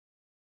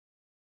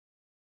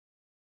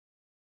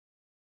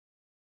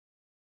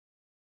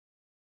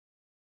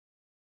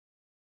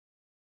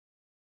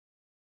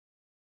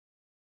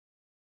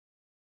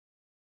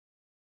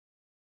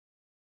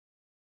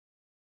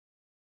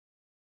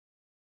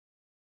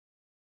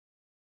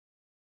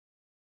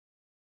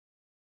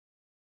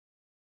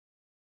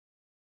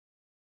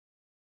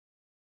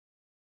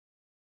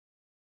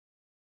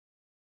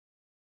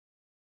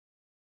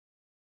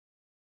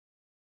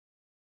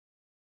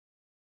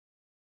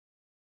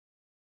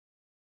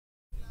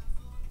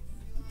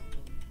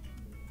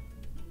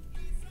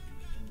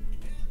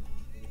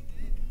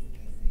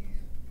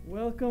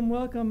Welcome,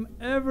 welcome,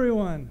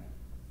 everyone.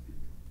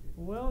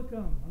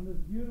 Welcome on this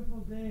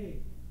beautiful day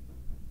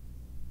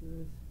to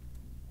this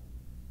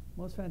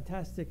most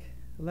fantastic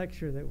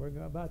lecture that we're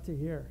about to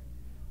hear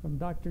from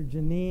Dr.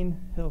 Jeannine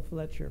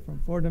Fletcher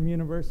from Fordham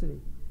University.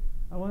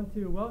 I want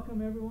to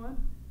welcome everyone,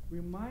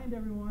 remind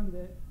everyone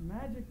that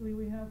magically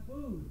we have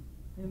food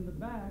in the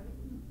back,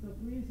 so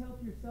please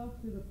help yourself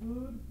to the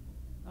food.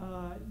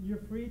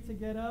 You're free to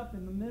get up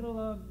in the middle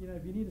of,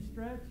 if you need a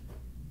stretch,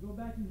 go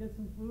back and get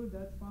some food,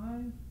 that's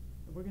fine.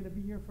 We're going to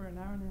be here for an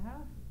hour and a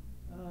half.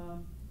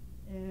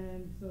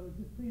 And so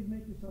just please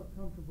make yourself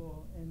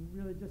comfortable and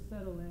really just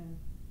settle in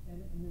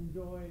and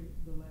enjoy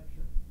the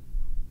lecture.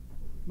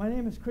 My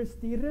name is Chris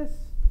Tires.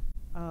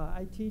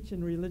 I teach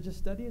in religious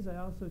studies. I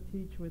also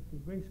teach with the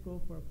Gray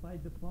School for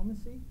Applied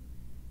Diplomacy.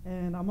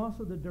 And I'm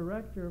also the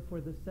director for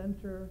the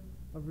Center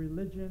of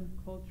Religion,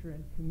 Culture,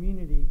 and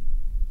Community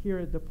here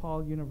at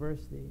DePaul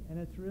University. And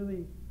it's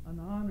really an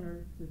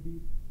honor to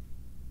be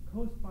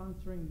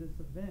co-sponsoring this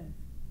event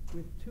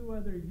with two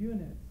other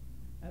units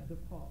at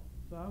DePaul.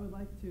 So I would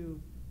like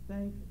to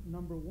thank,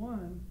 number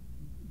one,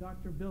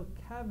 Dr. Bill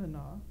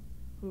Kavanaugh,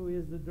 who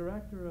is the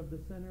director of the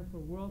Center for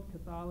World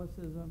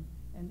Catholicism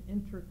and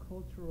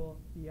Intercultural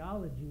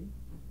Theology,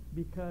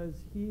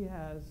 because he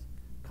has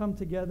come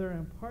together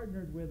and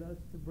partnered with us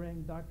to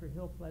bring Dr.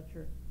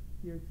 Fletcher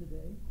here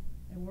today.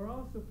 And we're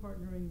also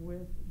partnering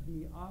with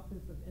the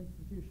Office of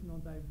Institutional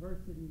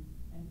Diversity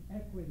and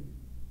Equity,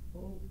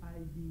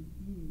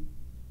 OIDE,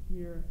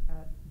 here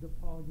at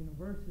DePaul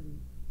University.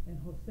 And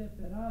Jose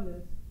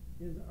Perales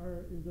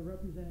is the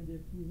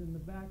representative. He's in the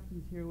back.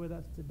 He's here with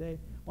us today.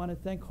 I want to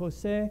thank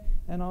Jose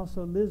and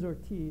also Liz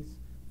Ortiz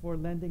for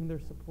lending their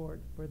support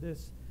for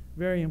this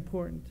very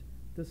important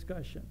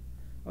discussion.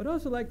 I would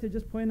also like to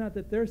just point out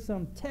that there's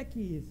some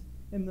techies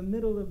in the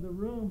middle of the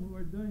room who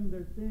are doing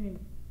their thing.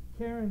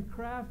 Karen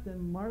Kraft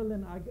and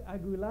Marlon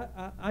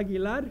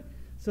Aguilar.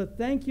 So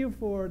thank you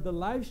for the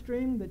live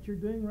stream that you're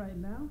doing right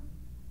now.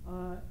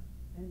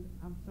 And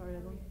I'm sorry,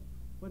 Elliot.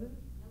 What is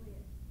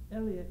it?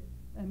 Elliot.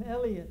 And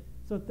Elliot.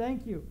 So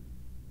thank you,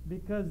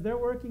 because they're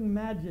working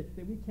magic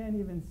that we can't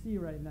even see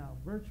right now,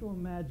 virtual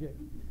magic.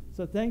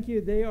 So thank you.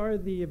 They are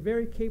the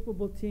very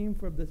capable team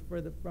from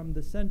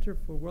the Center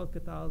for World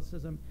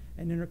Catholicism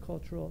and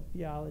Intercultural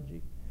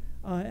Theology.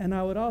 And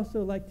I would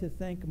also like to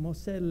thank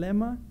Mose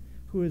Lema,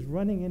 who is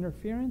running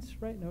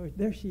interference right now.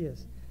 There she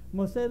is.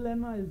 Mose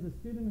Lema is the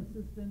student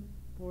assistant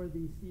for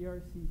the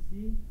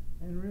CRCC,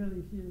 and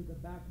really she is the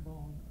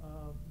backbone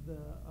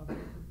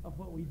of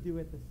what we do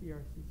at the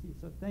CRCC.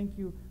 So thank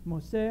you,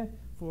 Mose,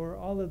 for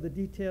all of the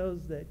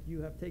details that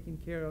you have taken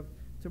care of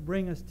to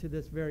bring us to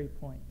this very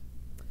point.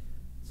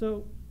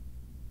 So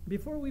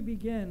before we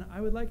begin,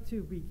 I would like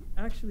to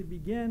actually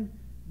begin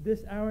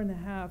this hour and a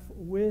half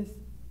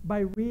by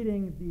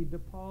reading the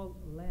DePaul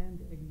Land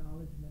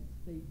Acknowledgement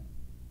Statement.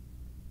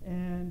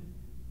 And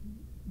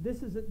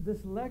this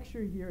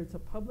lecture here, it's a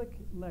public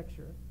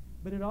lecture,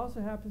 but it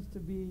also happens to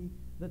be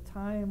the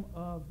time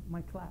of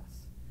my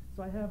class.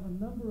 So I have a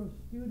number of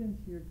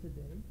students here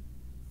today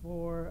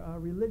for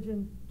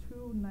Religion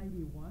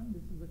 291.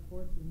 This is a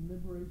course in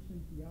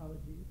Liberation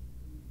Theology.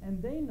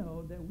 And they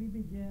know that we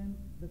begin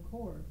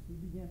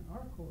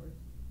our course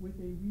with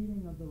a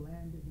reading of the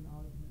Land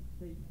Acknowledgement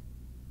Statement.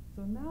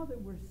 So now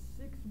that we're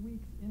 6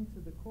 weeks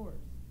into the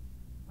course,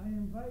 I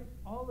invite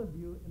all of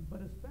you,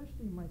 but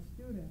especially my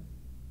students,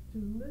 to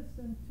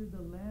listen to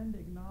the Land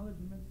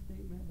Acknowledgement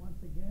Statement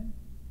once again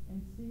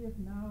and see if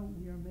now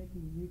we are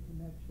making new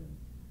connections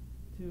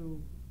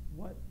to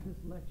what this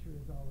lecture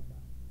is all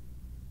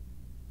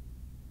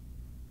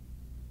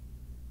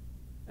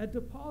about. At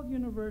DePaul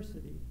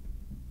University,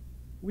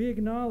 we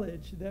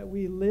acknowledge that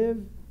we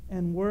live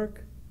and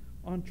work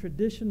on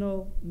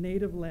traditional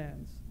native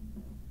lands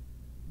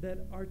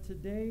that are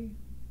today.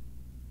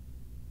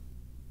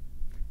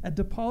 At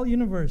DePaul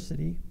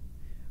University,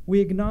 we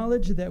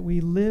acknowledge that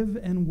we live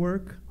and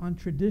work on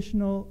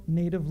traditional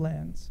native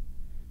lands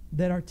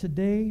that are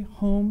today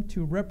home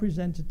to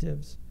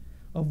representatives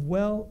of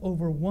well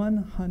over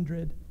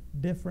 100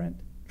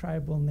 different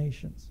tribal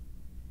nations.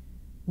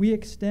 We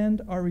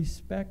extend our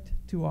respect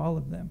to all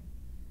of them,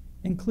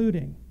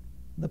 including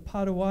the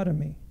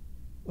Potawatomi,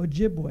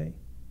 Ojibwe,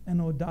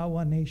 and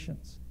Odawa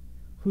nations,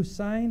 who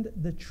signed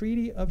the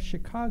Treaty of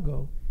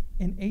Chicago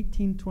in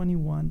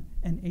 1821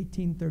 and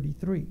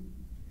 1833.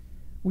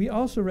 We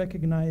also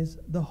recognize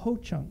the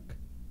Ho-Chunk,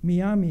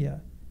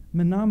 Miamia,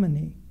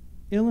 Menominee,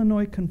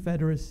 Illinois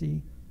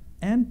Confederacy,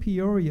 and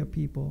Peoria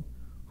people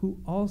who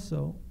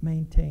also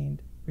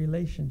maintained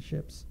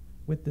relationships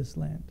with this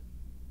land.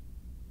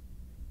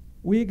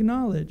 We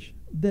acknowledge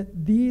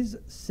that these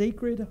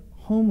sacred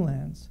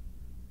homelands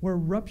were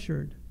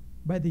ruptured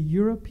by the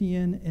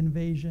European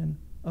invasion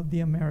of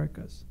the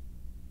Americas.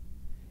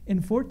 In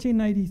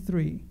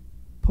 1493,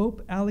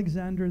 Pope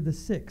Alexander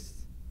VI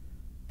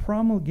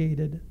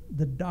promulgated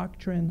the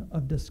doctrine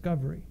of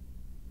discovery,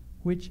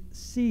 which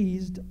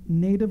seized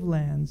native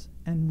lands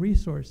and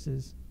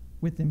resources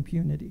with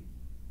impunity.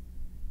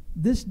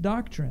 This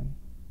doctrine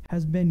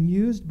has been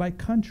used by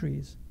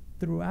countries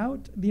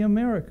throughout the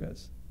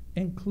Americas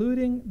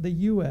including the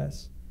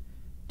U.S.,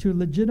 to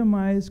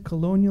legitimize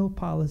colonial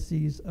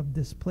policies of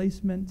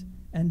displacement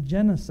and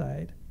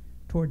genocide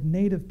toward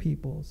Native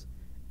peoples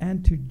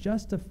and to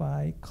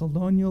justify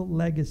colonial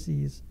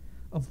legacies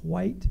of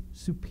white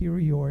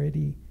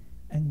superiority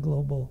and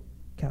global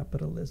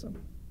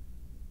capitalism.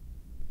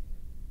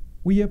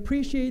 We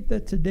appreciate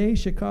that today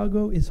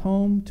Chicago is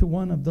home to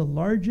one of the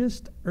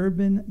largest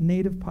urban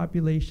Native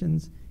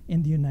populations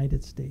in the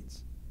United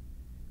States.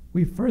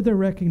 We further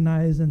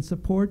recognize and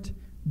support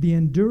the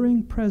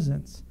enduring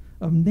presence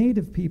of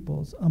Native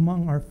peoples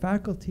among our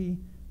faculty,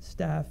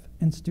 staff,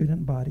 and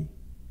student body.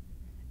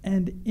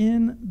 And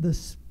in the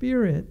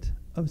spirit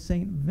of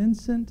St.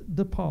 Vincent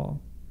de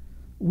Paul,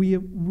 we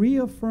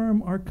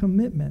reaffirm our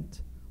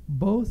commitment,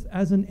 both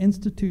as an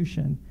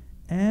institution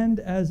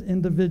and as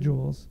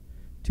individuals,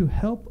 to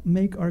help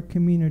make our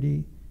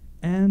community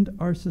and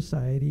our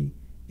society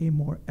a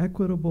more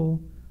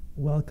equitable,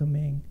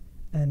 welcoming,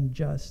 and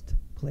just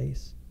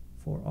place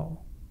for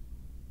all.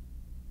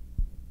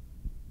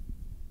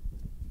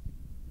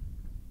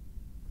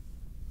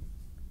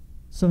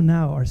 So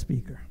now our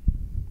speaker.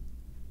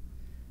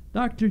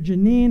 Dr.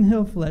 Jeannine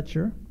Hill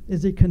Fletcher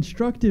is a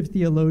constructive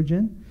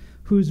theologian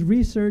whose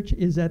research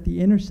is at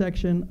the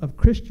intersection of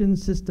Christian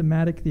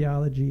systematic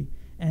theology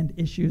and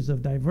issues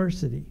of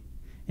diversity,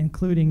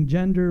 including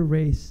gender,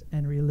 race,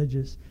 and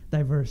religious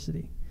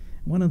diversity.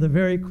 One of the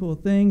very cool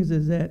things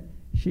is that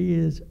she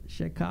is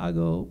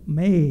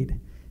Chicago-made.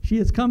 She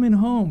is coming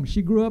home.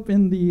 She grew up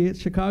in the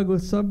Chicago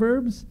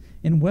suburbs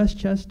in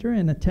Westchester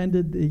and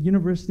attended the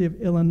University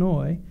of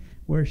Illinois,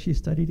 where she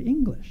studied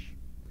English.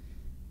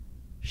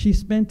 She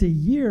spent a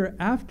year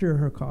after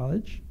her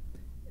college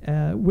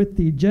with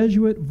the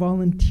Jesuit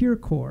Volunteer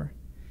Corps,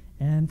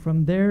 and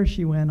from there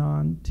she went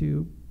on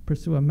to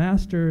pursue a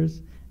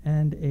master's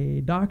and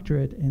a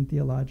doctorate in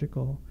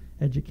theological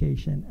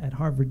education at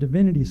Harvard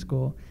Divinity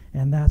School,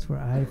 and that's where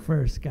I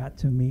first got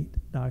to meet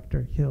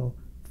Dr. Hill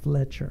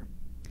Fletcher.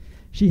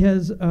 She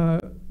has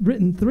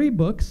written 3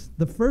 books.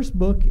 The first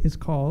book is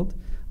called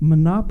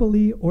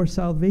Monopoly or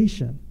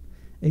Salvation,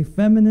 a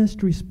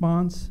feminist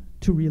response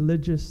to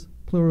religious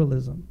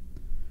pluralism.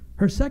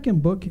 Her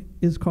second book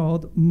is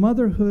called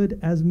Motherhood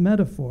as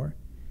Metaphor,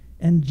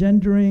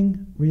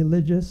 Engendering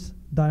Religious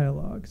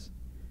Dialogues.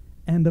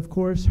 And of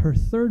course, her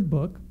third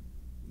book,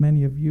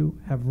 many of you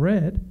have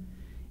read,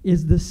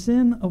 is The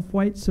Sin of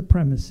White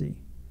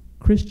Supremacy,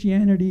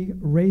 Christianity,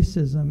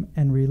 Racism,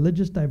 and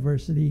Religious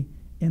Diversity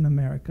in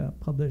America,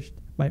 published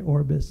by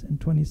Orbis in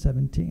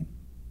 2017.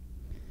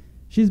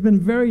 She's been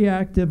very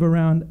active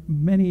around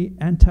many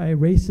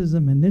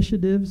anti-racism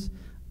initiatives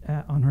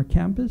on her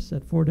campus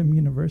at Fordham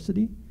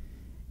University,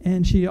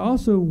 and she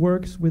also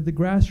works with the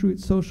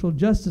grassroots social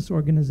justice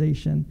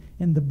organization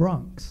in the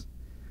Bronx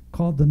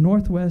called the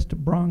Northwest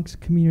Bronx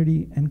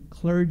Community and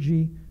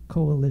Clergy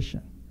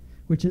Coalition,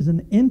 which is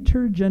an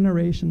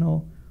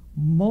intergenerational,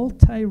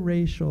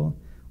 multiracial,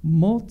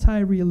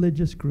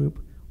 multi-religious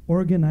group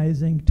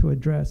organizing to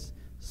address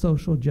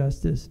social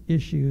justice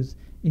issues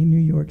in New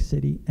York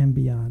City and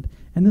beyond.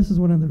 And this is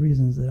one of the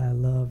reasons that I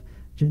love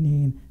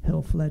Jeannine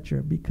Hill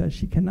Fletcher, because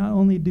she can not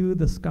only do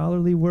the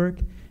scholarly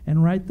work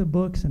and write the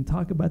books and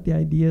talk about the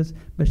ideas,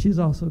 but she's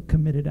also a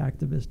committed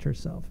activist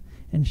herself.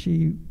 And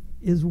she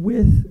is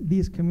with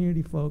these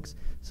community folks,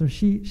 so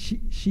she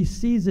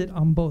sees it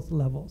on both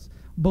levels,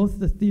 both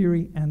the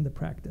theory and the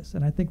practice.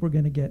 And I think we're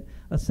going to get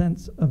a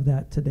sense of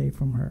that today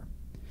from her.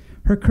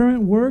 Her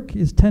current work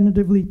is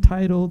tentatively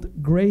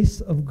titled Grace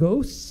of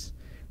Ghosts,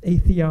 a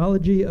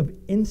Theology of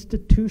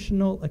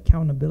Institutional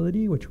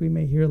Accountability, which we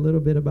may hear a little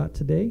bit about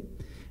today.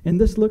 And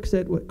this looks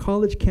at what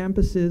college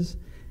campuses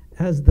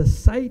as the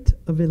site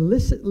of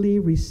illicitly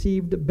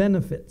received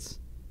benefits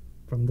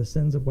from the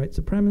sins of white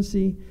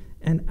supremacy,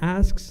 and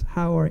asks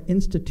how our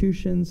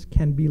institutions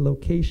can be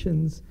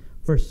locations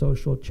for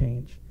social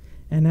change.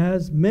 And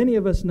as many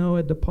of us know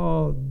at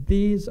DePaul,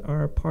 these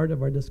are part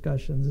of our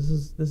discussions.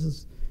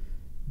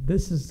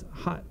 This is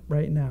hot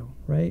right now,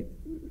 right?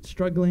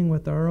 Struggling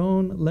with our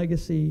own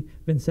legacy,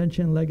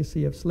 Vincentian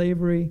legacy of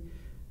slavery,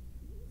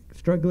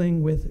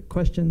 struggling with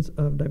questions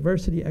of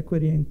diversity,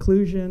 equity,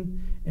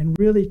 inclusion, and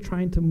really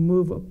trying to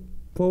move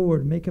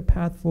forward, make a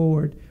path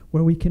forward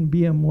where we can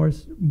be a more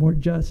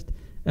just,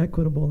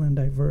 equitable, and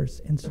diverse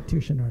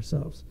institution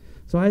ourselves.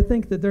 So I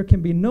think that there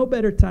can be no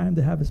better time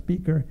to have a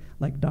speaker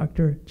like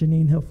Dr.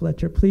 Jeannine Hill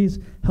Fletcher. Please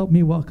help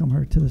me welcome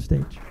her to the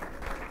stage.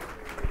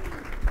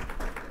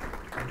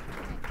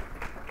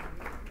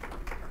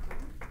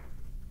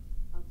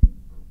 I'll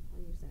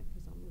use that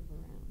because I'll move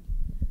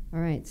around.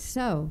 All right,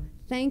 so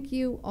thank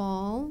you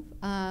all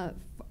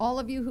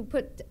of you who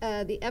put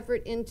the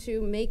effort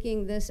into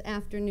making this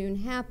afternoon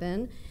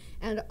happen,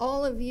 and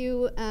all of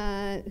you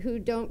who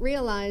don't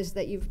realize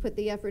that you've put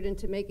the effort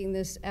into making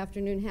this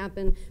afternoon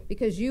happen,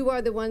 because you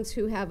are the ones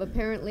who have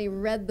apparently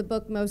read the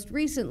book most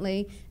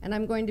recently, and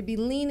I'm going to be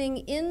leaning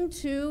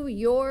into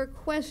your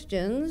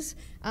questions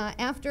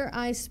after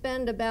I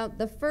spend about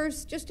the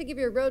first, just to give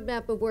you a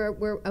roadmap of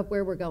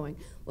where we're going.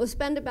 We'll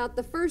spend about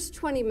the first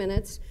 20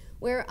 minutes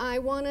where I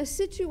want to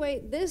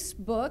situate this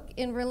book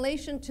in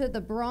relation to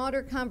the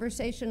broader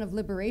conversation of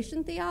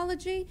liberation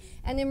theology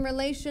and in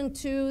relation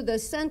to the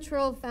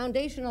central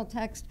foundational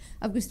text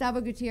of Gustavo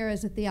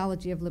Gutierrez, A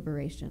Theology of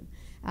Liberation.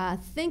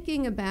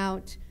 Thinking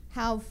about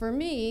how, for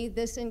me,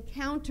 this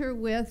encounter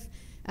with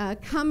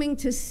coming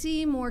to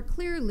see more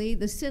clearly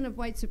the sin of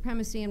white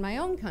supremacy in my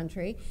own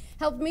country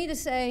helped me to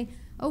say,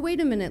 oh,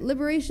 wait a minute,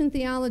 liberation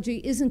theology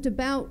isn't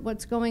about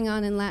what's going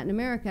on in Latin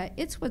America.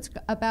 It's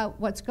about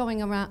what's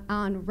going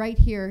on right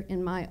here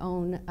in my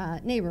own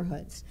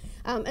neighborhoods.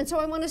 And so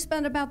I want to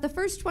spend about the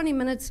first 20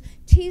 minutes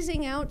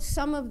teasing out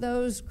some of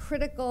those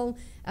critical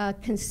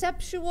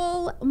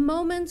conceptual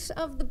moments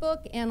of the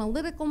book,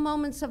 analytical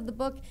moments of the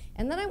book,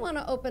 and then I want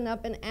to open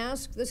up and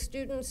ask the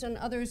students and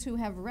others who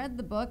have read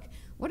the book,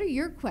 what are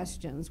your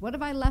questions? What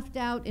have I left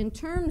out in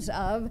terms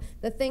of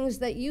the things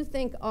that you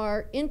think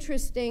are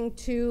interesting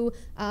to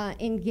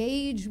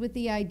engage with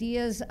the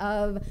ideas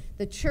of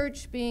the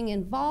church being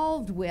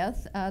involved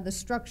with the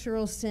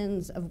structural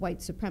sins of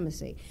white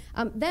supremacy?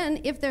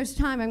 Then, if there's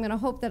time, I'm going to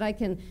hope that I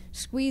can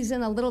squeeze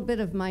in a little bit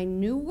of my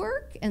new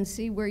work and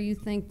see where you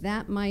think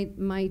that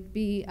might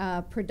be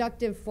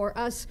productive for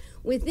us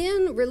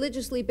within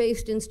religiously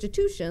based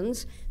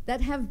institutions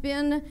that have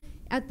been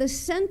at the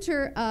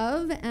center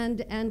of,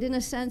 and in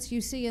a sense you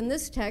see in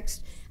this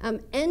text,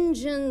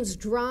 engines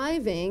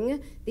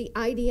driving the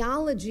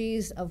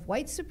ideologies of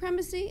white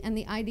supremacy and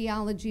the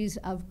ideologies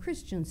of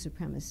Christian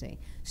supremacy.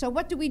 So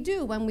what do we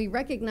do when we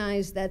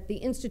recognize that the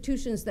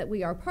institutions that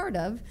we are part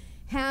of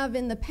have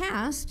in the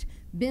past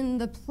been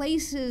the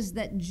places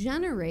that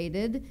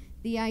generated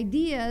the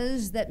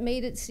ideas that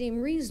made it seem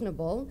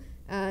reasonable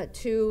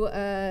to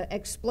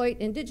exploit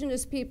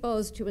indigenous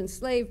peoples, to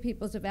enslave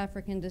peoples of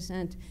African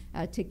descent,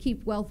 to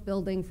keep wealth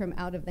building from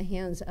out of the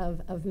hands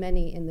of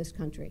many in this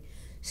country.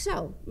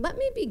 So let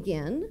me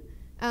begin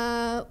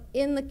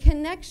in the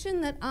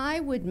connection that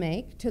I would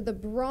make to the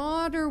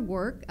broader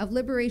work of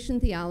liberation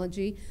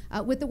theology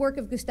with the work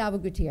of Gustavo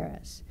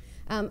Gutierrez.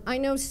 I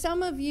know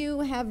some of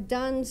you have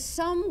done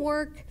some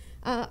work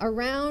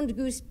around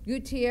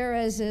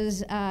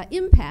Gutierrez's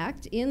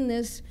impact in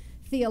this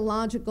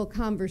theological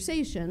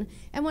conversation.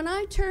 And when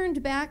I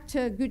turned back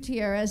to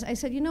Gutierrez, I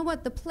said, you know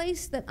what, the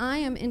place that I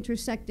am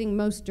intersecting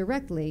most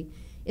directly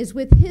is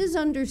with his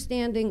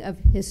understanding of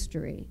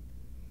history.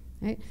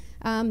 Right?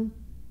 So I'm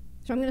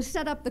going to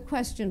set up the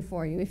question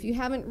for you. If you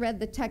haven't read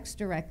the text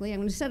directly, I'm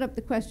going to set up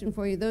the question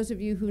for you. Those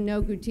of you who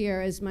know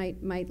Gutierrez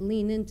might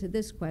lean into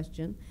this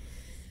question.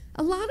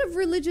 A lot of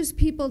religious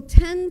people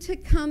tend to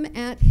come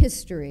at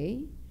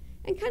history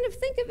and kind of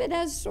think of it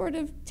as sort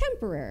of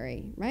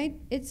temporary, right?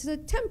 It's a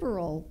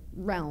temporal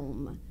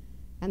realm.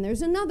 And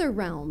there's another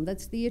realm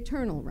that's the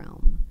eternal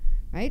realm,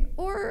 right?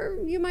 Or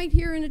you might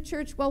hear in a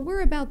church, well,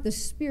 we're about the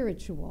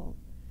spiritual,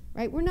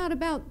 right? We're not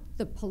about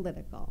the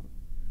political,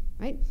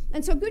 right?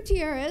 And so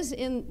Gutierrez,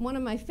 in one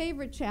of my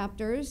favorite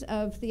chapters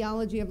of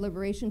Theology of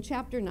Liberation,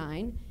 chapter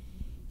 9,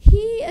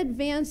 he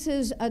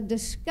advances a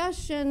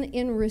discussion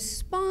in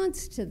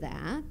response to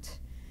that.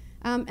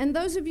 And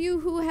those of you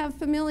who have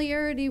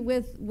familiarity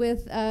with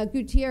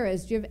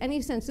Gutierrez, do you have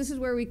any sense? This is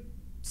where we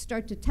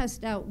start to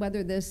test out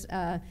whether this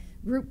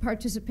group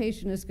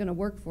participation is going to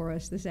work for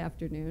us this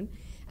afternoon.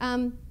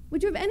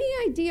 Would you have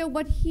any idea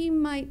what he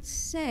might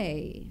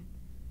say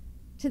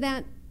to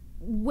that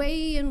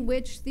way in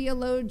which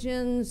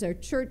theologians or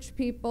church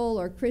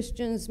people or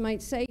Christians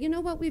might say, you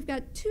know what, we've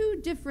got two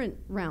different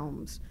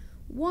realms.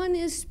 One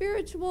is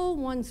spiritual,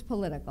 one's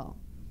political.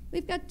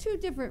 We've got two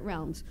different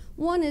realms.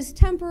 One is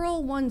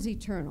temporal, one's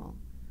eternal.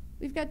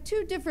 We've got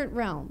two different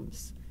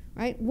realms,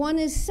 right? One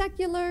is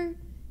secular,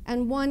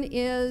 and one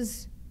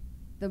is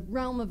the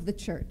realm of the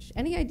church.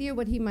 Any idea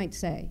what he might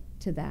say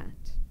to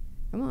that?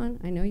 Come on,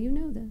 I know you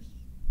know this.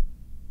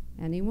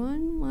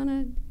 Anyone want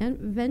to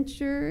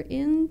venture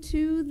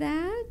into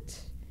that?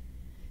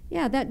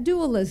 Yeah, that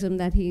dualism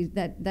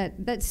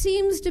that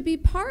seems to be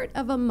part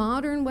of a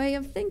modern way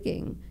of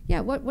thinking. Yeah,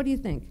 what do you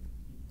think?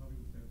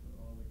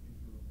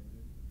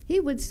 He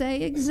would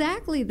say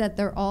exactly that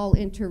they're all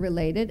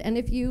interrelated. And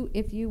if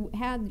you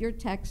had your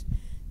text,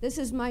 this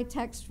is my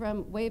text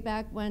from way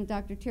back when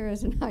Dr.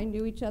 Tiras and I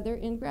knew each other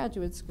in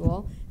graduate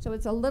school. So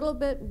it's a little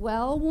bit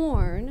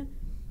well-worn.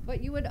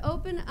 But you would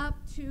open up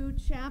to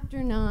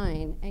chapter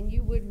 9, and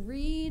you would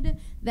read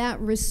that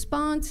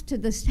response to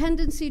this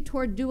tendency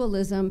toward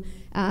dualism.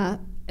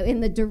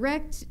 In the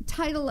direct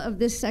title of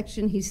this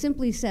section, he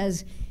simply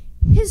says,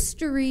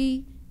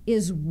 history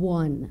is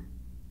one.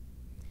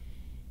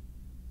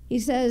 He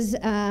says,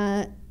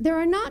 there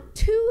are not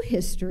two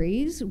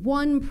histories,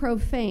 one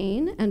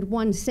profane and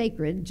one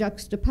sacred,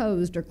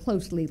 juxtaposed or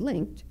closely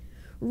linked.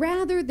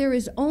 Rather, there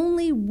is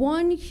only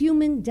one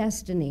human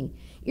destiny,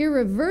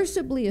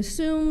 irreversibly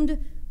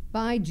assumed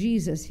by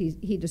Jesus,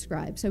 he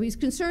describes. So he's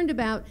concerned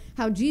about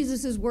how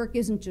Jesus' work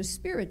isn't just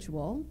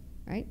spiritual,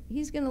 right?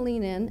 He's going to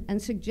lean in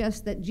and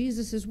suggest that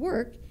Jesus'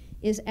 work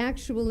is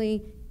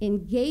actually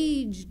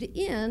engaged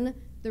in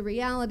the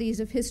realities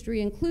of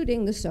history,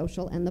 including the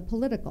social and the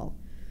political.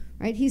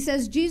 Right? He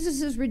says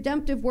Jesus'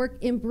 redemptive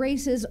work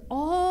embraces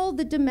all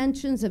the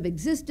dimensions of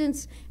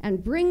existence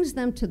and brings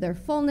them to their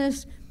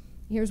fullness.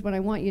 Here's what I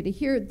want you to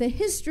hear. The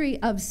history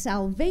of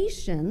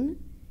salvation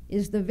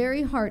is the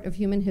very heart of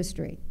human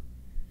history.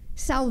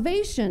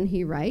 Salvation,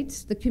 he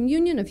writes, the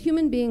communion of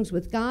human beings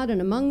with God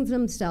and among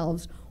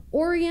themselves,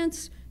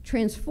 orients,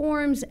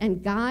 transforms,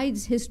 and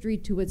guides history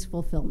to its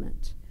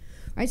fulfillment.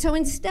 Right? So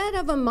instead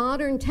of a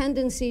modern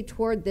tendency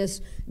toward this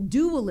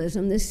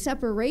dualism, this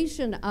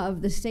separation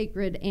of the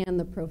sacred and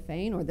the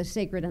profane, or the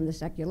sacred and the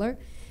secular,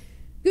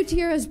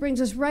 Gutierrez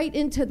brings us right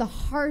into the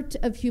heart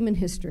of human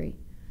history,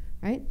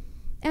 right?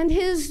 And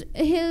his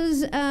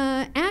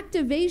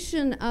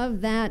activation of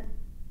that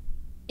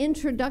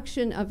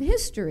introduction of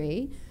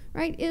history,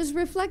 right, is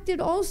reflected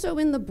also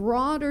in the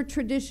broader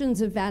traditions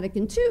of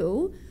Vatican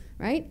II,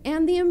 right,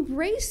 and the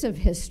embrace of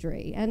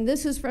history. And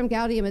this is from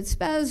Gaudium et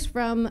Spes,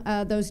 from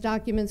those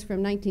documents from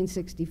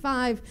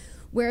 1965,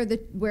 where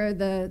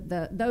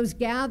those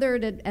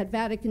gathered at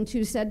Vatican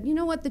II said, you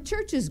know what, the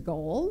Church's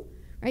goal,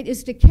 right,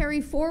 is to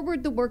carry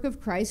forward the work of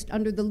Christ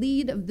under the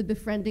lead of the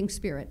befriending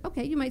Spirit.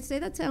 Okay, you might say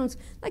that sounds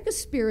like a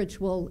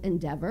spiritual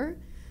endeavor,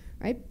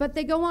 right? But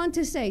they go on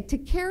to say, to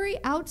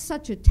carry out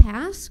such a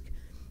task,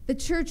 the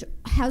Church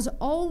has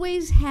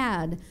always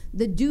had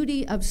the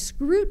duty of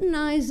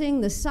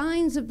scrutinizing the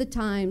signs of the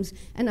times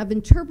and of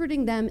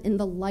interpreting them in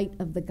the light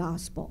of the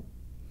gospel.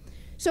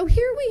 So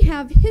here we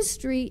have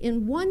history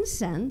in one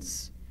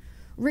sense,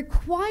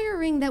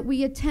 requiring that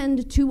we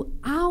attend to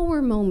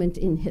our moment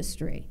in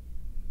history.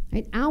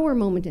 Right? Our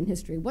moment in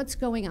history, what's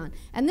going on?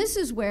 And this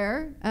is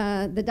where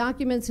the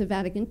documents of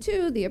Vatican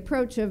II, the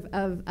approach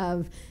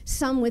of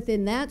some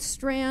within that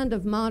strand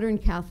of modern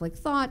Catholic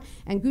thought,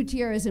 and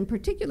Gutierrez in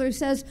particular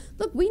says,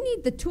 look, we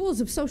need the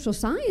tools of social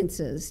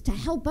sciences to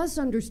help us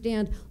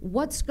understand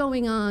what's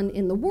going on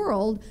in the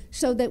world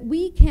so that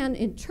we can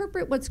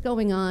interpret what's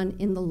going on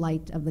in the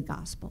light of the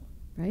gospel,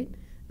 right?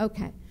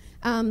 Okay.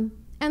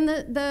 And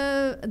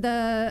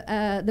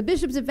the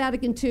bishops of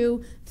Vatican II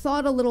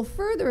thought a little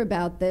further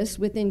about this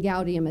within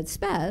Gaudium et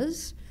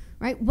Spes,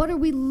 right? What are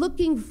we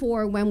looking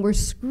for when we're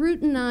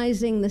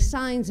scrutinizing the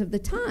signs of the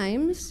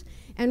times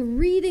and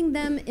reading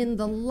them in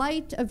the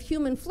light of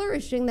human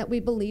flourishing that we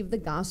believe the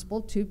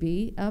gospel to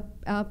be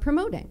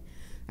promoting?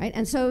 Right?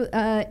 And so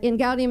in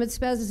Gaudium et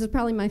Spes, this is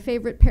probably my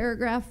favorite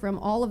paragraph from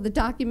all of the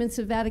documents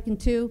of Vatican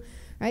II.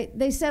 Right?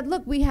 They said,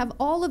 look, we have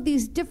all of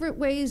these different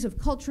ways of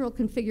cultural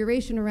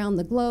configuration around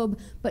the globe,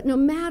 but no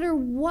matter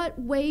what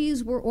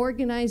ways we're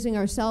organizing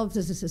ourselves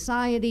as a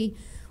society,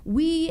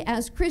 we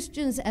as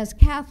Christians, as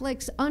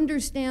Catholics,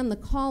 understand the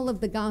call of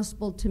the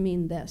gospel to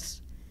mean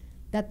this,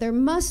 that there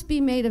must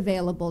be made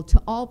available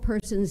to all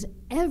persons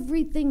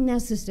everything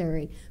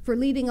necessary for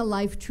leading a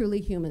life truly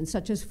human,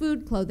 such as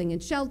food, clothing,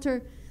 and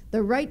shelter,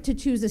 the right to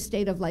choose a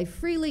state of life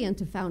freely and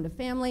to found a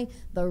family,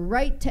 the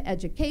right to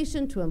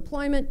education, to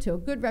employment, to a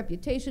good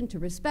reputation, to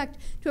respect,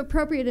 to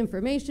appropriate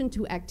information,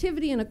 to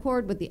activity in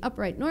accord with the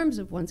upright norms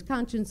of one's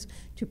conscience,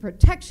 to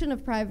protection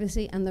of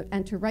privacy,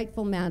 and to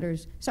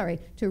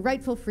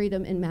rightful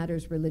freedom in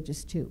matters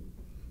religious too.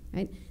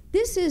 Right?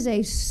 This is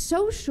a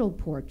social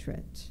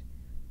portrait,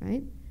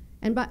 right?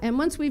 And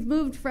once we've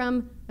moved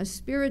from a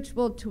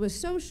spiritual to a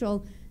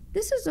social,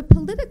 this is a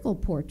political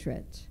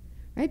portrait.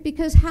 Right?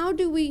 Because how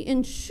do we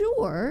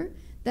ensure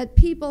that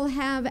people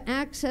have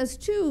access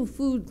to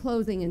food,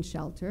 clothing, and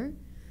shelter?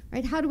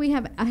 Right? How do we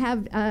have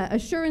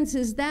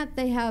assurances that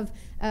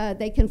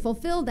they can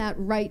fulfill that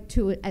right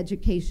to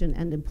education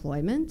and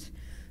employment?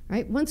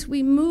 Right? Once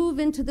we move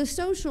into the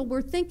social,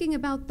 we're thinking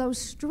about those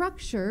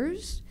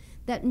structures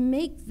that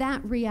make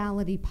that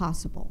reality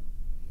possible.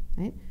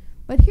 Right?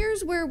 But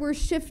here's where we're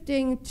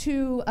shifting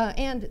to,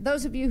 and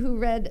those of you who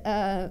read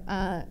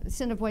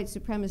Sin of White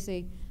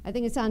Supremacy, I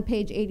think it's on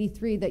page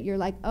 83 that you're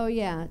like, oh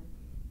yeah,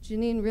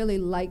 Jeannine really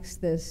likes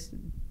this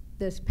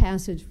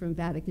passage from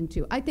Vatican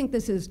II. I think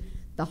this is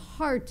the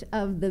heart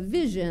of the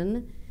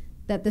vision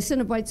that the Sin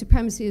of White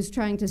Supremacy is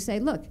trying to say,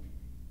 look,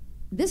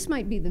 this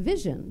might be the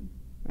vision,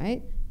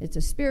 right? It's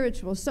a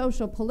spiritual,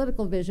 social,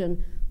 political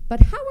vision, but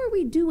how are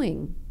we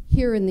doing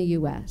here in the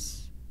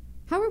US?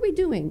 How are we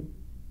doing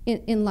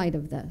in light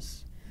of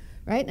this,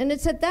 right? And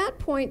it's at that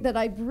point that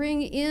I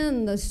bring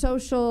in the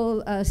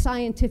social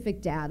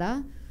scientific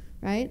data,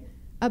 right,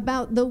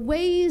 about the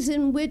ways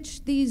in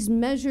which these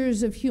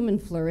measures of human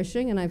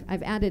flourishing, and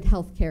I've added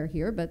healthcare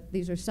here, but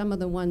these are some of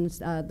the ones,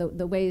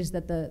 the ways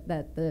that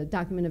the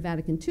document of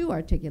Vatican II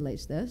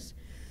articulates this,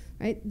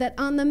 right, that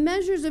on the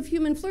measures of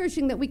human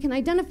flourishing that we can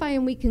identify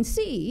and we can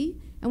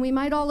see, and we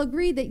might all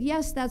agree that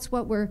yes, that's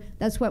what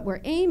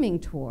we're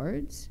aiming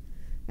towards,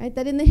 right,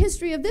 that in the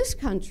history of this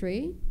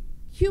country,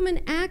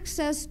 human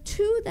access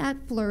to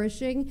that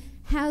flourishing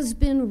has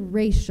been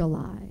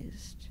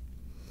racialized.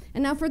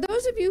 And now for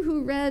those of you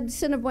who read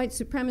Sin of White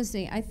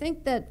Supremacy, I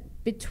think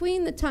that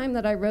between the time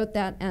that I wrote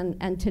that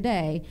and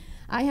today,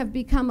 I have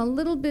become a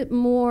little bit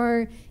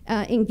more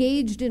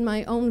engaged in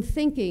my own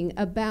thinking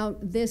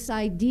about this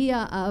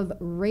idea of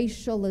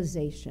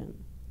racialization,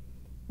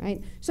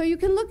 right? So you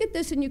can look at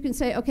this and you can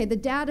say, okay, the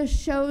data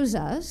shows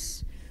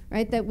us,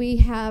 right? That we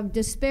have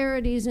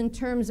disparities in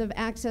terms of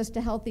access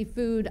to healthy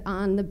food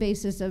on the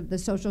basis of the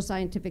social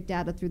scientific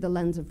data through the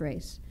lens of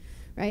race,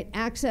 right?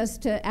 Access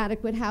to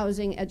adequate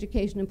housing,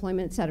 education,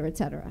 employment, et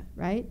cetera,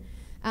 right?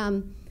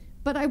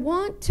 But I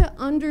want to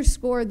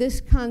underscore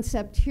this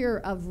concept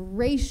here of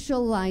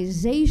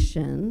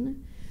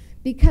racialization,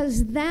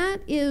 because that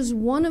is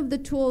one of the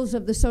tools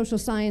of the social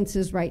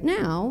sciences right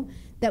now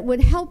that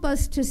would help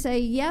us to say,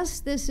 yes,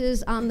 this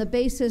is on the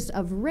basis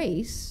of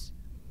race,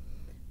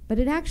 but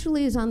it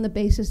actually is on the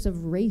basis of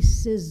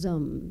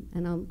racism.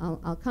 And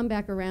I'll come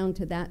back around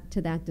to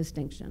that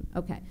distinction.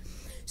 Okay.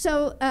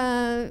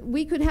 So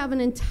we could have an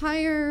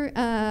entire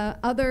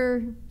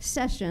other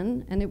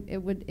session, and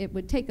it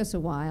would take us a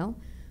while,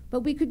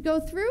 but we could go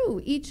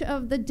through each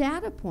of the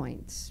data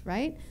points,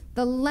 right?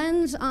 The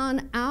lens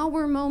on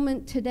our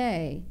moment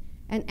today,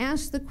 and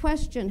ask the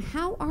question,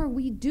 how are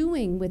we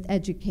doing with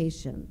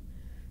education,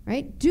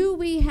 right? Do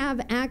we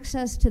have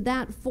access to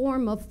that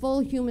form of full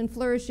human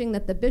flourishing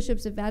that the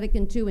bishops of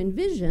Vatican II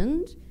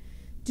envisioned?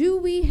 Do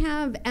we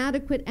have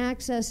adequate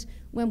access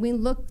when we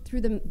look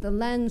through the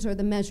lens or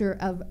the measure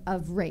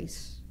of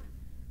race,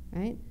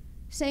 right?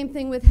 Same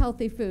thing with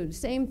healthy food,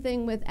 same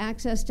thing with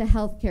access to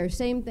healthcare,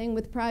 same thing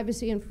with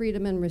privacy and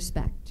freedom and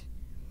respect,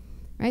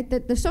 right?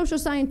 That the social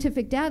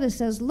scientific data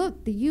says,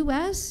 look, the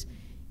US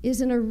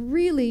is in a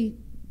really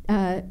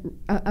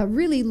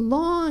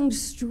long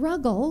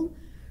struggle,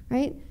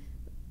 right,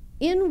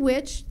 in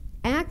which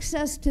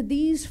access to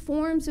these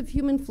forms of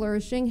human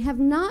flourishing have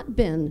not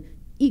been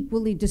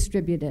equally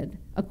distributed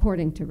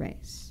according to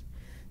race.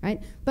 Right?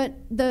 But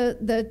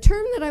the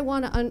term that I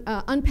want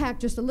to unpack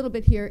just a little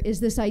bit here is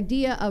this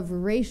idea of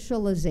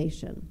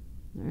racialization,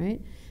 all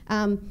right?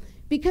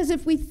 Because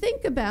if we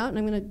think about, and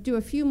I'm going to do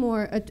a few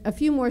more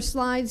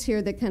slides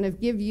here that kind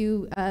of give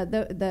you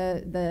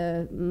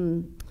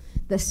the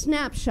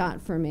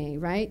snapshot for me,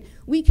 right?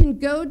 We can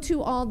go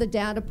to all the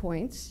data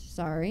points,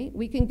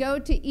 we can go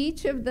to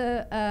each of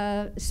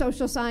the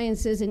social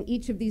sciences in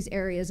each of these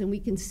areas, and we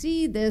can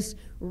see this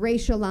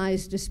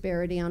racialized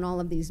disparity on all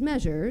of these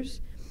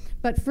measures.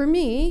 But for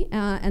me,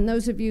 and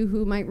those of you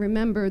who might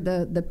remember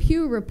the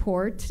Pew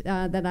report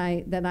that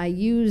I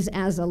use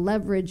as a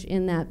leverage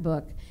in that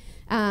book,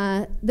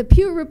 the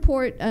Pew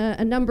report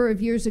a number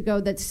of years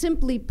ago that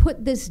simply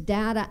put this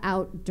data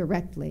out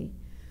directly,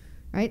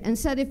 right? And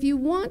said, if you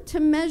want to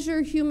measure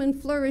human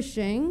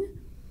flourishing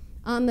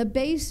on the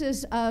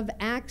basis of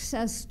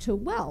access to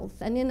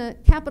wealth, and in a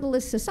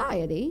capitalist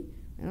society,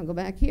 and I'll go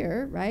back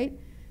here, right?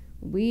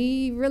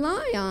 We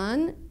rely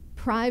on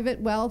private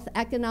wealth,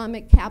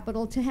 economic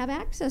capital to have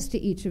access to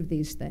each of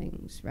these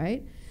things,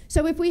 right?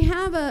 So if we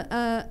have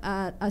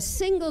a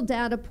single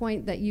data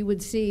point that you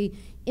would see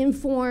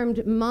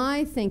informed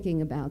my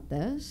thinking about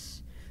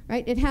this,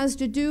 right? It has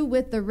to do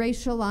with the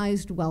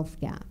racialized wealth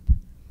gap,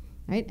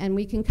 right? And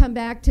we can come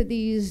back to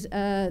these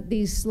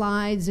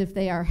slides if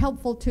they are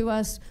helpful to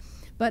us,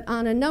 but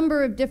on a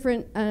number of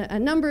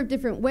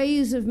different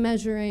ways of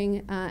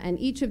measuring, and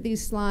each of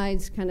these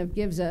slides kind of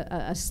gives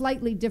a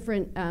slightly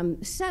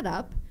different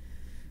setup.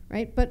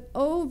 Right? But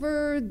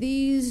over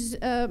these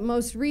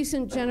most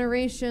recent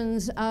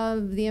generations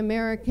of the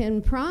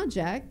American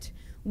project,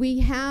 we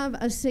have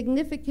a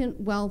significant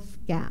wealth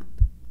gap,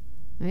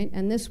 right?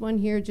 And this one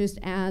here just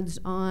adds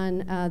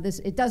on this.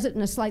 It does it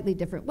in a slightly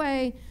different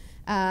way,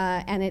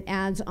 and it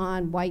adds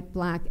on white,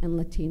 black, and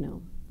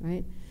Latino,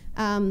 right?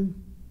 And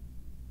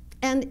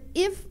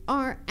if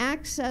our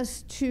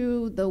access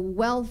to the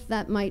wealth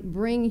that might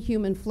bring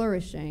human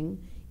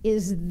flourishing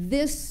is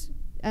this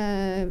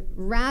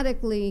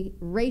radically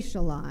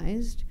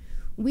racialized,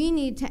 we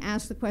need to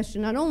ask the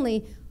question not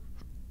only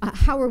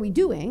how are we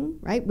doing,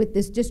 right, with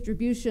this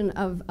distribution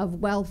of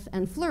wealth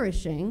and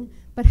flourishing,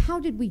 but how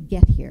did we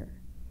get here,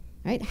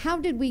 right? How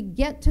did we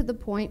get to the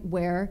point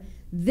where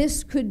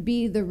this could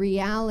be the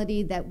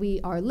reality that we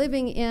are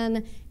living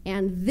in,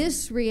 and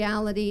this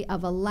reality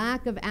of a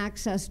lack of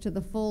access to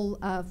the full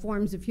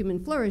forms of human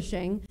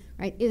flourishing,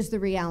 right, is the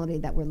reality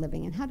that we're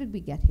living in? How did we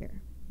get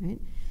here, right?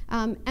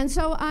 And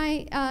so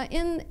I,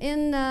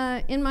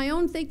 in my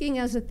own thinking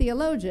as a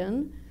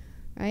theologian,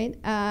 right,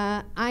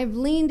 I've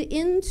leaned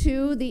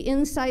into the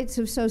insights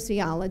of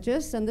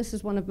sociologists, and this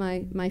is one of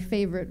my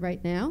favorite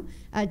right now,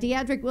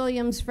 Deadrick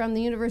Williams from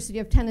the University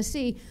of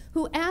Tennessee,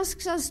 who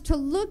asks us to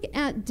look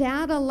at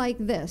data like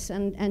this,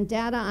 and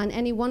data on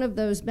any one of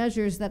those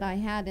measures that I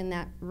had in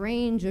that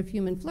range of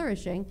human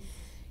flourishing,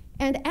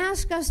 and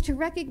ask us to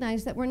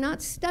recognize that we're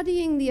not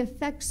studying the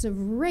effects of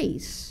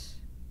race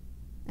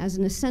as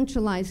an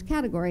essentialized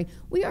category.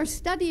 We are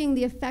studying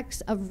the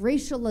effects of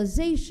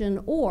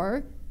racialization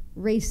or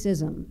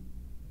racism,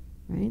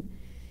 right?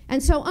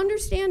 And so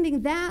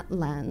understanding that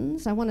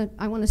lens, I want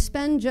to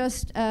spend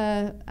just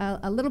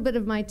a little bit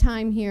of my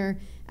time here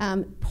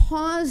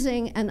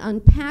pausing and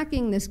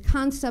unpacking this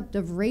concept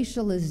of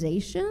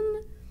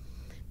racialization,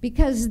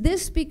 because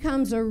this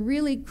becomes a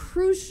really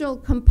crucial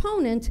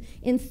component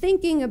in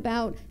thinking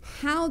about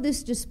how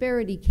this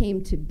disparity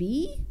came to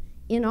be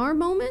in our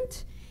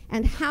moment,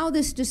 and how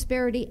this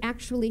disparity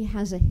actually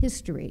has a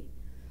history,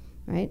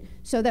 right?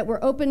 So that we're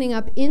opening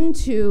up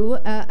into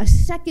a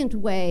second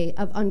way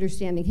of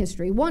understanding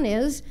history. One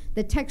is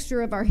the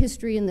texture of our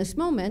history in this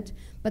moment,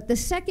 but the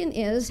second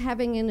is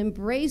having an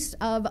embrace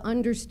of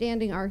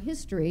understanding our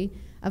history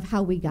of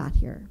how we got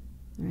here,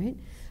 right?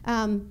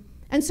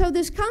 And so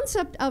this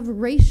concept of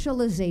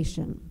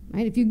racialization,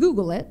 right? If you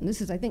Google it, and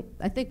this is, I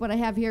think what I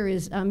have here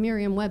is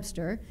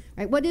Merriam-Webster,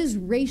 right? What is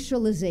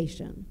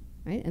racialization,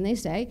 right? And they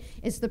say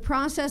it's the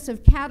process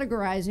of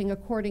categorizing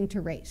according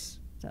to race.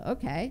 So,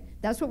 okay,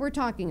 that's what we're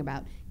talking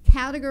about,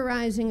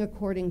 categorizing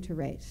according to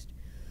race.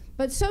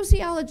 But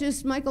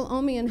sociologists Michael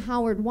Omi and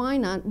Howard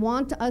Wynant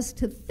want us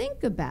to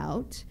think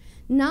about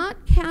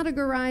not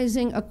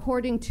categorizing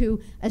according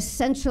to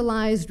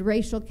essentialized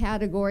racial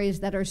categories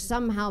that are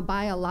somehow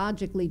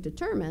biologically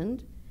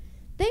determined.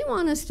 They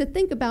want us to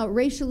think about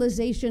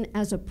racialization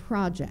as a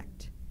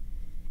project.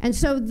 And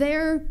so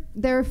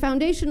their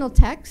foundational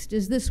text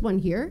is this one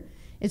here.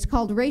 It's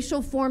called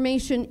Racial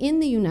Formation in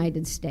the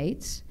United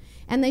States.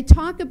 And they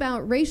talk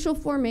about racial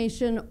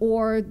formation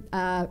or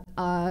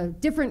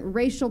different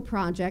racial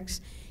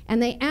projects,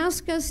 and they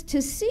ask us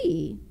to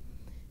see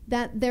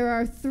that there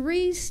are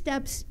 3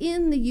 steps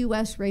in the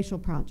U.S. racial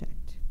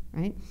project,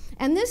 right?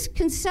 And this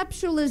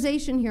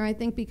conceptualization here, I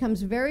think,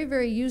 becomes very,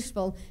 very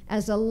useful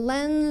as a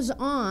lens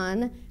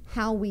on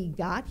how we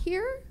got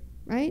here,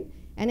 right?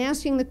 And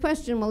asking the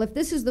question, well, if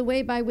this is the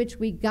way by which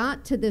we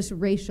got to this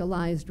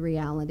racialized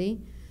reality,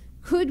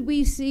 could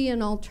we see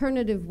an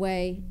alternative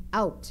way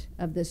out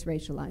of this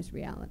racialized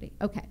reality?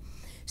 Okay,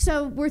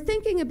 so we're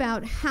thinking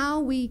about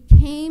how we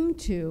came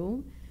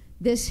to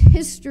this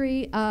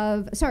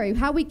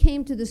how we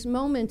came to this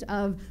moment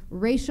of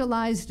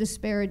racialized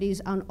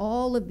disparities on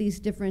all of these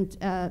different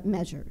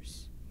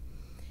measures.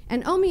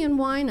 And Omi and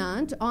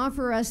Wynant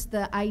offer us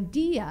the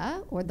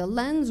idea, or the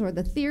lens, or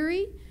the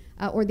theory,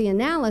 or the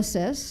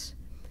analysis,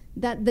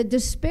 that the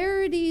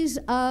disparities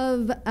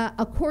of,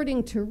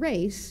 according to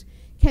race,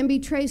 can be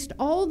traced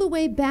all the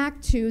way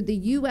back to the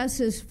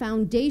U.S.'s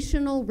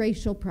foundational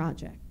racial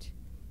project,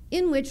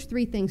 in which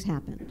 3 things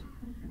happened.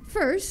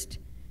 First,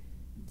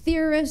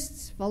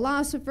 theorists,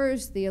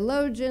 philosophers,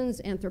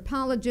 theologians,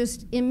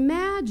 anthropologists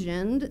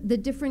imagined the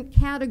different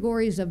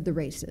categories of the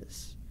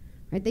races.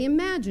 Right? They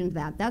imagined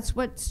that. That's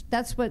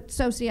what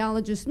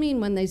sociologists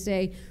mean when they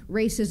say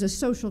race is a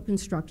social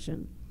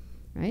construction.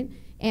 Right?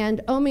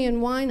 And Omi and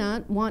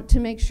Wynant want to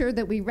make sure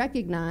that we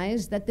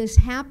recognize that this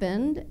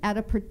happened at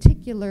a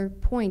particular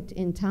point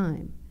in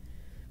time,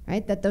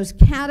 right? That those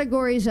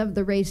categories of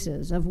the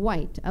races, of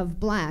white, of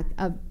black,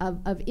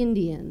 of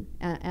Indian,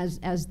 as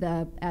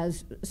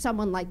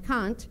someone like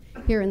Kant,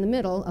 here in the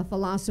middle, a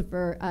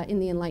philosopher in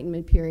the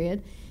Enlightenment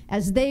period,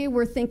 as they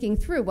were thinking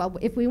through, well,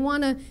 if we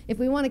want to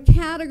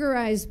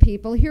categorize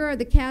people, here are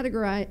the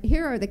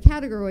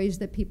categories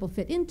that people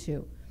fit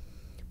into.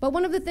 But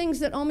one of the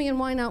things that Omi and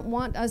Wynant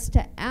want us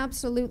to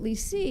absolutely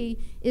see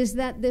is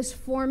that this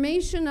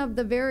formation of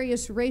the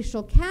various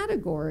racial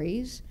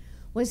categories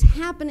was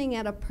happening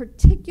at a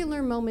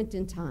particular moment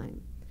in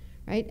time,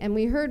 right? And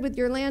we heard with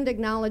your land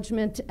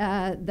acknowledgement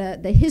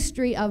the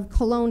history of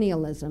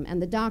colonialism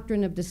and the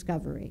doctrine of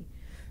discovery,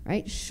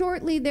 right?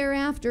 Shortly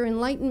thereafter,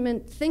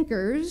 Enlightenment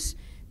thinkers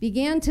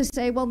began to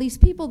say, well, these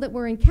people that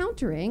we're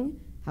encountering,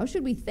 how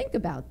should we think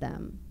about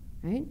them,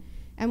 right?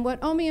 And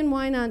what Omi and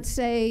Wynant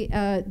say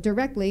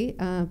directly,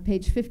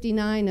 page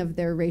 59 of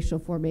their racial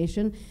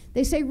formation,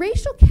 they say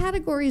racial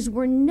categories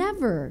were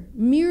never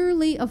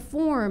merely a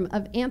form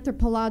of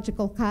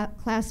anthropological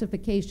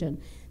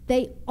classification.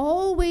 They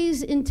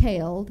always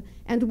entailed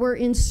and were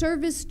in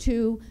service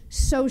to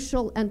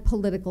social and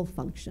political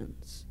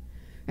functions.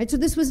 Right? So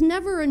this was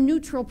never a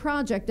neutral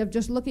project of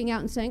just looking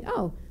out and saying,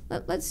 oh,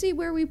 let's see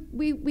where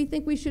we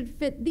think we should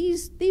fit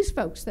these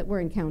folks that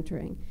we're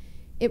encountering.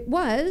 It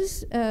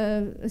was,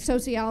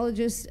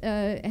 sociologists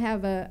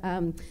have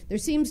there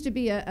seems to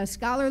be a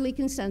scholarly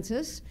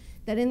consensus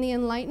that in the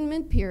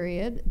Enlightenment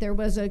period, there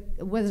was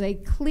a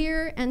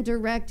clear and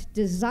direct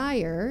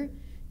desire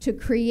to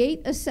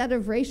create a set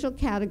of racial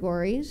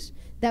categories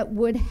that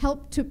would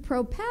help to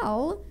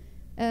propel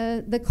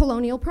the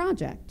colonial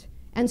project.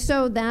 And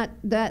so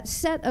that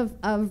set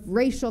of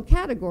racial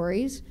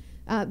categories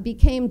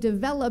became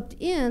developed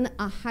in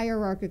a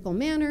hierarchical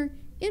manner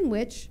in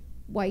which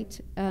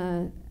white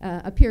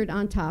appeared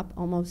on top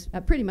almost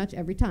pretty much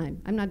every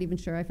time. I'm not even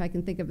sure if I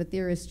can think of a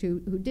theorist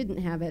who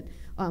didn't have it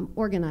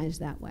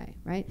organized that way,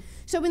 right?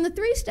 So in the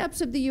 3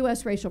 steps of the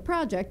U.S. racial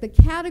project, the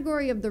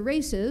category of the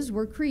races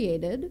were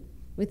created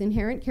with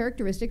inherent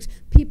characteristics,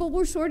 people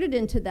were sorted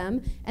into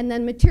them, and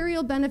then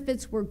material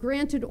benefits were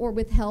granted or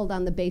withheld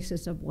on the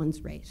basis of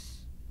one's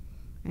race,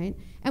 right?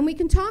 And we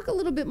can talk a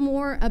little bit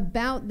more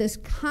about this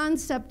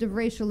concept of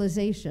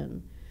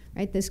racialization,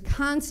 right? This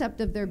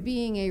concept of there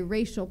being a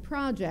racial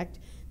project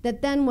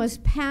that then was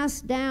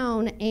passed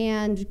down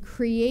and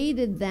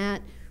created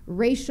that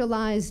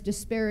racialized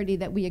disparity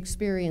that we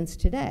experience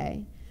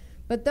today.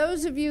 But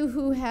those of you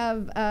who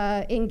have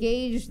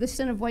engaged the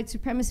sin of white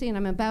supremacy, and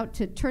I'm about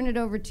to turn it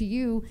over to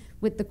you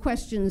with the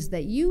questions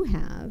that you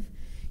have,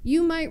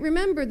 you might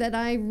remember that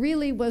I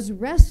really was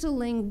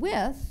wrestling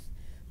with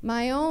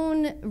my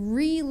own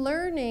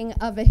relearning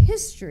of a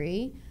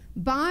history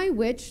by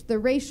which the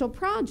racial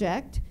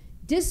project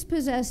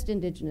dispossessed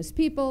indigenous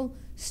people,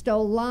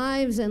 stole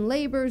lives and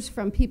labors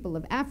from people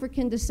of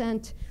African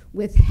descent,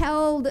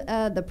 withheld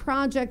the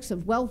projects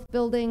of wealth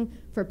building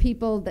for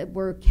people that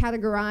were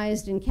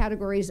categorized in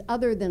categories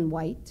other than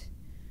white,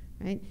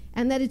 right?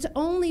 And that it's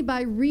only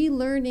by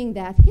relearning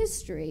that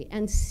history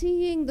and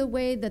seeing the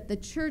way that the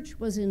church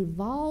was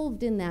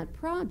involved in that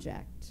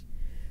project,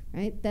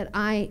 right,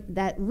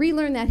 that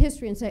relearn that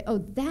history and say, oh,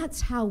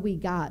 that's how we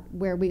got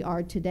where we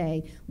are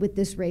today with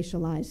this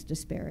racialized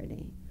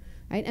disparity,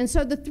 right? And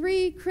so the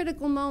three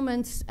critical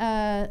moments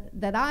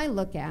that I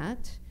look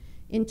at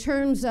in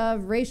terms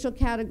of racial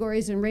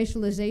categories and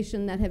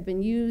racialization that have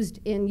been used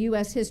in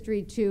U.S.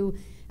 history to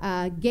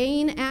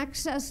gain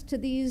access to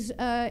these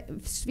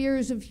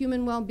spheres of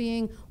human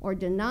well-being or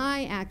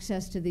deny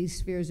access to these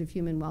spheres of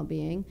human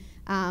well-being.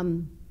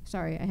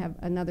 Sorry, I have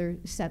another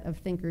set of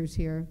thinkers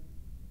here,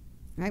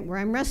 right, where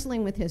I'm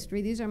wrestling with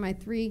history. These are my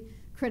three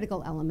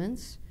critical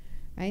elements,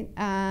 right?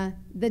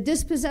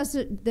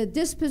 The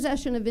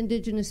dispossession of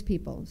indigenous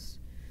peoples,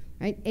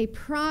 right? A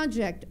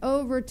project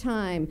over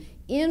time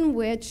in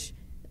which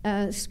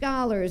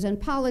scholars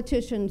and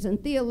politicians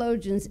and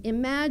theologians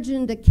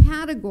imagined a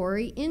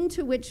category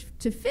into which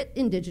to fit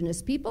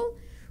indigenous people,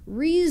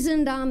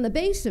 reasoned on the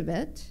base of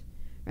it,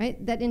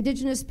 right, that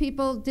indigenous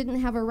people didn't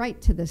have a right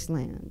to this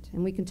land.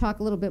 And we can talk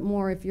a little bit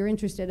more if you're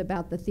interested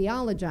about the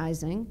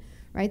theologizing,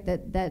 right,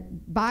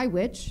 that by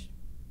which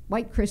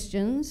white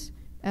Christians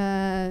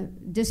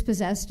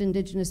dispossessed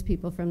indigenous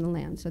people from the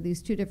land. So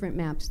these two different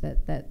maps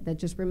that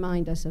just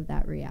remind us of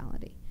that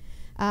reality.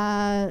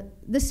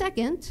 The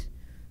second,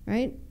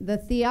 right, the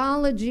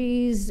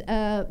theologies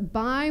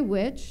by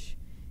which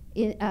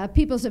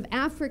peoples of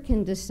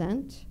African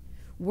descent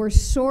were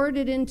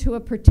sorted into a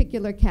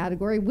particular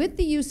category with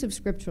the use of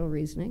scriptural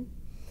reasoning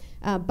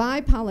by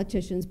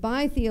politicians,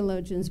 by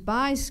theologians,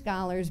 by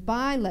scholars,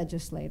 by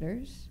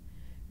legislators,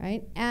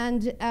 right,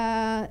 and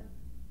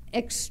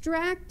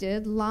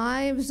extracted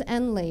lives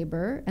and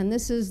labor, and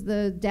this is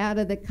the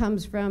data that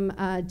comes from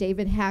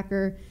David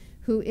Hacker,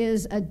 who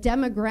is a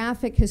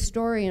demographic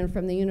historian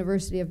from the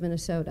University of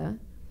Minnesota,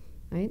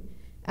 right?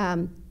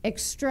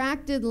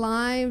 Extracted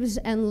lives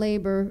and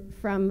labor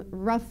from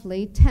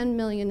roughly 10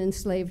 million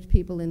enslaved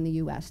people in the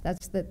U.S.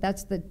 That's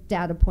the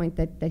data point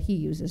that he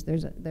uses.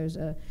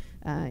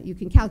 You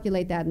can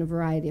calculate that in a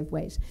variety of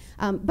ways.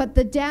 But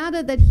the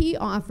data that he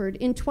offered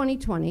in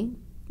 2020,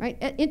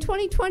 right? In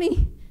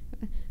 2020,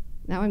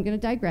 now I'm going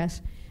to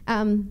digress.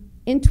 In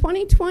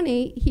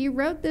 2020, he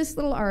wrote this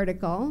little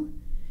article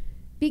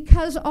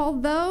because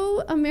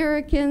although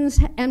Americans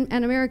and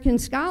American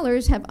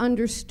scholars have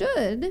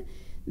understood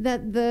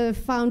that the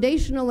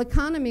foundational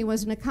economy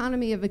was an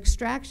economy of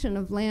extraction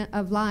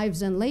of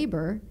lives and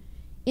labor,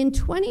 in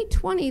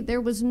 2020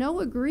 there was no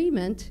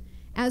agreement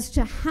as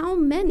to how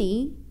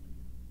many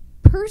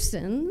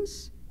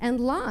persons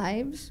and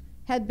lives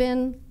had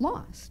been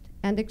lost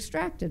and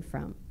extracted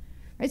from.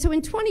 Right, so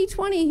in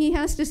 2020 he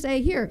has to say,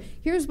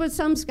 here's what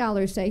some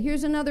scholars say,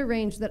 here's another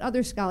range that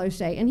other scholars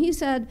say, and he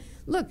said,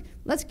 look,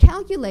 let's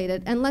calculate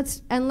it and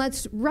let's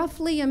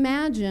roughly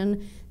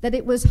imagine that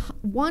it was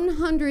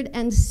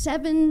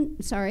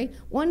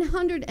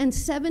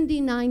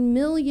 179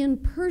 million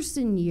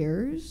person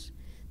years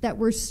that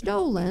were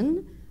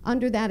stolen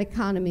under that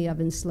economy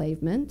of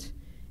enslavement,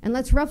 and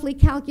let's roughly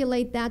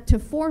calculate that to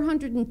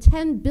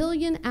 410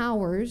 billion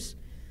hours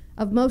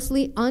of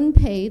mostly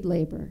unpaid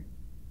labor,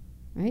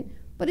 right?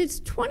 But it's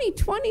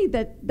 2020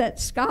 that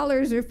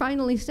scholars are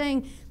finally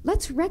saying,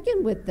 let's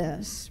reckon with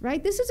this,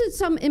 right? This isn't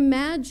some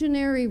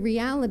imaginary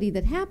reality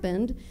that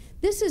happened.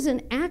 This is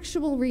an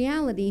actual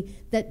reality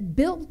that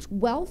built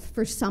wealth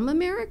for some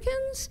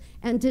Americans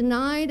and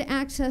denied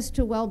access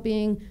to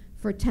well-being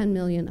for 10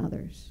 million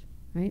others,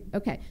 right?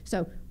 Okay,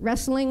 so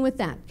wrestling with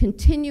that,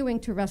 continuing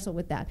to wrestle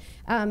with that,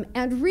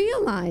 and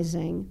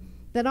realizing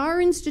that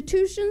our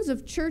institutions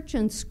of church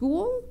and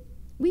school,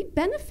 we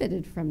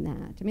benefited from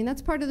that. I mean,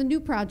 that's part of the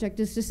new project,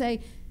 is to say,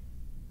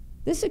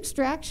 this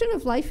extraction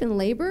of life and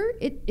labor,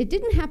 it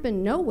didn't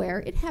happen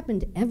nowhere, it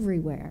happened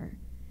everywhere.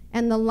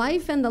 And the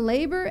life and the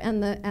labor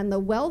and the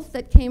wealth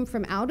that came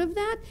from out of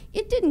that,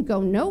 it didn't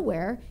go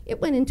nowhere, it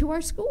went into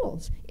our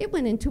schools, it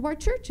went into our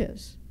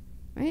churches,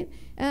 right?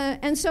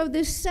 And so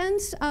this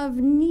sense of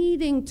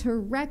needing to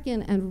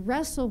reckon and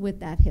wrestle with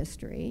that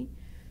history,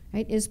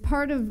 right, is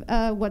part of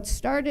what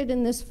started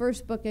in this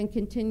first book and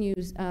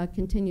continues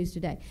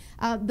today.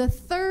 The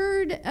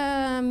third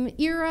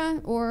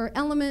era or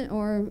element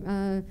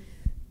or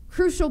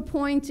crucial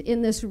point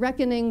in this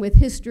reckoning with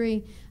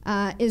history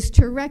is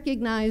to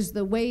recognize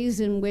the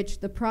ways in which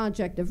the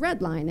project of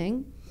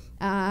redlining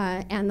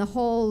and the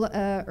whole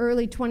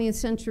early 20th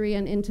century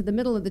and into the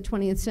middle of the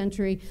 20th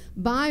century,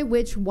 by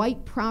which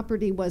white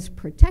property was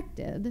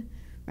protected,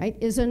 right,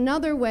 is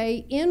another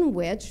way in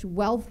which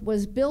wealth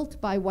was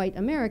built by white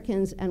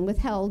Americans and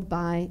withheld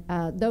by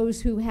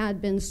those who had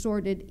been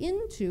sorted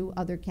into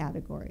other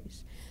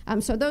categories.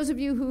 So those of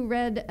you who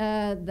read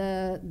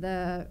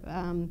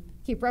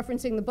keep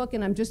referencing the book,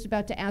 and I'm just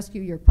about to ask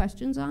you your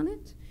questions on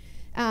it.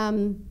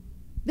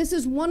 This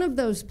is one of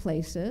those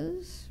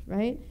places,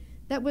 right,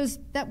 that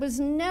was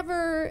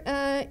never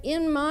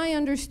in my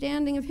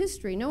understanding of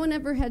history. No one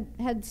ever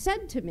had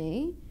said to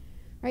me,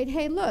 right,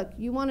 hey, look,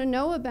 you want to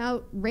know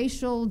about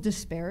racial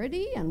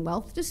disparity and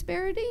wealth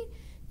disparity?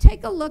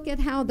 Take a look at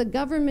how the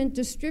government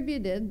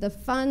distributed the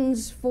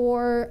funds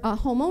for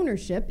home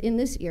ownership in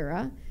this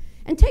era,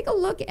 and take a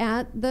look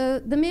at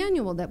the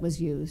manual that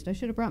was used. I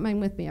should have brought mine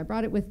with me. I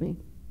brought it with me.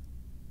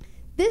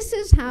 This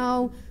is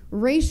how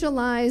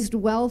racialized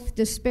wealth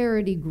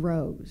disparity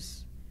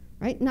grows,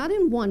 right? Not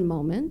in one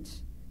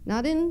moment,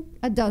 not in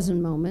a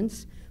dozen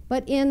moments,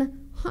 but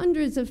in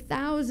hundreds of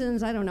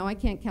thousands, I don't know, I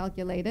can't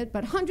calculate it,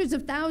 but hundreds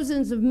of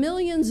thousands of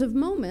millions of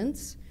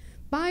moments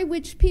by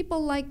which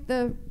people like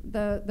the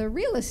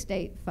real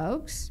estate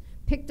folks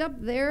picked up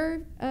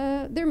their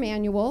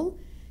manual,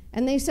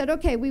 and they said,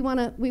 okay, we want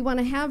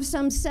to have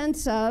some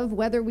sense of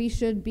whether we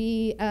should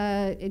be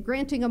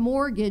granting a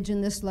mortgage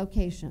in this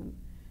location,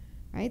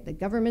 right? The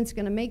government's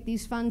going to make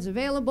these funds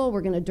available.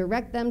 We're going to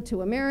direct them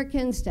to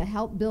Americans to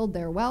help build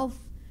their wealth,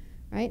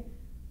 right?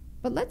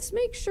 But let's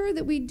make sure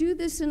that we do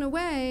this in a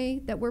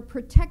way that we're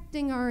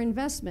protecting our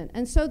investment.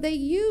 And so they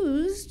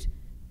used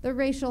the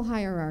racial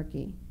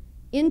hierarchy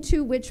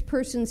into which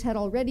persons had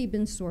already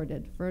been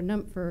sorted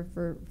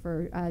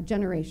for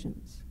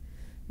generations,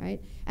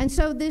 right? And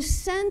so this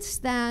sense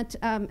that,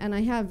 and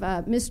I have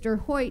Mr.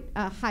 Hoyt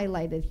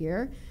highlighted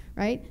here,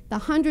 right? The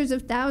hundreds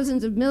of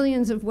thousands of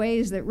millions of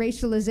ways that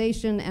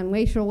racialization and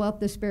racial wealth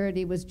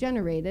disparity was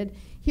generated.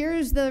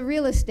 Here's the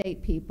real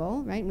estate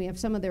people, right? We have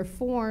some of their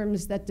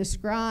forms that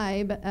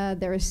describe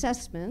their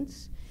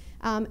assessments.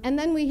 And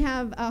then we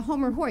have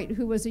Homer Hoyt,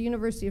 who was a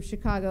University of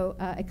Chicago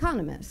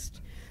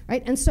economist,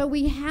 right? And so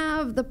we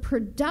have the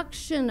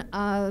production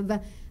of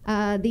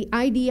the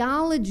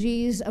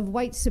ideologies of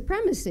white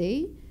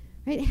supremacy,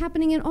 right,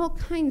 happening in all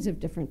kinds of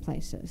different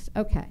places.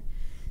 Okay.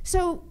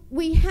 So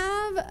we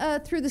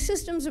have, through the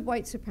systems of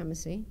white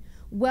supremacy,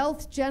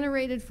 wealth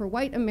generated for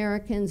white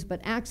Americans, but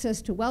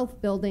access to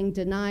wealth building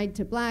denied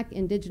to Black,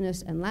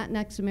 Indigenous, and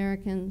Latinx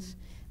Americans,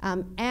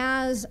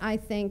 as I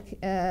think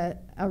a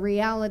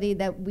reality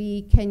that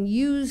we can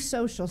use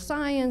social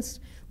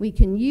science, we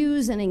can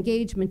use an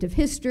engagement of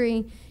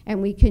history,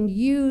 and we can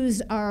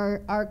use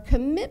our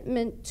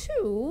commitment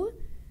to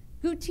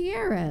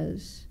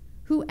Gutierrez,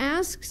 who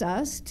asks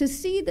us to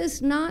see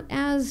this not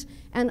as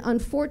an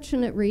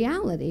unfortunate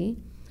reality,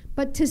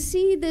 but to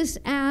see this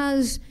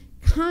as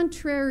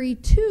contrary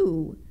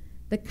to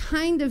the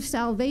kind of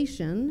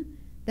salvation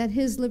that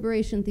his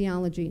liberation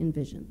theology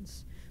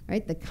envisions,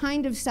 right? The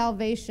kind of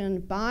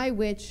salvation by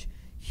which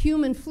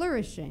human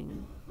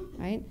flourishing,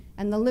 right,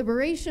 and the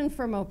liberation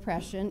from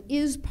oppression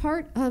is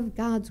part of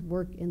God's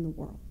work in the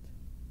world.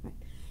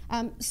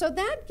 Right? So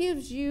that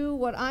gives you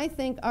what I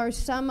think are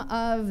some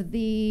of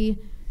the,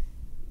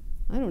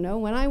 I don't know,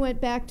 when I went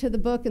back to the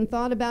book and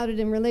thought about it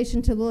in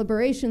relation to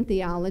liberation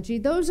theology,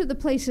 those are the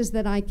places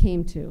that I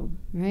came to,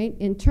 right?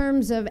 In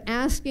terms of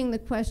asking the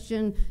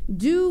question,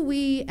 do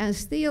we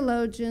as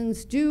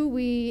theologians, do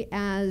we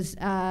as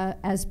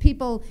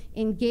people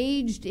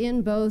engaged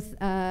in both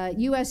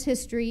U.S.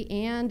 history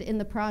and in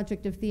the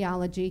project of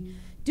theology,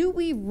 do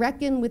we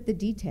reckon with the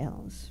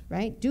details,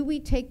 right? Do we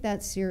take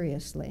that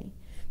seriously?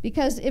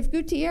 Because if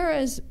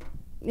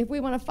we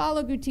want to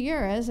follow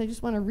Gutierrez, I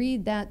just want to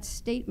read that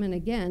statement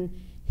again.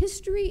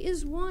 History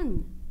is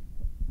one.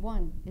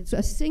 It's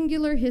a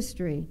singular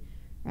history,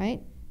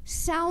 right?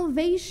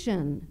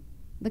 Salvation,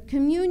 the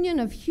communion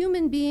of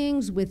human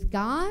beings with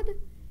God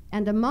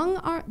and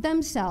among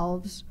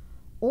themselves,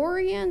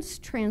 orients,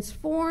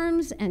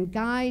 transforms, and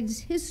guides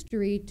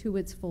history to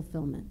its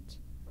fulfillment.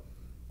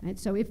 Right?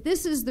 So if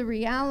this is the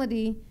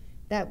reality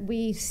that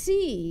we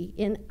see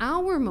in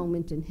our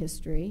moment in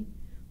history,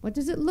 what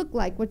does it look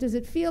like? What does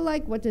it feel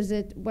like? What are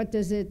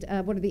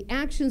the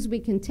actions we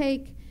can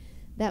take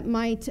that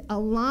might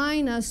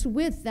align us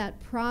with that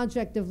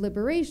project of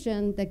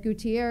liberation that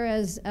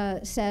Gutierrez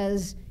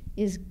says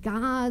is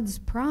God's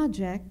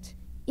project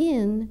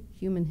in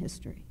human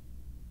history?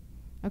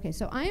 Okay,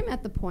 so I am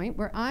at the point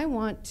where I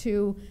want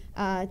to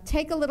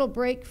take a little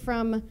break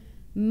from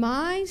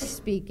my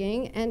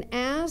speaking and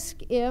ask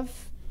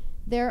if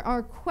there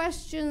are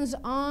questions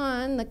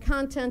on the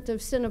content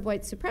of Sin of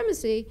White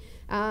Supremacy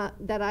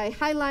that I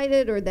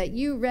highlighted or that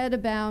you read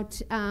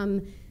about,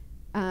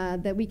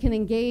 that we can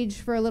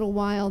engage for a little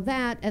while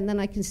that, and then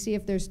I can see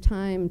if there's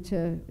time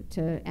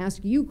to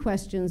ask you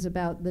questions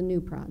about the new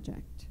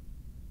project.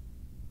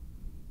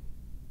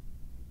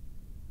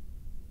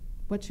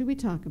 What should we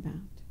talk about?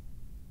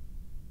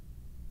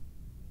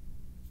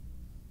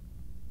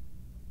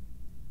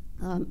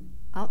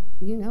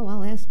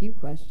 I'll ask you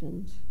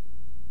questions.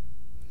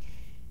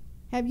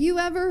 Have you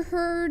ever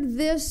heard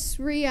this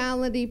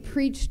reality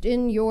preached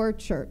in your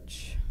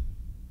church?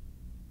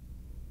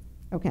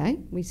 Okay,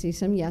 we see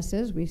some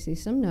yeses, we see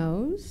some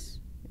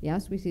nos.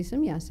 Yes, we see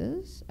some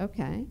yeses.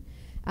 Okay.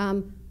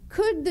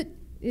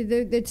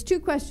 It's two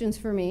questions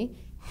for me.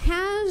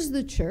 Has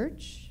the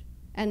church,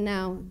 and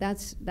now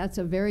that's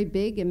a very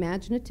big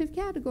imaginative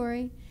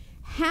category,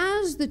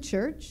 has the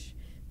church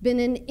been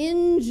an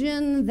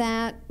engine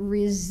that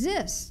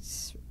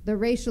resists the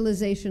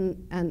racialization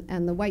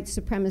and the white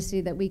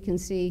supremacy that we can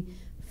see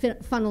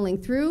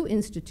funneling through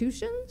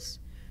institutions,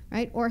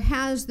 right? Or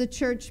has the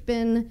church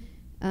been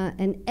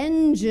an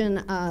engine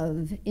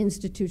of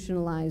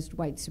institutionalized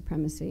white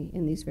supremacy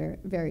in these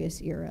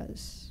various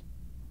eras?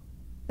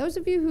 Those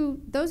of you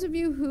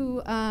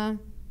who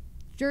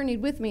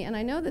journeyed with me, and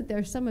I know that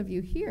there's some of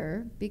you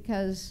here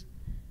because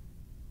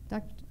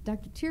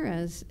Dr.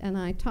 Tires and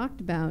I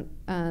talked about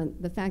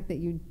the fact that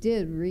you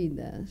did read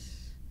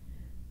this,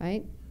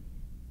 right?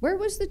 Where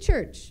was the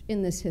church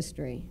in this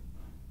history?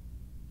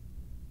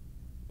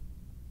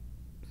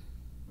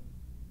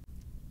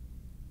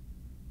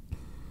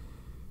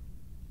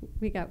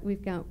 We've got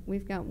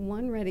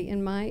one ready.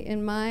 In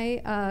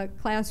my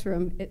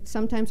classroom,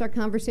 sometimes our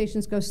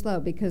conversations go slow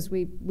because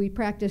we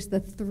practice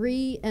the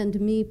 3 and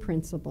me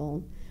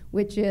principle,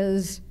 which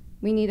is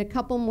we need a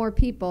couple more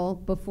people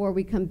before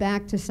we come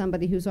back to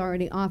somebody who's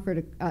already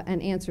offered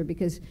an answer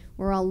because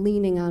we're all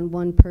leaning on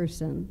one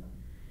person.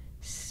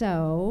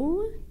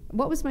 So,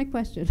 what was my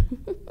question?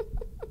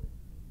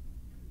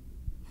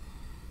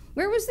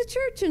 Where was the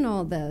church in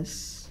all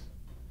this?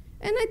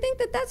 And I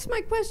think that's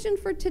my question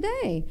for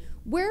today.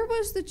 Where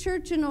was the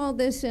church in all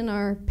this in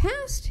our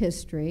past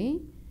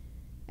history,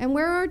 and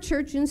where are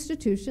church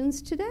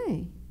institutions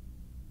today?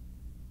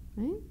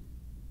 Right?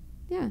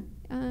 Yeah.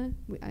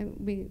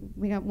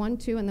 We got 1,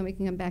 2, and then we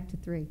can come back to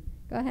 3.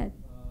 Go ahead.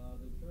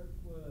 The church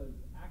was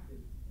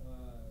active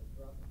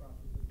throughout the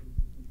process of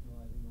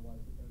institutionalizing the white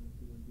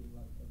supremacy and being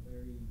like a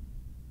very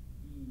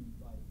key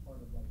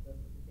part of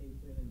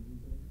justification and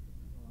reasoning.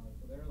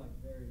 So they're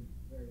very,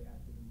 very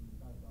active in the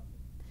entire process.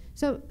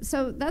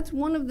 So that's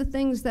one of the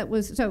things that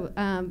was. So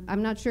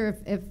I'm not sure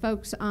if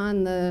folks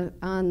on the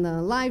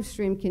live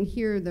stream can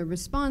hear the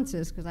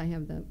responses because I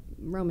have the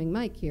roaming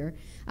mic here,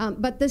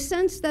 but the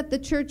sense that the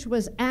church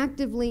was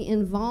actively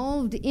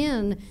involved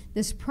in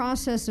this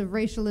process of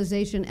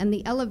racialization and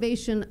the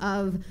elevation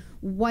of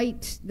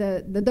white,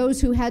 those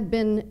who had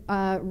been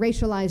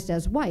racialized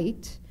as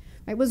white,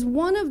 right, was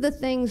one of the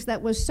things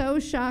that was so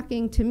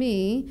shocking to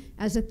me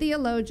as a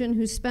theologian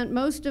who spent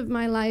most of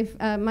my life,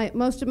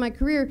 most of my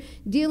career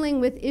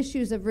dealing with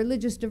issues of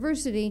religious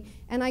diversity,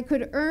 and I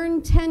could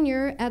earn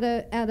tenure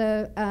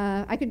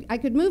I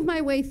could move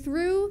my way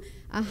through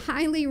a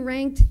highly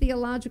ranked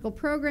theological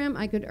program.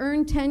 I could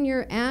earn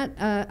tenure at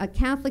a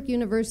Catholic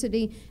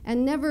university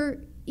and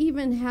never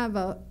even have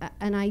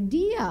an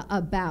idea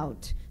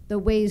about the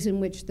ways in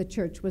which the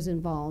church was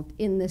involved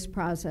in this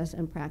process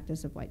and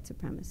practice of white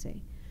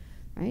supremacy.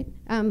 Right?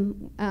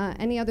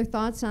 Any other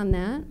thoughts on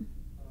that?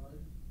 I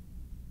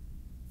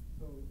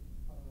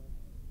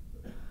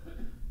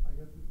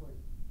guess it's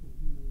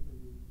confusing for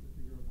me to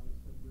figure out how to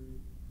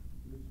separate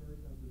the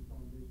church as the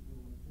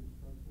foundational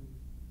construction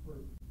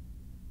for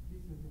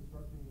peace and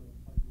constructing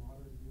of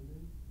modern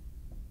humans,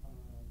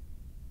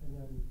 and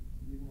then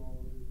leaving all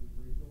of it as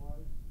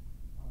racialized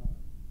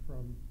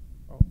from.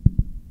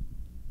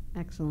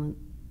 Excellent.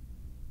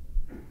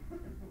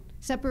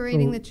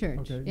 Separating the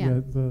church. Okay,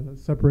 yeah, the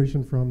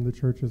separation from the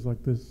church is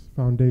this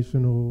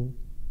foundational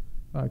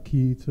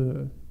key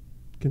to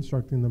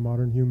constructing the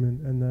modern human,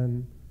 and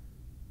then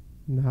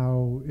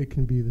now it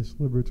can be this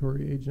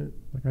liberatory agent.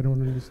 I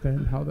don't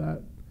understand how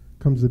that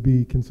comes to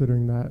be,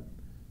 considering that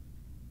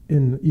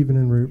even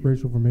in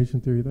racial formation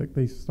theory,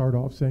 they start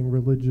off saying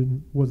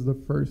religion was the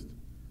first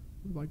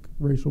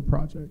racial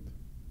project.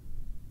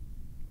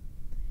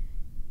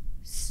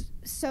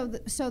 So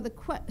the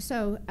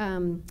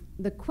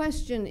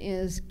question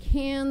is,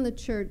 can the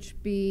church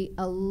be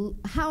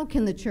how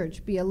can the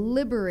church be a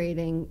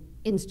liberating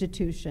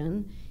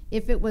institution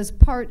if it was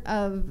part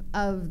of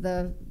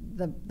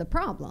the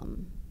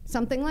problem?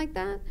 Something like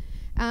that.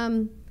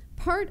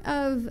 Part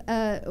of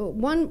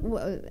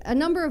a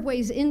number of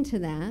ways into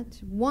that.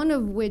 One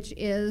of which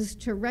is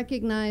to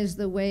recognize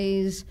the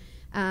ways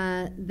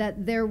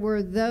that there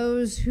were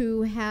those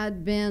who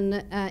had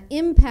been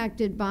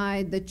impacted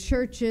by the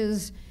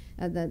church's,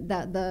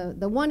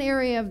 the one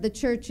area of the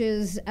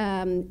church's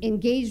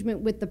engagement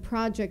with the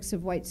projects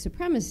of white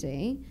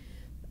supremacy,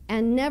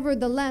 and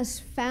nevertheless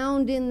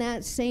found in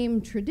that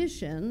same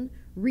tradition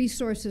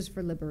resources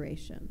for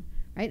liberation.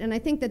 Right? And I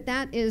think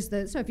that is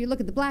so if you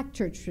look at the black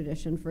church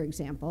tradition, for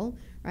example,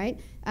 right,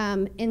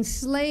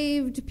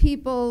 enslaved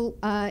people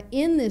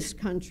in this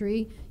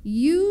country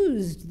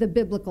used the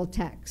biblical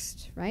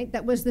text, right?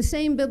 That was the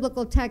same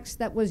biblical text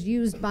that was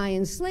used by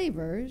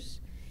enslavers,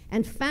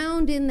 and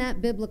found in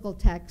that biblical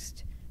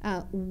text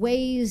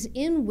ways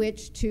in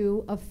which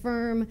to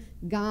affirm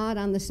God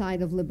on the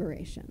side of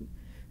liberation.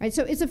 Right?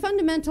 So it's a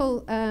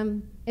fundamental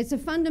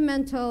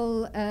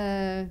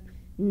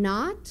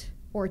knot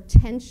or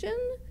tension.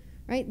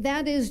 Right?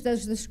 That is,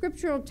 does the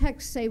scriptural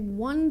text say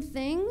one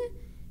thing,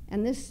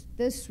 and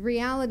this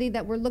reality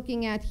that we're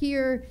looking at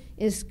here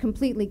is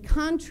completely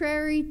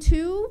contrary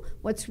to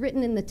what's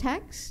written in the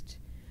text,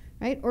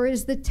 right? Or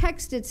is the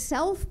text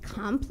itself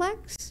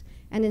complex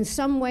and in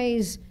some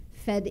ways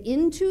fed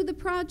into the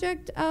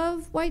project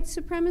of white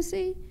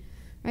supremacy,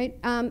 right?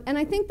 And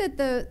I think that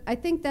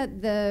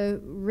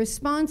the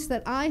response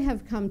that I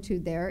have come to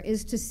there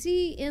is to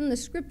see in the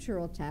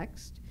scriptural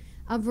text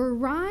a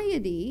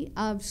variety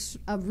of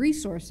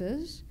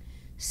resources,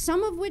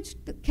 some of which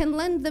can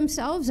lend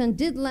themselves and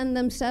did lend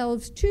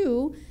themselves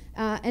to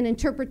an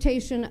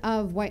interpretation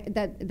of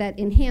that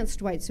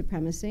enhanced white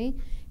supremacy,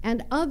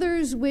 and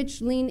others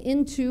which lean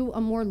into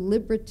a more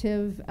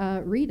liberative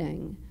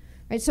reading.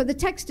 Right? So the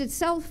text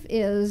itself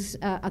is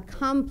a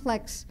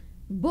complex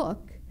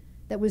book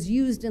that was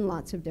used in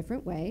lots of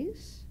different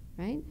ways,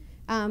 right?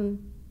 And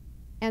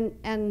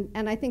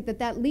I think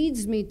that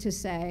leads me to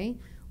say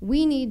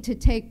we need to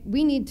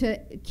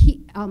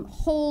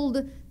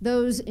hold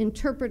those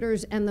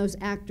interpreters and those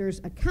actors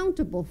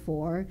accountable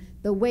for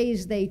the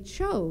ways they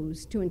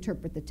chose to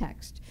interpret the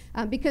text.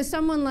 Because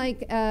someone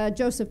like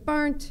Joseph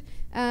Barnt,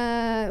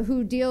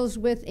 who deals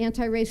with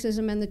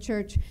anti-racism and the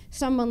church,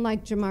 someone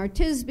like Jamar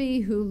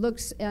Tisby, who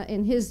looks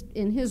in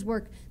his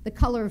work, The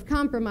Color of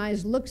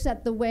Compromise, looks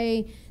at the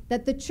way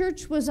that the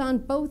church was on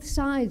both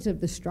sides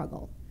of the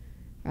struggle,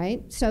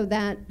 right? So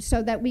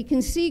that we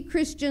can see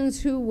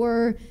Christians who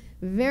were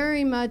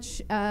very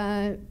much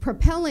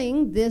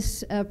propelling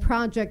this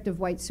project of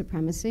white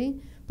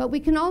supremacy, but we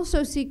can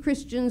also see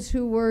Christians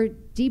who were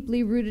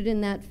deeply rooted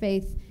in that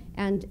faith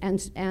and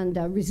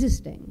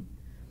resisting.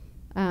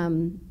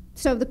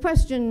 So the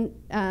question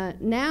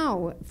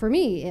now for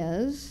me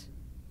is,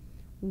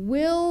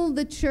 will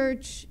the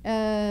church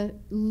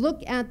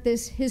look at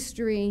this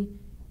history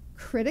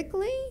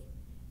critically,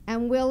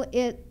 and will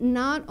it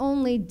not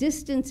only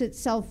distance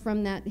itself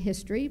from that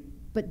history,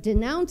 but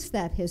denounce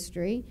that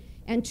history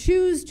and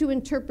choose to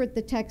interpret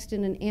the text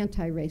in an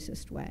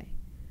anti-racist way?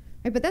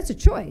 Right? But that's a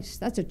choice.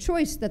 That's a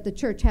choice that the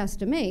church has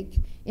to make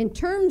in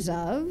terms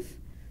of,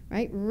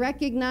 right,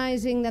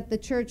 recognizing that the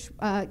church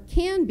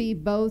can be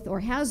both, or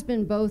has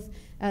been both,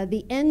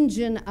 the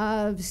engine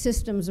of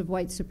systems of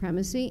white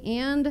supremacy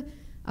and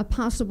a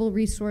possible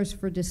resource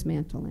for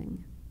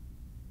dismantling.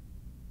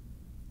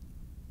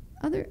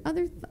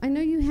 I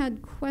know you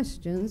had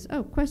questions.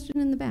 Oh, question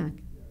in the back.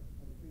 Yeah,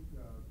 I think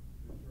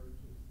the church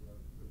is,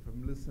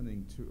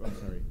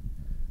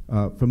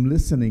 from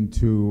listening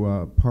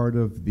to part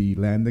of the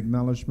land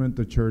acknowledgement,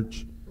 the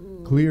church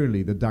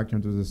clearly, the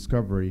doctrine of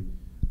discovery,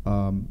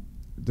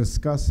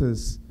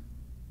 discusses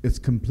its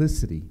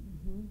complicity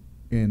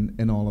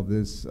in all of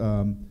this.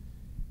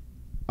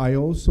 I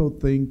also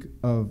think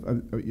of,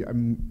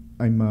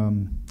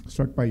 I'm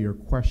struck by your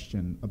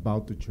question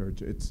about the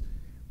church.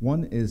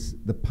 One is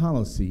the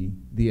policy,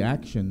 the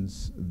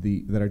actions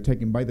that are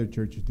taken by the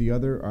church. The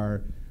other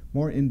are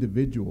more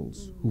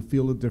individuals who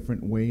feel a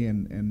different way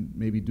and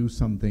maybe do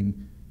something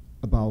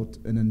about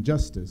an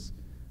injustice.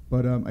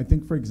 But I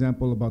think, for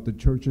example, about the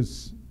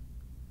church's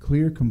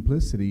clear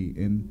complicity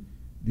in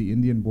the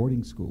Indian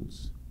boarding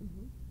schools.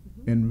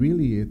 And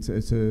really, it's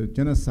a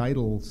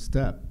genocidal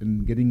step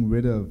in getting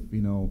rid of,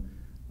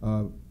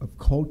 of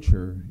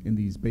culture in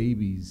these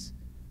babies.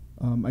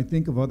 I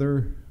think of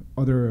other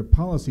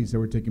policies that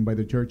were taken by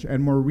the church,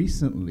 and more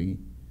recently,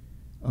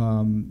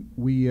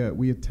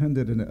 we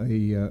attended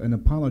an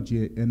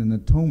apology and an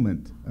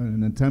atonement,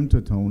 an attempt to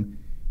atone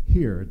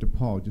here at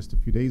DePaul just a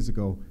few days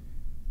ago.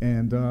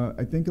 And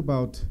I think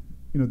about,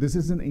 this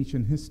isn't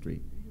ancient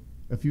history.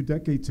 A few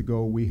decades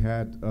ago, we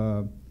had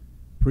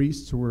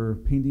priests who were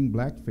painting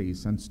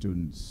blackface on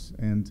students.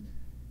 And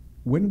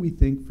when we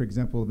think, for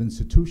example, of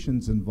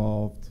institutions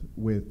involved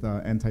with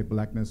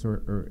anti-blackness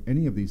or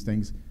any of these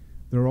things,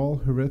 they're all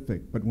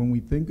horrific. But when we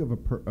think of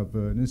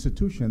an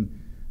institution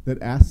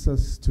that asks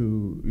us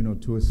to,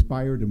 to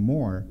aspire to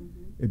more,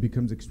 it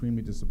becomes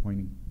extremely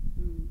disappointing.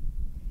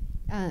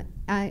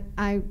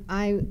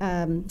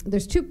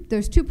 There's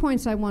two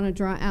points I want to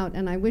draw out,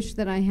 and I wish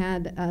that I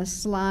had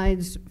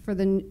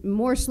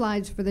more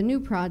slides for the new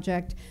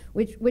project,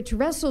 which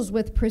wrestles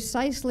with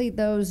precisely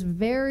those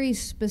very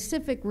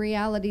specific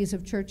realities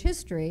of church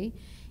history,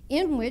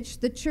 in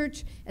which the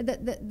church,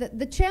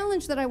 the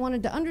challenge that I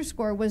wanted to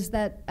underscore was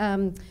that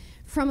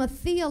from a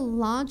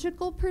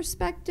theological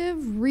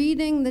perspective,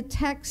 reading the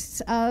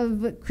texts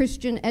of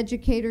Christian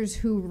educators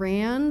who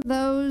ran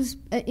those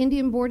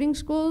Indian boarding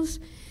schools,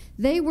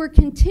 they were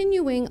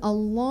continuing a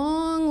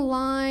long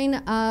line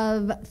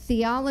of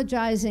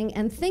theologizing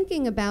and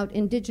thinking about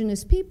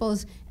indigenous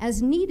peoples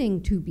as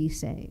needing to be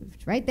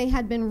saved, right? They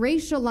had been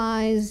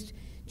racialized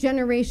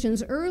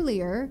generations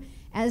earlier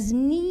as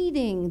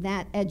needing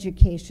that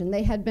education.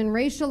 They had been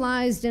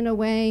racialized in a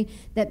way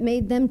that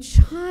made them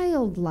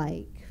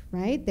childlike,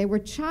 right? They were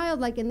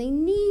childlike and they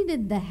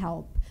needed the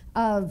help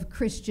of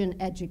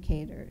Christian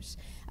educators.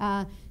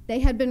 They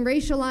had been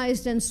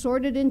racialized and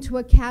sorted into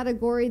a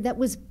category that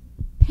was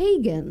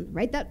pagan,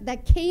 right?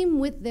 That came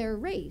with their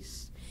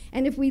race.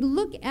 And if we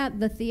look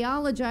at the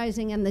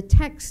theologizing and the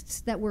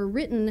texts that were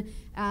written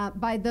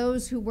by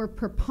those who were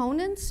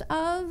proponents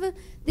of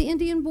the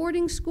Indian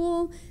boarding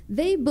school,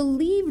 they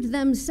believed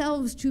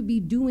themselves to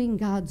be doing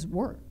God's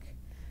work,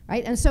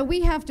 right? And so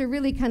we have to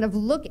really kind of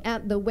look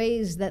at the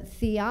ways that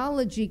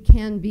theology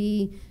can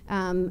be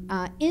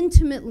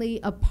intimately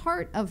a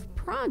part of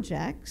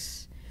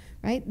projects,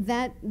 right,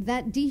 that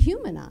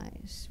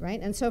dehumanize,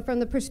 right? And so from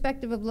the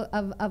perspective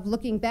of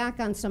looking back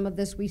on some of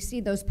this, we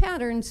see those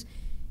patterns,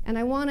 and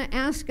I want to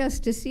ask us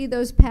to see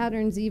those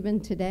patterns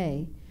even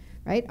today,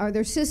 right? Are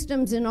there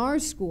systems in our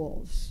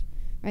schools,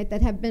 right,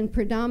 that have been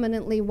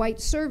predominantly white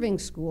serving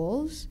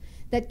schools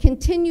that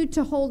continue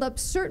to hold up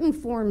certain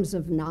forms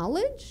of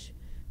knowledge,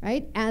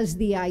 right, as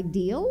the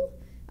ideal,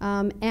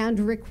 and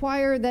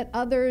require that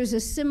others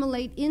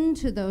assimilate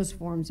into those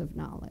forms of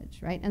knowledge,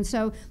 right? And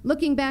so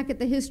looking back at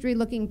the history,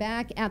 looking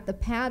back at the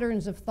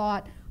patterns of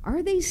thought,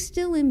 are they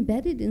still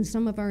embedded in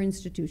some of our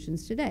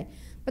institutions today?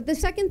 But the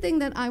second thing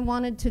that I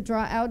wanted to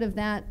draw out of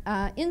that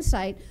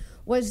insight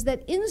was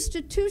that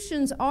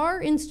institutions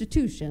are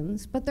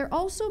institutions, but they're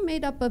also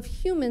made up of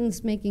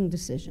humans making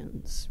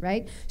decisions,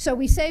 right? So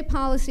we say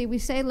policy, we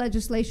say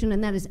legislation,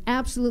 and that is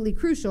absolutely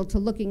crucial to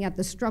looking at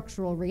the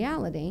structural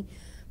reality.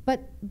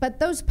 But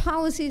those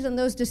policies and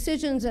those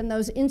decisions and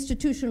those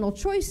institutional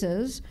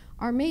choices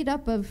are made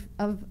up of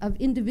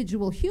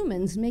individual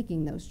humans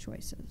making those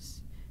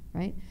choices,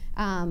 right?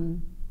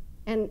 And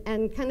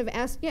kind of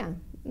ask, yeah,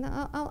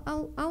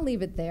 I'll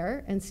leave it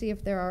there and see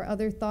if there are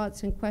other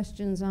thoughts and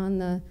questions on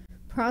the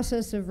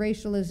process of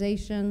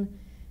racialization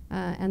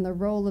and the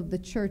role of the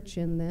church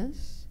in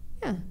this.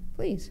 Yeah,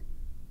 please.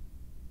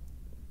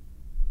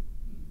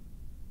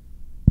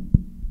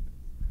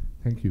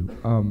 Thank you.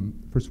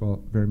 First of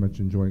all, very much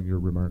enjoying your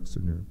remarks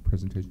and your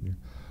presentation here.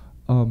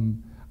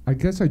 I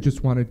guess I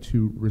just wanted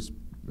to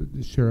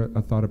share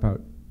a thought about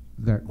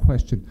that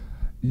question.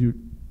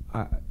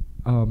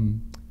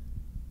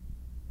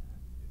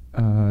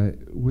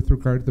 With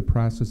regard to the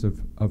process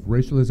of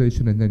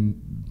racialization and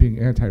then being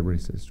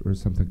anti-racist or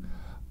something,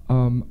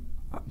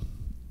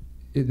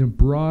 in a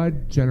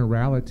broad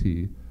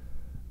generality,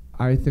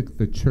 I think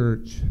the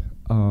church,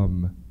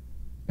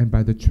 and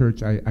by the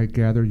church, I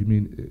gather you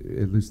mean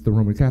at least the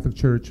Roman Catholic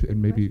Church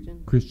and maybe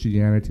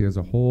Christianity as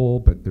a whole,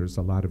 but there's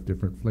a lot of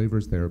different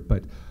flavors there.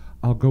 But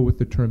I'll go with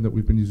the term that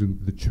we've been using,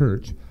 the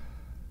church.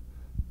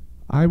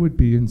 I would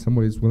be in some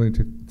ways willing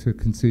to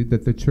concede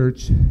that the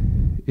church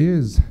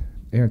is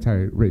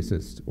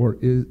anti-racist, or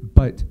is,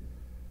 but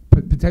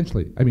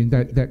potentially. I mean,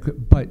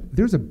 but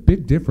there's a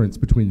big difference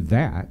between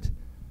that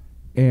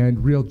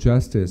and real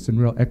justice and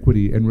real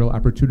equity and real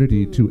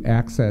opportunity to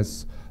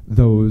access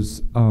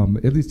those,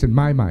 at least in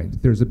my mind,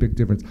 there's a big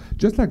difference.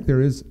 Just like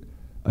there is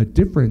a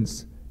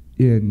difference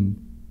in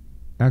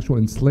actual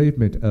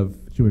enslavement of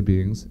human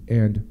beings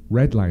and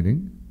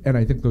redlining, and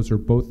I think those are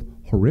both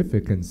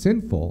horrific and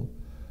sinful.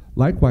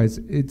 Likewise,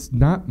 it's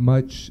not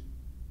much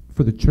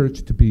for the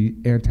church to be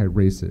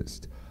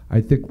anti-racist.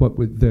 I think what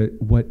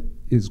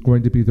is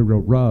going to be the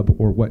real rub,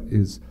 or what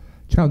is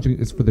challenging,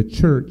 is for the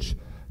church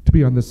to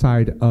be on the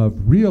side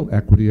of real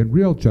equity and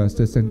real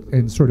justice,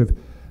 and sort of,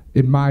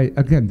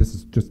 again, this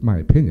is just my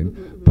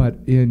opinion, but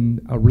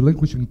in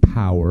relinquishing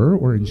power,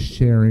 or in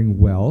sharing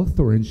wealth,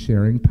 or in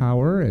sharing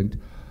power, and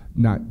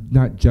not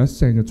just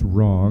saying it's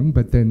wrong,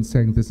 but then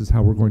saying this is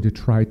how we're going to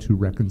try to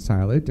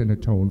reconcile it and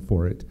atone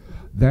for it.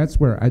 That's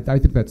where I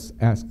think that's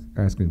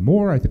asking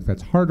more. I think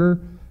that's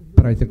harder,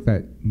 but I think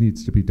that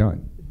needs to be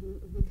done.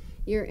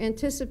 You're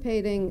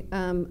anticipating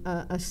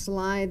a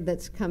slide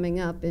that's coming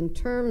up in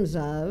terms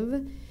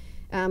of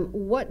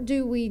what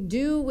do we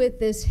do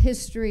with this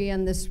history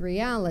and this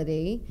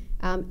reality,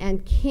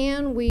 and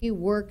can we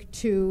work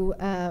to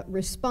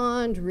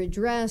respond,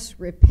 redress,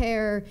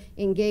 repair,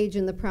 engage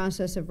in the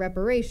process of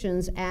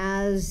reparations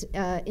as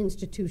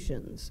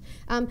institutions.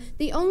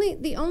 The only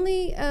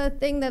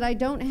thing that I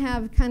don't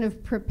have kind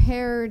of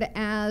prepared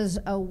as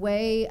a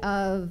way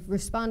of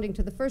responding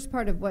to the first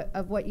part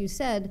of what you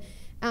said,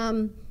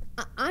 I'm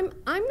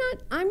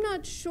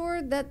not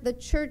sure that the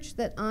church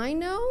that I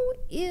know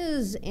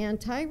is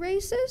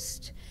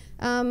anti-racist.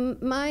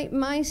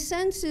 My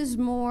sense is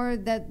more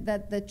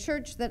that the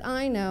church that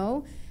I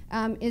know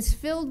is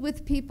filled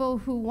with people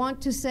who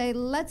want to say,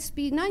 let's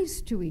be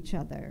nice to each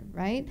other,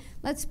 right?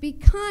 Let's be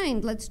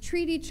kind. Let's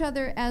treat each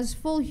other as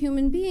full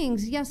human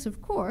beings. Yes,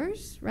 of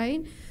course,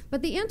 right?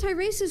 But the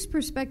anti-racist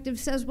perspective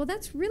says, well,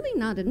 that's really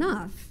not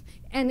enough.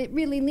 And it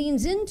really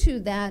leans into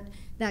that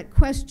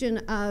question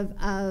of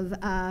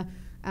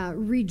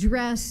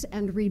redress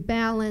and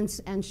rebalance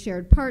and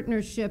shared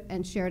partnership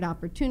and shared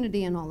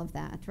opportunity and all of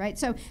that, right?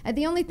 So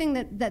the only thing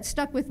that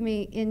stuck with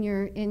me in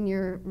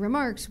your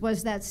remarks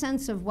was that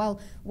sense of, well,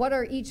 what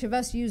are each of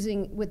us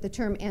using with the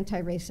term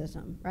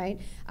anti-racism, right?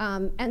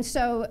 And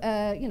so,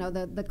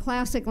 the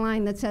classic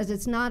line that says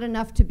it's not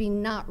enough to be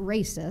not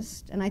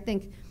racist, and I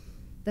think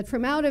that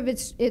from out of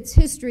its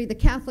history, the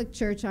Catholic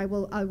Church, I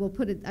will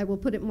put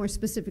it more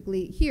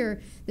specifically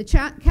here, the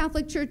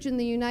Catholic Church in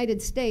the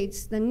United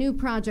States, the new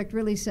project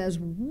really says,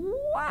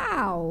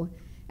 wow,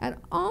 at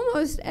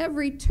almost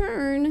every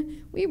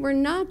turn, we were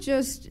not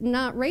just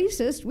not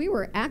racist, we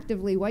were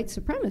actively white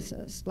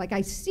supremacist. Like,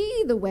 I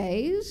see the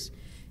ways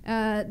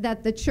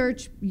that the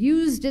church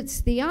used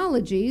its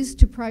theologies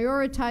to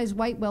prioritize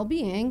white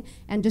well-being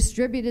and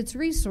distribute its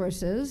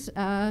resources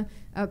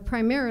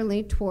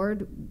primarily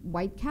toward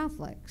white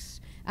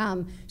Catholics.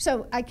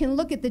 So I can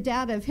look at the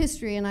data of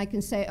history and I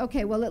can say,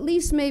 okay, well, at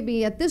least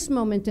maybe at this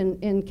moment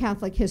in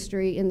Catholic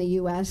history in the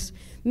US,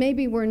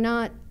 maybe we're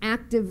not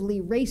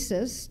actively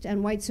racist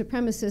and white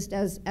supremacist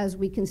as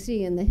we can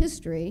see in the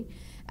history,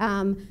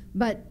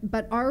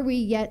 but are we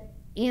yet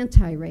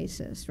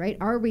anti-racist, right?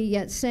 Are we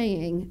yet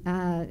saying,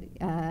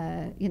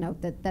 you know,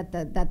 that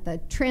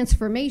the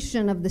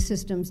transformation of the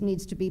systems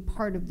needs to be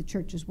part of the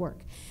church's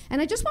work?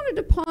 And I just wanted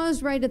to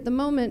pause right at the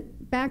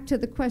moment, back to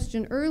the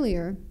question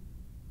earlier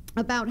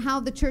about how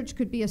the church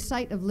could be a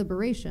site of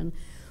liberation.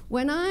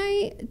 When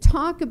I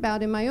talk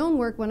about, in my own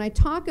work, when I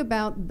talk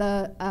about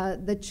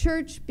the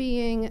church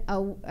being,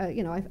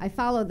 you know, I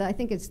follow I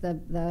think it's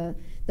the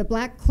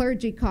Black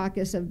Clergy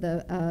Caucus of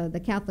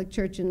the Catholic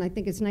Church, and I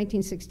think it's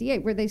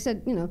 1968, where they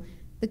said, you know,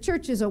 the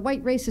church is a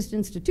white racist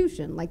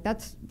institution. Like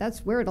that's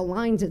where it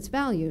aligns its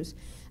values.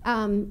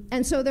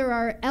 And so there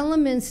are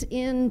elements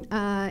in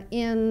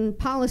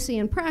policy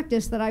and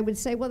practice that I would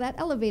say, well, that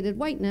elevated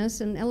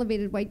whiteness and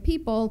elevated white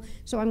people,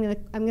 so I'm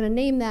gonna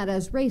name that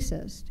as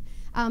racist.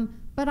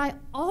 But I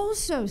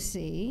also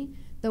see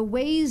the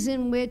ways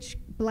in which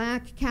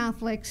Black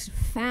Catholics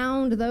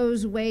found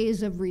those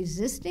ways of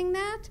resisting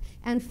that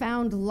and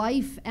found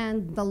life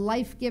and the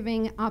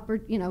life-giving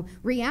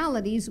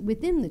realities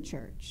within the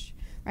church.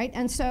 Right,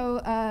 and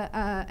so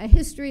a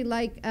history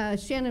like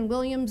Shannon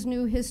Williams'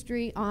 new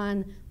history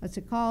on, what's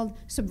it called,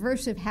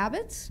 Subversive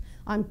Habits,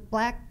 on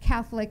Black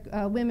Catholic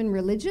women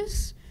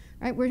religious,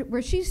 right,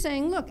 where she's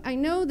saying, look, I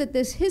know that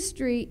this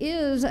history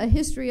is a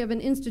history of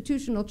an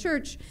institutional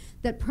church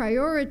that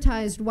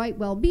prioritized white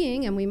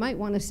well-being, and we might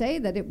want to say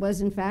that it was,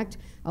 in fact,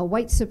 a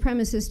white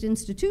supremacist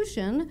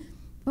institution,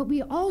 but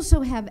we also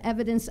have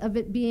evidence of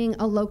it being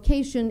a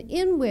location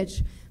in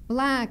which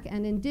Black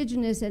and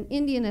Indigenous and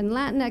Indian and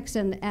Latinx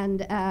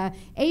and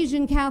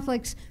Asian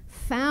Catholics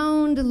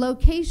found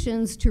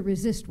locations to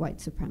resist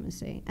white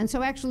supremacy. And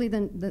so actually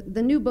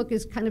the new book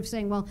is kind of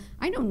saying, well,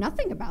 I know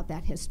nothing about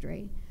that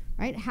history,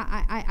 right?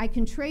 I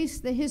can trace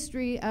the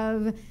history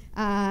of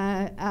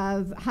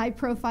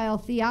high-profile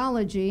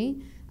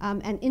theology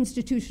and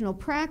institutional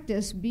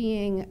practice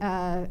being,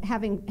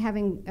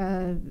 having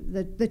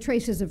the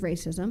traces of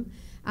racism,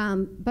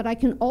 but I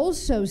can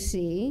also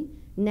see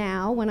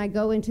now, when I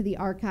go into the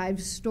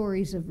archives,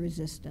 stories of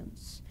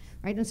resistance,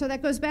 right? And so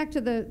that goes back to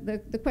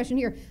the question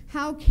here,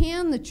 how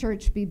can the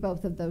church be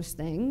both of those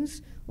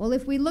things? Well,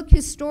 if we look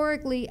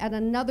historically at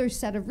another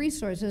set of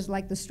resources,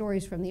 like the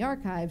stories from the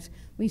archives,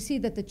 we see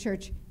that the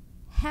church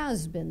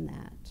has been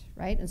that,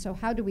 right? And so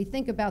how do we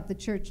think about the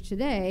church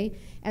today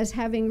as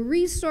having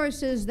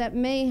resources that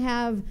may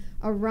have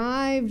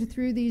arrived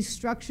through these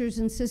structures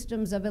and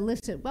systems of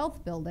illicit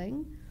wealth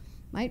building,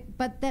 right?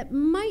 But that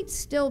might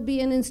still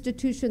be an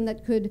institution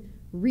that could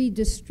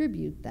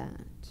redistribute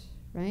that,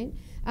 right?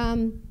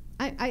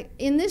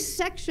 In this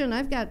section,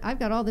 I've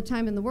got all the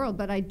time in the world,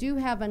 but I do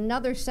have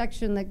another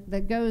section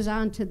that goes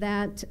on to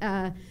that,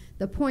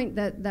 the point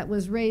that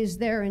was raised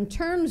there in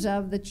terms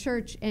of the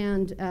church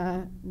and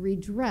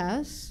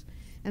redress.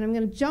 And I'm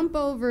going to jump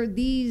over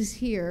these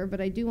here,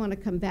 but I do want to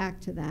come back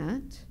to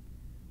that.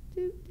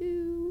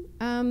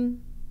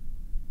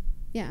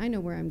 Yeah, I know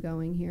where I'm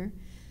going here.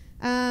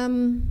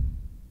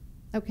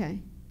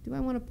 Okay, do I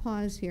want to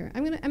pause here?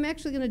 I'm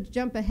actually going to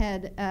jump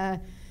ahead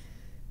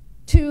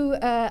to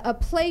a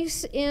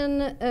place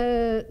in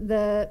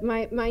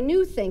my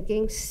new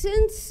thinking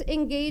since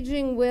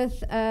engaging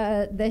with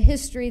the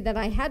history that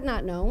I had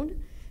not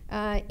known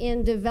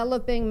in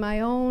developing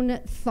my own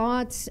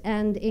thoughts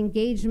and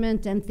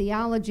engagement and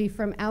theology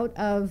from out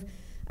of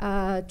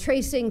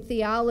tracing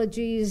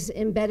theology's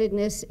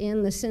embeddedness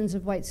in the sins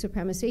of white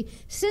supremacy.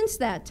 Since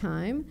that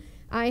time,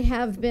 I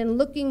have been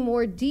looking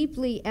more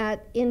deeply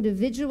at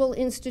individual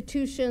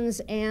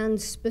institutions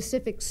and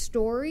specific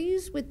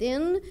stories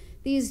within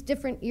these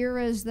different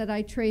eras that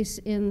I trace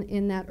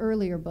in that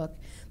earlier book.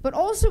 But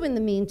also in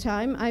the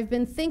meantime, I've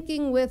been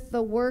thinking with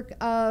the work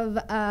of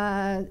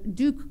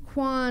Duke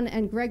Kwon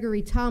and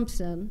Gregory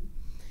Thompson,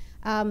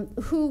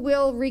 who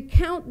will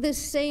recount this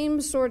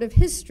same sort of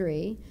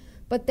history,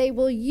 but they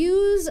will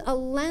use a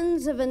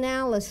lens of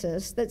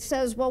analysis that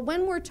says, well,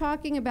 when we're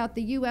talking about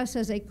the U.S.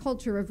 as a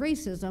culture of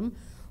racism,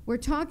 we're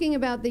talking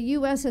about the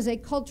U.S. as a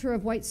culture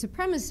of white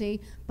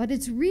supremacy, but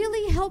it's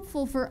really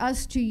helpful for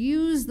us to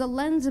use the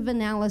lens of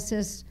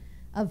analysis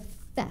of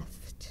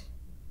theft,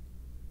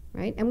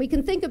 right? And we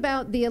can think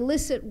about the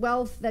illicit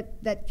wealth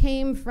that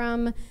came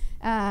from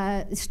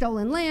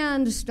stolen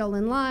land,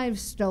 stolen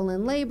lives,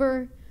 stolen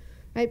labor,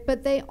 right?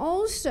 But they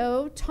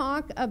also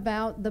talk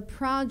about the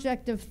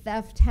project of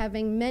theft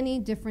having many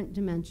different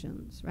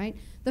dimensions, right?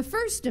 The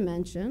first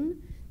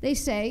dimension, they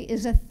say,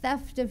 is a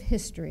theft of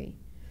history,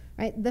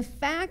 right? The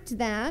fact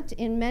that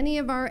in many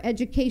of our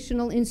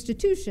educational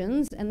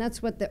institutions, and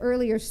that's what the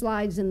earlier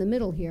slides in the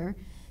middle here,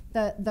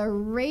 the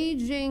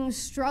raging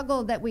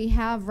struggle that we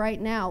have right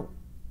now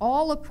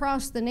all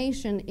across the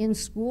nation in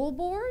school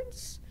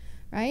boards,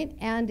 right?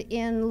 And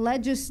in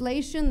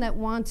legislation that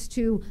wants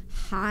to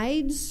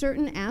hide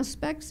certain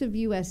aspects of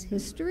U.S.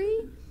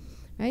 history,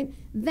 right?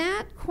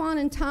 That, Quan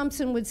and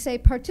Thompson would say,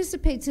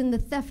 participates in the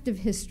theft of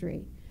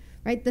history,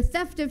 right? The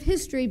theft of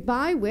history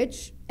by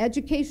which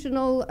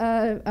educational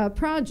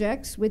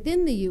projects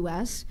within the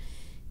U.S.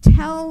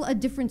 tell a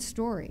different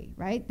story,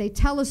 right? They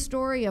tell a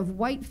story of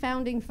white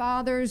founding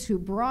fathers who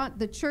brought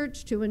the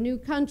church to a new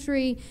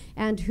country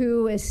and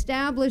who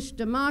established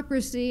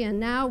democracy, and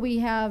now we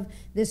have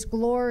this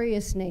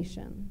glorious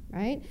nation,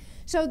 right?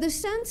 So the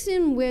sense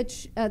in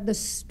which the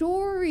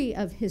story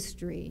of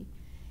history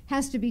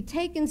has to be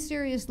taken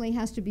seriously,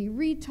 has to be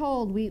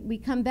retold. We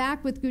come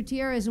back with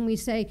Gutierrez and we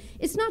say,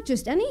 it's not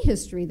just any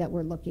history that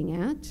we're looking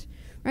at,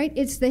 right?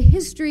 It's the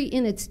history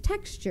in its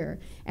texture,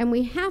 and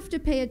we have to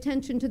pay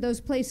attention to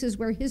those places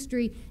where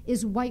history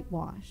is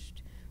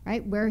whitewashed,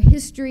 right? Where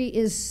history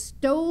is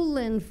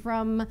stolen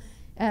from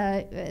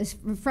us,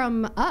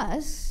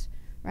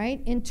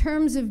 right? In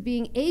terms of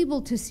being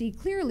able to see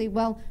clearly,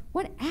 well,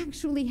 what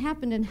actually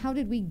happened and how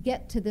did we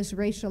get to this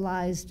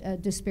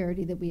racialized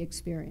disparity that we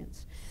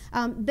experience?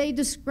 They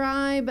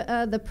describe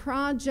the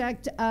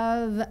project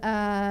of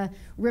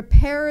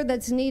repair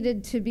that's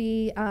needed to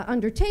be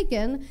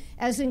undertaken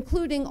as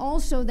including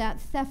also that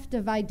theft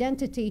of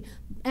identity.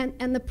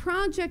 And the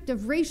project of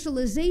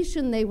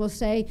racialization, they will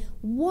say,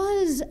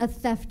 was a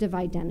theft of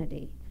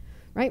identity.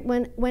 Right?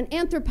 When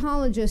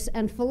anthropologists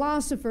and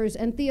philosophers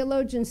and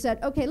theologians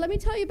said, okay, let me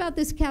tell you about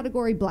this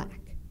category black.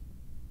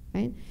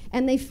 Right?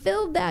 And they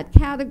filled that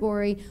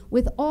category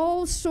with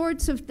all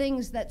sorts of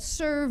things that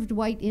served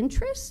white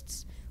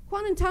interests.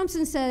 Quan and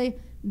Thompson say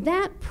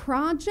that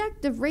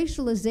project of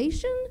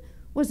racialization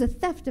was a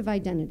theft of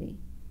identity.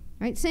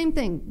 Right? Same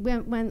thing.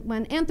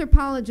 When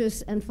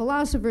anthropologists and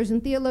philosophers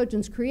and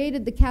theologians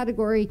created the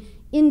category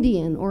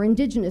Indian or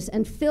indigenous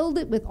and filled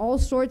it with all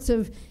sorts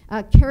of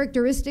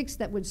characteristics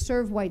that would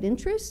serve white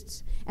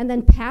interests and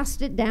then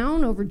passed it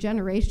down over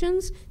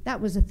generations,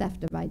 that was a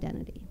theft of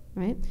identity.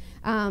 Right?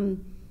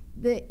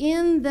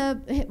 In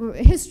the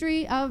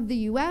history of the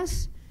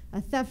U.S.,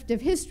 a theft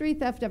of history,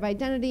 theft of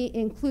identity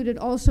included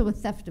also a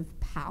theft of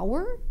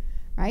power,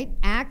 right?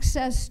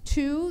 Access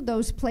to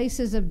those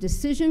places of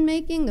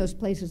decision-making, those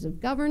places of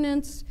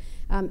governance,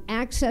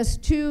 access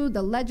to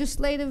the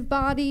legislative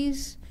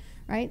bodies,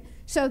 right?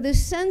 So the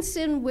sense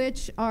in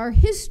which our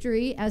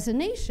history as a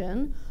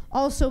nation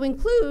also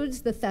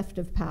includes the theft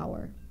of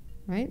power,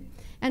 right?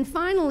 And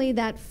finally,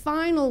 that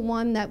final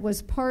one that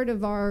was part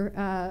of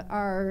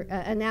our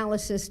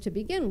analysis to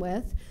begin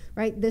with,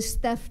 right? This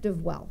theft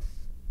of wealth.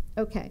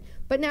 Okay,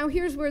 but now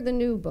here's where the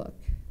new book.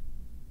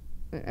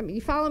 I mean,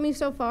 you follow me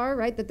so far,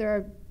 right? That there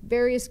are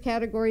various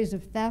categories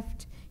of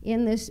theft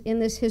in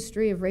this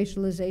history of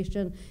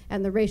racialization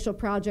and the racial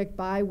project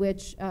by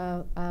which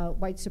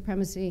white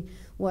supremacy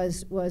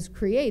was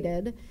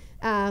created.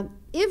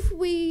 If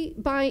we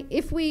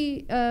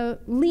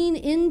lean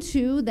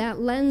into that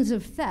lens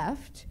of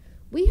theft,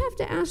 we have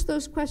to ask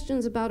those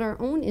questions about our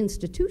own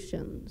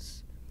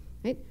institutions,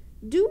 right?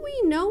 Do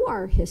we know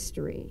our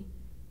history?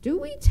 Do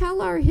we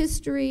tell our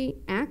history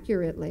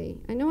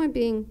accurately? I know I'm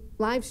being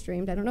live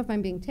streamed. I don't know if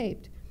I'm being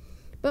taped.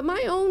 But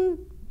my own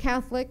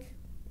Catholic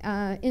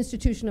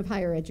institution of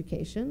higher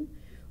education,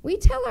 we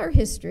tell our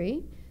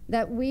history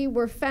that we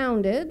were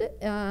founded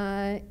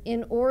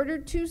in order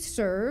to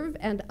serve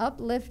and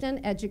uplift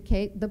and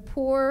educate the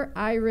poor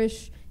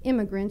Irish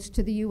immigrants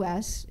to the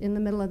U.S. in the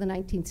middle of the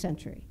 19th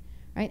century,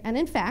 right? And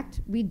in fact,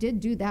 we did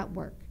do that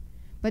work.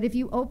 But if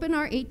you open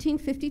our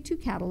 1852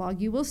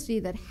 catalog, you will see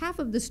that half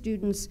of the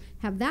students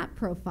have that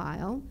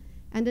profile,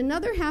 and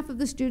another half of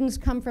the students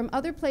come from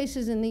other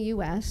places in the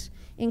U.S.,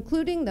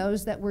 including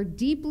those that were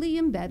deeply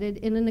embedded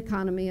in an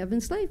economy of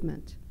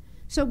enslavement.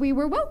 So we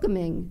were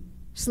welcoming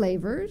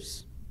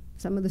slavers,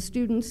 some of the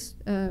students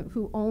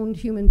who owned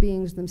human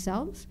beings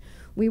themselves.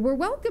 We were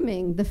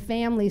welcoming the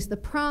families, the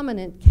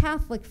prominent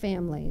Catholic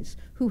families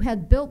who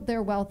had built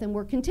their wealth and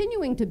were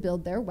continuing to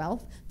build their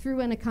wealth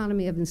through an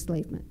economy of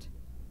enslavement.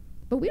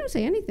 But we don't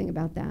say anything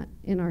about that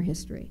in our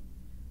history,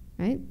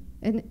 right?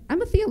 And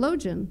I'm a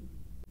theologian.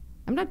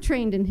 I'm not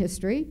trained in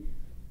history.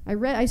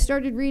 I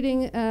started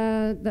reading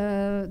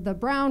the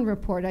Brown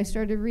Report. I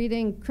started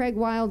reading Craig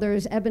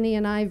Wilder's Ebony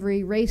and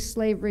Ivory, Race,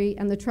 Slavery,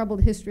 and the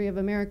Troubled History of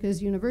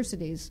America's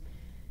Universities.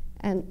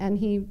 And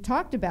he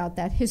talked about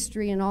that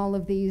history in all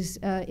of these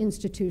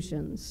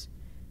institutions.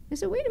 I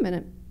said, wait a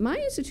minute, my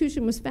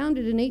institution was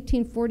founded in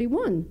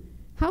 1841.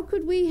 How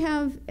could we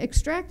have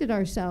extracted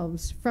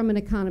ourselves from an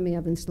economy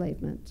of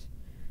enslavement,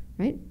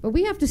 right? But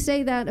we have to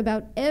say that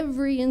about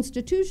every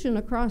institution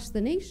across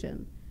the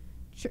nation.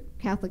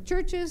 Catholic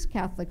churches,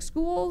 Catholic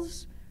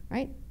schools,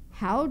 right?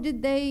 How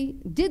did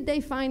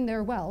they find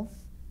their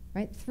wealth,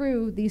 right,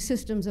 through these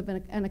systems of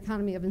an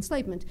economy of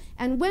enslavement?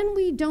 And when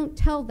we don't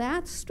tell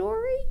that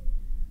story,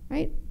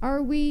 right,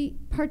 are we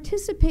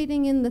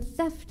participating in the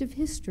theft of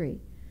history?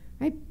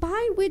 Right,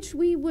 by which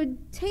we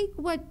would take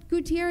what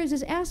Gutierrez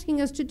is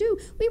asking us to do.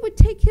 We would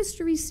take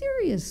history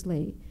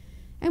seriously.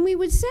 And we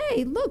would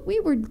say, look,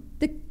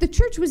 the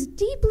church was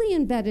deeply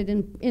embedded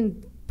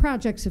in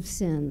projects of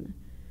sin.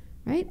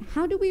 right?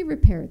 How do we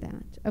repair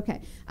that?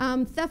 Okay,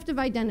 theft of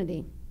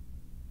identity.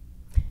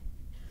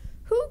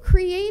 Who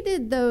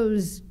created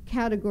those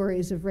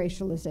categories of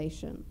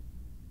racialization?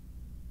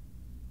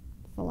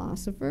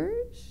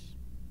 Philosophers,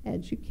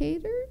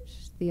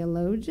 educators,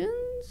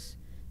 theologians,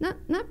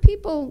 not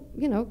people,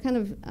 you know, kind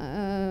of,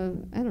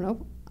 I don't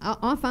know,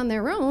 off on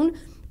their own,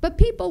 but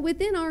people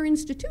within our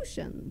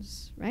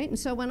institutions, right? And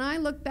so when I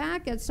look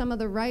back at some of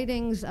the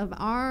writings of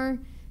our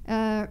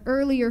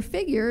earlier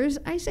figures,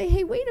 I say,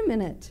 hey, wait a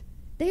minute.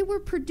 They were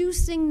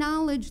producing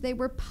knowledge, they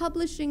were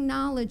publishing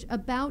knowledge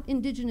about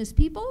indigenous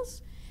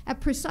peoples at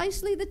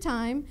precisely the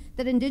time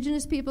that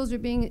indigenous peoples are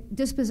being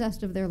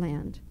dispossessed of their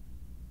land.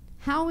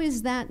 How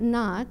is that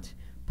not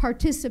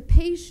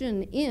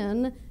participation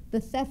in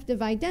the theft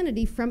of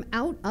identity from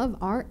out of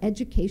our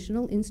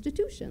educational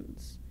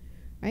institutions,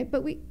 right?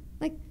 But we,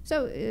 like,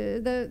 so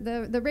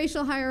the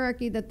racial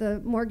hierarchy that the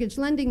mortgage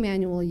lending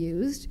manual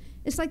used,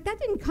 it's like that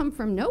didn't come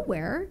from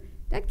nowhere.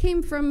 That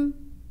came from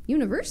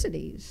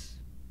universities,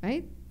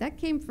 right? That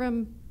came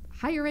from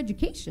higher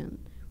education,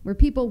 where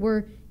people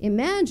were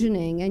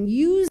imagining and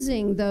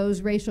using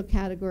those racial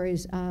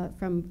categories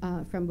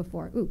from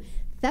before. Ooh,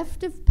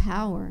 theft of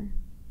power,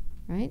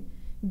 right?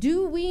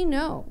 Do we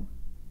know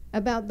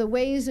about the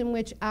ways in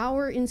which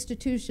our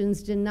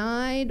institutions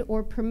denied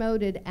or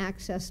promoted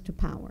access to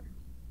power,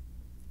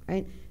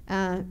 right?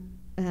 I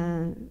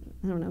don't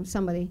know,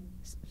 somebody,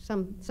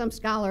 some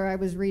scholar I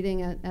was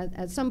reading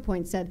at some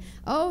point said,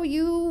 oh,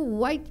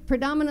 you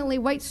predominantly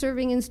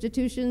white-serving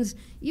institutions,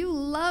 you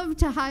love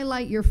to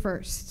highlight your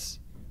firsts,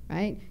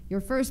 right? Your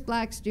first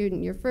black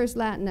student, your first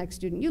Latinx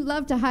student, you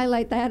love to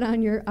highlight that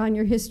on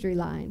your history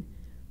line.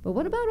 But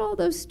what about all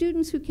those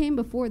students who came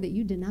before that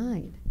you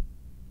denied,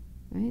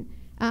 right?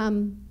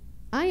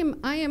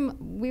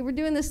 We were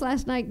doing this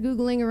last night,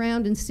 Googling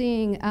around and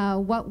seeing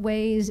what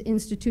ways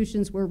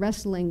institutions were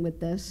wrestling with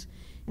this.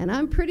 And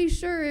I'm pretty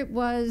sure it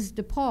was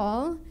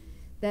DePaul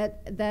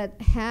that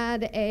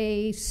had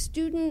a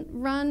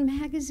student-run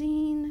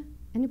magazine.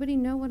 Anybody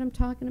know what I'm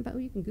talking about? Oh,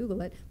 you can Google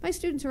it. My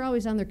students are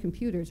always on their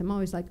computers. I'm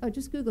always like, oh,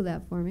 just Google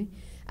that for me.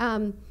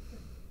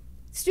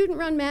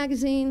 Student-run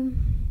magazine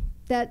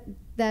that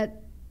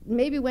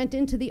maybe went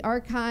into the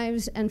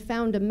archives and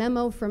found a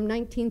memo from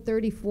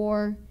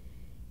 1934.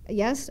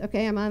 Yes,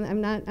 okay, I'm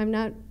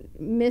not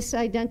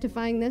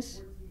misidentifying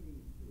this.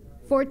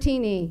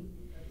 14E.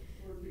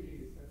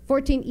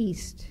 14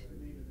 East.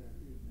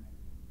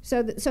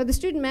 So the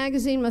student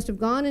magazine must have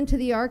gone into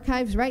the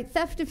archives, right?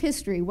 Theft of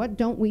history, what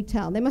don't we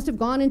tell? They must have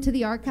gone into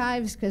the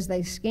archives because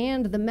they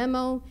scanned the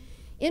memo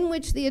in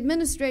which the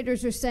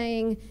administrators are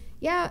saying,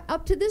 yeah,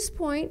 up to this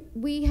point,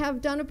 we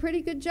have done a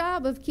pretty good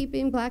job of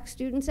keeping black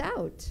students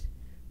out,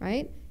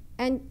 right?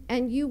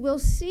 And you will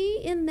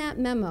see in that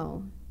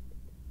memo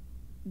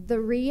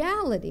the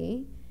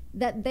reality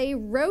that they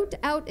wrote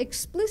out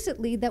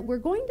explicitly that we're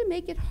going to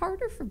make it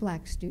harder for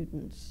black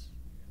students.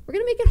 We're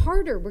going to make it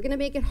harder. We're going to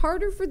make it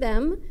harder for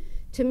them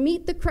to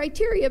meet the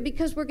criteria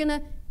because we're going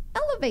to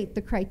elevate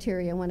the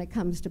criteria when it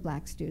comes to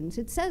black students.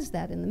 It says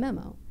that in the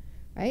memo,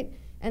 right?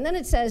 And then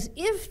it says,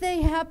 if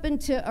they happen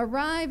to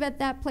arrive at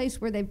that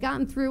place where they've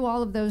gotten through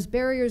all of those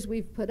barriers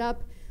we've put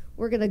up,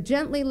 we're going to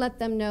gently let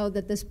them know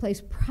that this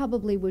place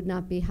probably would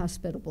not be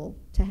hospitable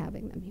to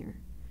having them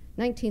here.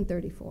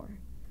 1934,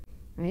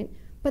 right?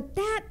 But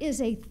that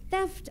is a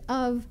theft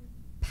of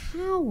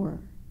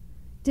power,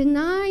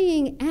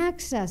 denying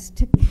access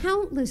to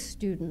countless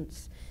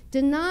students,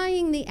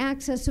 denying the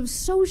access of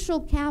social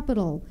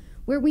capital,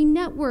 where we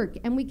network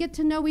and we get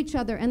to know each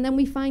other and then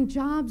we find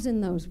jobs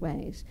in those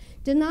ways.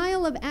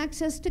 Denial of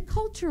access to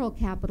cultural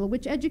capital,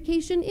 which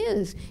education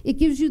is. It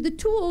gives you the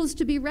tools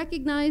to be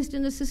recognized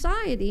in a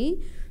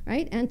society,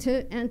 right? And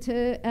to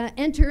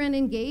enter and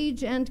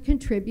engage and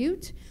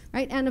contribute,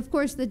 right? And of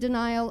course the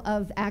denial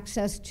of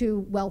access to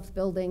wealth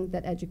building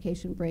that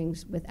education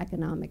brings with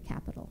economic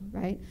capital,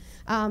 right?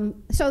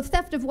 So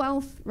theft of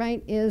wealth,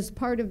 right, is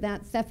part of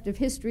that theft of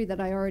history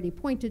that I already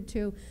pointed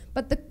to.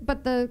 But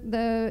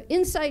the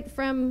insight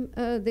from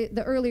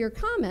the earlier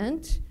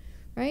comment,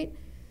 right?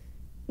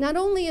 Not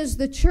only is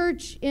the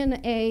church in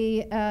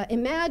a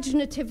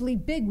imaginatively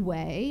big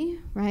way,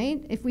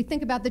 right? If we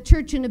think about the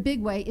church in a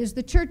big way, is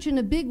the church in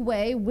a big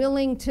way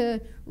willing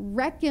to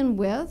reckon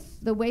with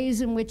the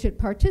ways in which it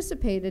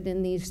participated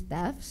in these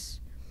thefts?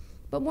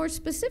 But more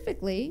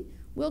specifically,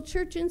 will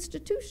church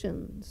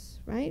institutions,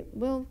 right?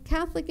 Will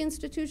Catholic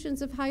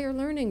institutions of higher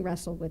learning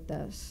wrestle with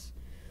this?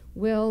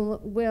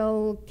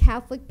 Will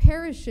Catholic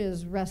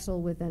parishes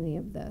wrestle with any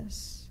of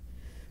this?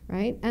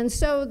 Right? And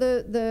so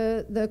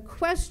the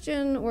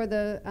question or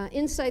the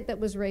insight that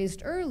was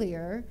raised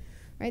earlier,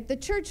 right? The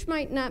church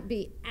might not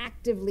be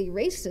actively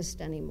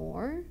racist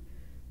anymore,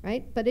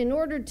 right? But in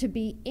order to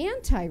be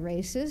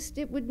anti-racist,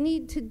 it would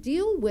need to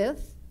deal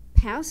with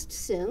past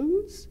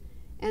sins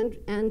and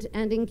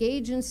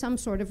engage in some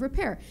sort of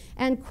repair.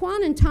 And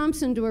Kwan and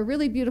Thompson do a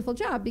really beautiful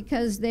job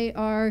because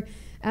they're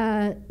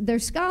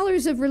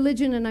scholars of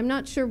religion, and I'm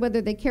not sure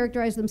whether they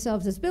characterize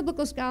themselves as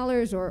biblical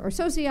scholars or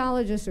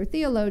sociologists or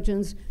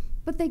theologians,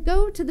 but they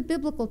go to the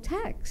biblical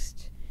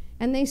text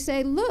And they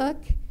say, look,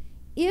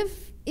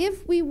 if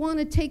we want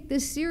to take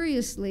this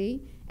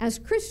seriously as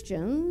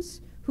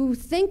Christians who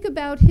think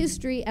about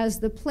history as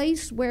the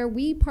place where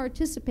we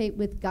participate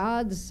with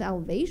God's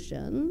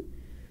salvation,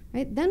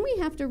 right, then we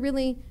have to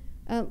really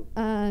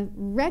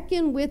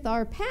reckon with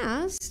our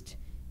past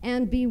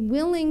and be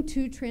willing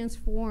to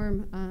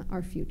transform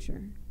our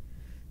future,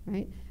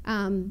 right?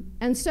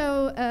 And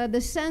so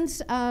the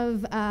sense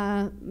of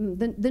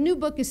the new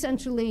book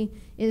essentially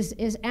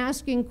is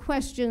asking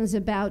questions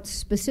about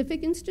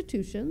specific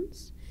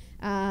institutions,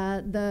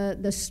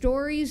 the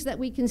stories that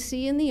we can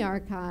see in the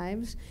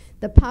archives,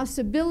 the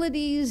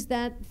possibilities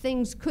that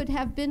things could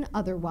have been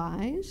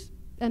otherwise,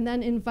 and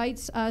then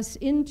invites us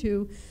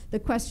into the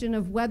question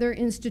of whether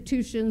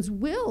institutions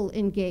will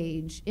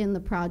engage in the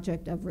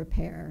project of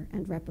repair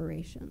and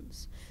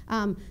reparations.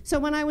 So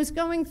when I was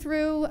going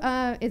through,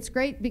 it's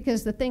great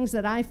because the things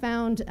that I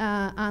found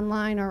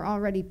online are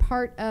already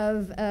part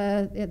of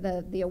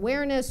the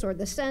awareness or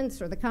the sense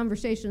or the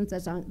conversations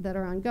that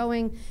are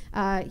ongoing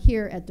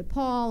here at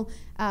DePaul.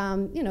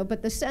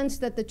 But the sense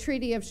that the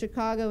Treaty of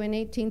Chicago in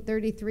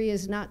 1833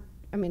 is not,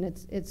 I mean,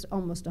 it's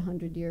almost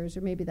 100 years,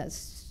 or maybe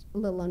that's a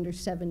little under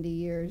 70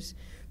 years,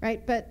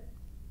 right? But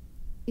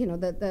the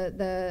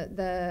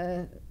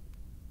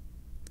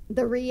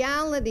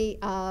reality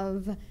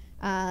of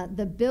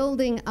the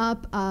building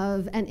up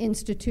of an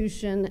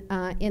institution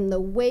in the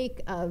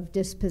wake of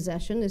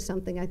dispossession is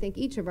something I think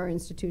each of our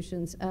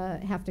institutions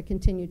have to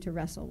continue to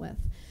wrestle with.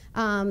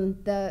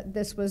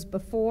 This was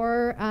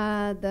before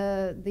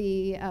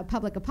the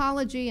public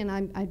apology, and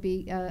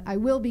I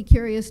will be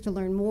curious to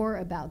learn more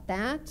about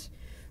that.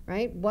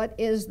 Right? What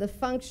is the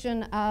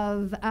function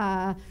of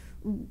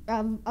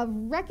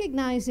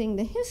recognizing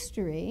the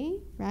history,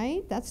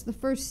 right? That's the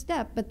first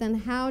step, but then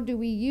how do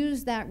we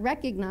use that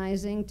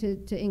recognizing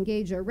to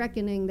engage a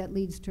reckoning that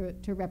leads to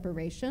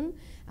reparation?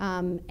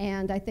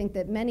 And I think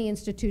that many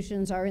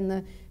institutions are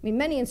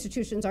many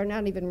institutions are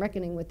not even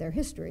reckoning with their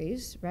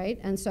histories, right?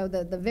 And so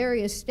the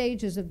various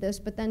stages of this,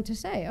 but then to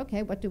say,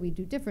 okay, what do we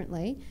do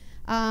differently?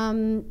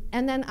 And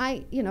then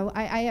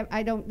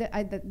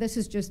this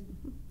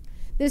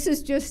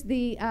is just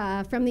the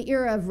from the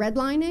era of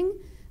redlining,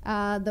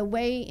 the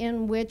way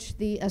in which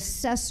the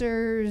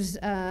assessor's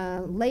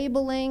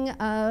labeling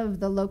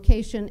of the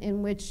location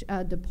in which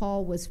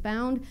DePaul was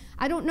found.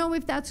 I don't know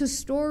if that's a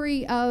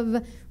story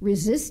of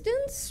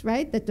resistance,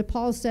 right? That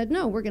DePaul said,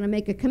 no, we're going to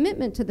make a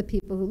commitment to the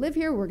people who live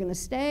here, we're going to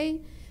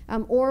stay.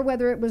 Or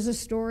whether it was a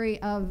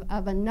story of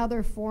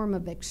another form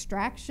of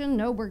extraction.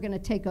 No, we're going to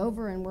take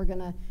over and we're going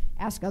to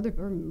ask or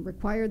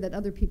require that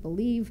other people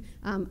leave.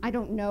 I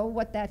don't know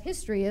what that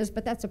history is,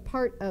 but that's a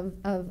part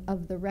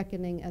of the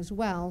reckoning as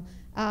well.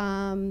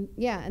 And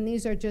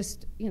these are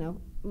just,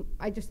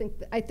 I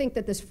think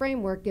that this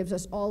framework gives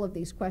us all of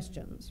these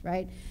questions,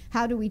 right?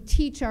 How do we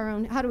teach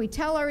how do we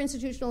tell our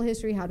institutional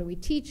history? How do we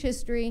teach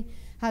history?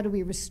 How do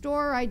we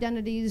restore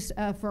identities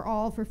for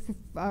all,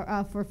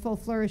 for full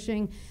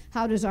flourishing?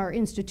 How does our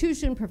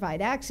institution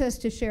provide access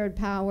to shared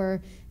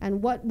power?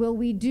 And what will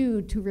we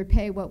do to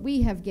repay what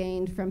we have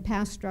gained from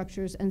past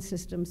structures and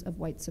systems of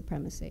white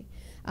supremacy?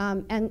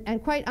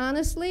 And quite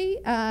honestly,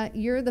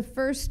 you're the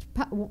first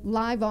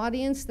live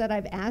audience that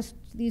I've asked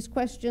these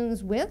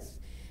questions with.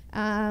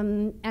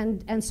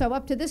 And so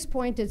up to this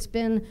point, it's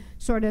been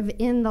sort of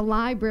in the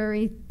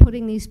library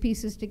putting these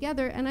pieces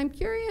together. And I'm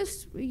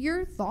curious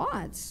your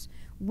thoughts.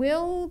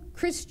 Will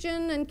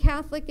Christian and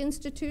Catholic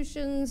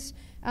institutions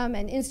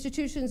and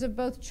institutions of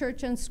both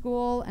church and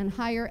school and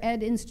higher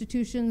ed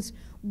institutions,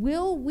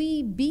 will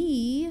we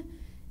be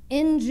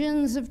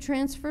engines of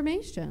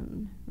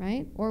transformation,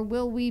 right? Or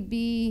will we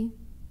be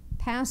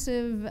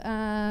passive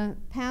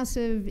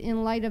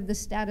in light of the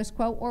status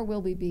quo, or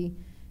will we be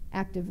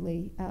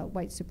actively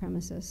white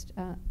supremacist?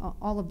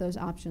 All of those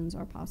options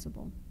are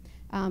possible.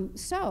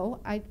 So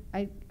I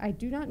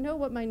do not know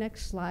what my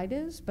next slide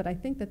is, but I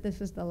think that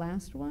this is the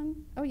last one.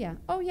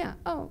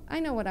 Oh, I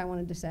know what I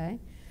wanted to say,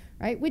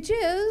 right? Which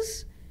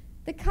is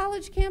the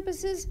college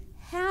campuses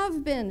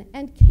have been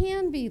and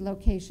can be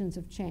locations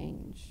of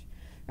change,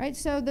 right?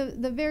 So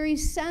the very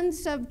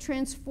sense of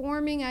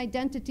transforming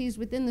identities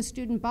within the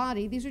student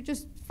body, these are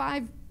just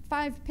five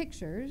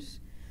pictures,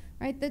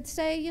 right, that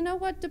say, you know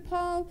what,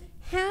 DePaul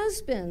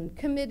has been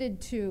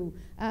committed to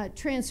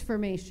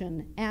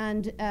transformation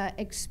and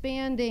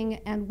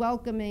expanding and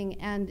welcoming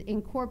and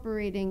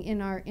incorporating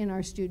in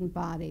our student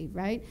body,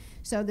 right?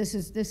 So this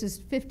is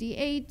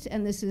 58,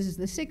 and this is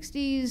the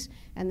 60s,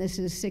 and this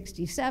is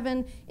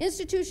 67.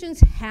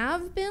 Institutions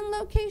have been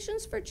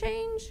locations for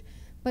change,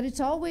 but it's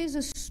always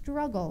a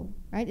struggle,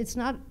 right? It's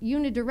not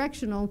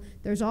unidirectional.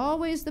 There's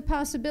always the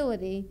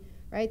possibility,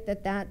 right,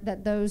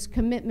 that those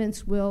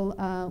commitments will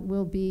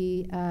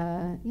be,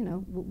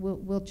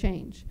 will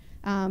change.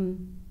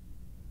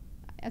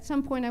 At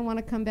some point I want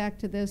to come back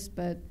to this,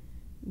 but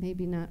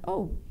maybe not.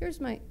 Oh, here's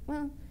so I'm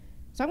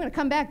going to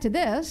come back to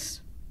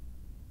this.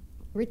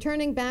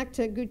 Returning back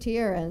to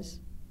Gutierrez.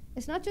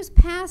 It's not just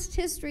past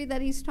history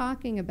that he's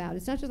talking about.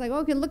 It's not just like,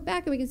 okay, look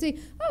back and we can see,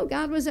 oh,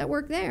 God was at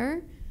work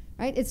there,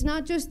 right? It's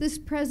not just this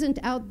present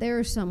out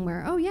there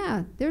somewhere. Oh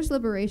yeah, there's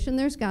liberation,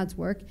 there's God's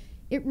work.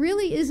 It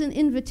really is an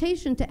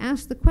invitation to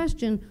ask the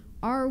question,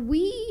 are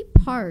we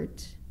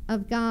part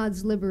of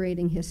God's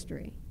liberating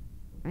history,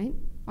 right?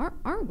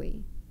 Are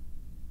we?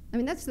 I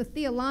mean, that's the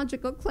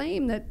theological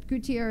claim that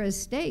Gutierrez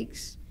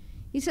stakes.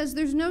 He says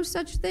there's no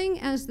such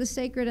thing as the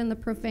sacred and the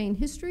profane.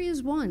 History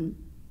is one,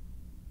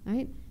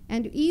 right?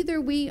 And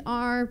either we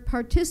are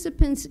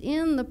participants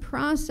in the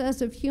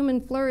process of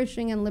human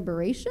flourishing and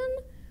liberation,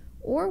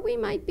 or we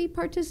might be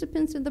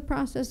participants in the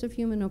process of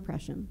human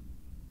oppression,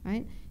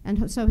 right?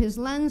 And so his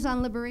lens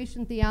on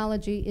liberation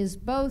theology is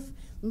both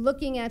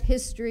looking at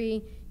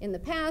history in the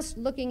past,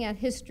 looking at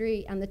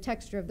history and the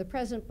texture of the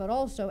present, but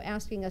also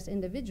asking us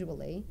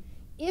individually,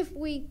 if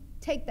we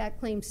take that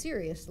claim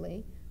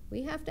seriously,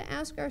 we have to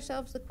ask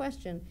ourselves the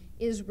question,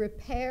 is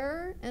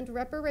repair and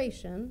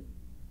reparation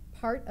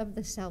part of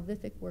the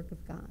salvific work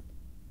of God?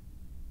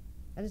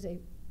 That is a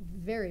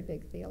very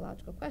big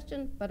theological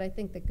question, but I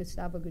think that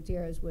Gustavo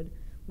Gutierrez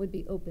would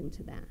be open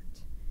to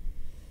that.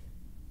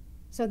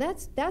 So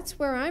that's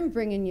where I'm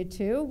bringing you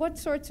to. What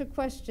sorts of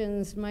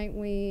questions might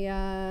we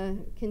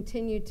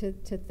continue to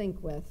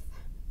think with?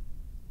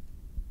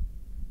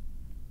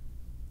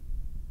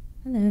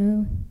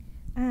 Hello.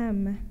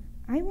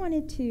 I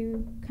wanted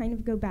to kind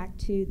of go back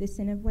to the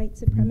sin of white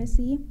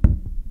supremacy.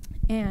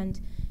 And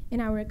in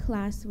our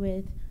class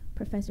with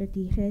Professor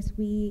Tijes,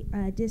 we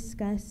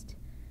discussed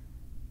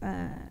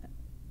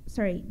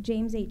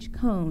James H.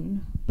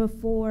 Cone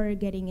before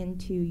getting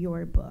into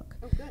your book.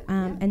 Oh, good.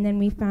 Yeah. And then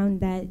we found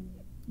that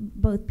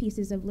both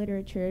pieces of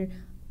literature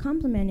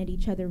complemented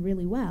each other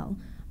really well.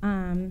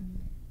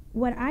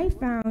 What I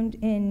found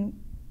in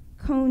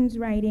Cone's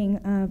writing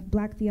of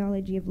Black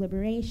Theology of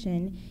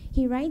Liberation,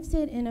 he writes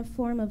it in a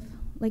form of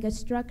like a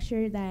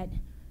structure that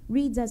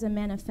reads as a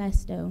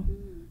manifesto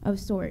of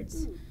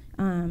sorts.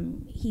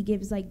 He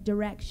gives like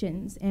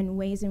directions and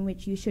ways in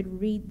which you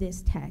should read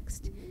this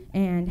text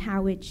and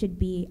how it should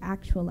be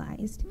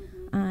actualized.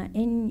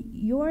 In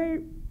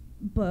your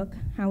book,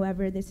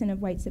 however, The Sin of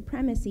White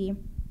Supremacy,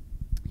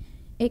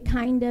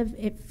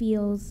 it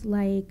feels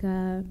like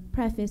a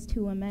preface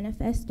to a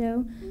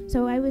manifesto.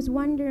 So I was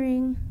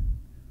wondering,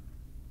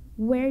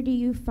 where do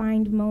you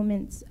find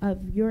moments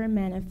of your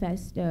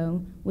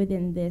manifesto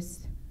within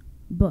this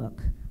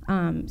book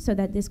so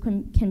that this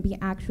can be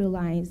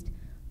actualized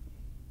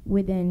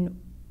within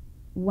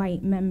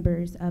white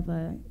members of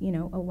a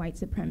white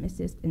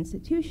supremacist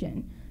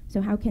institution?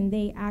 So how can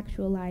they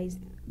actualize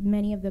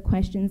many of the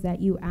questions that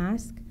you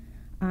ask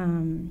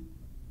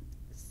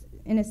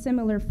in a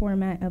similar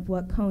format of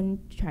what Cone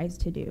tries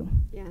to do?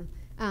 Yeah.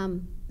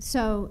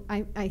 So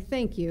I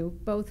thank you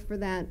both for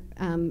that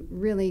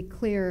really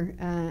clear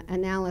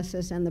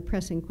analysis and the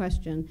pressing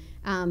question.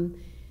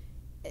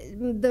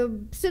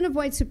 The Sin of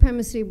White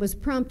Supremacy was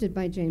prompted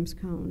by James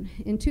Cone.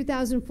 In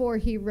 2004,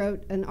 he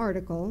wrote an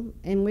article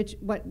in which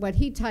what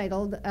he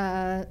titled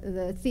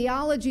The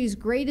Theology's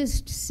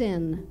Greatest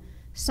Sin,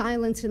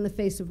 Silence in the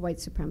Face of White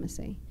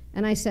Supremacy.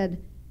 And I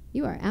said,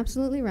 you are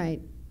absolutely right,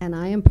 and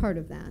I am part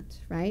of that,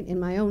 right, in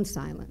my own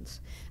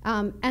silence.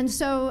 And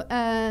so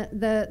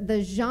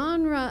the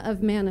genre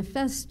of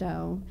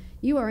manifesto,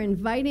 you are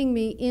inviting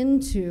me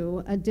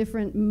into a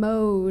different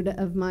mode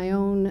of my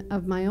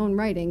own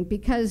writing,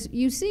 because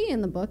you see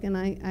in the book, and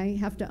I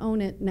have to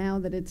own it now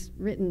that it's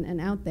written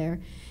and out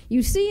there,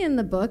 you see in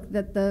the book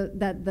that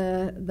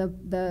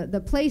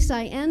the place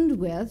I end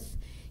with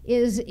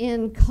is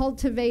in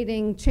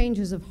cultivating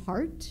changes of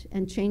heart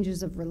and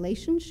changes of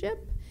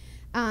relationship.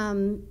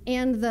 And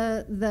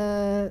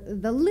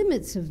the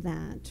limits of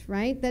that,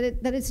 right?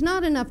 That it's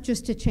not enough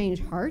just to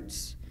change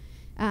hearts.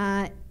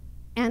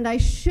 And I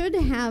should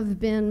have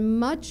been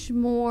much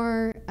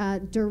more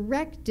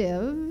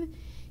directive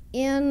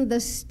in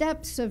the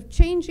steps of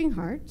changing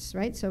hearts,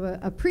 right? So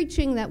a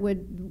preaching that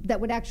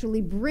would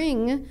actually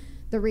bring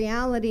the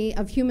reality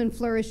of human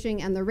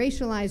flourishing and the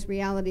racialized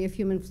reality of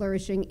human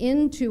flourishing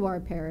into our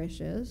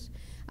parishes.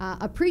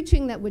 A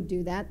preaching that would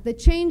do that, the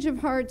change of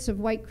hearts of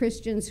white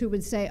Christians who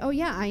would say, oh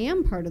yeah, I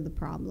am part of the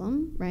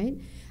problem, right?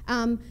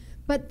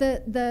 But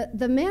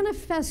the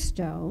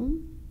manifesto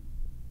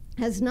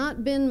has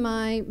not been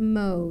my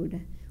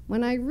mode.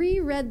 When I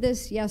reread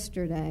this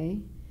yesterday,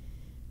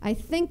 I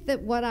think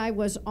that what I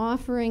was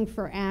offering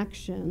for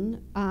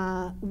action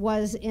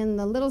was in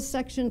the little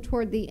section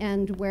toward the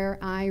end where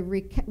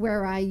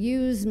I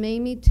use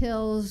Mamie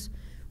Till's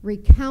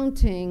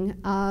recounting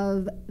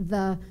of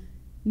the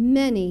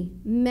many,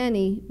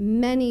 many,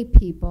 many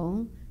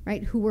people,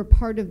 right, who were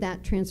part of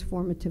that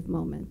transformative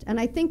moment. And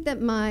I think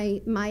that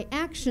my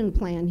action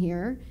plan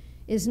here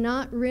is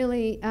not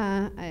really,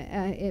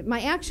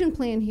 my action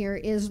plan here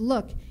is,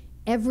 look,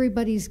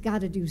 everybody's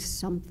got to do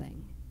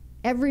something.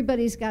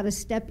 Everybody's got to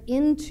step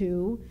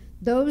into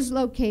those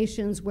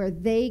locations where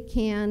they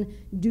can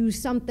do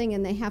something,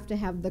 and they have to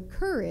have the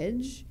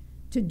courage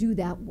to do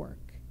that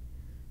work,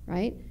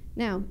 right?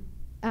 Now,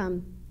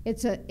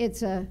 it's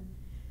a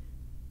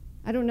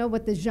I don't know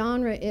what the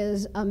genre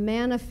is, a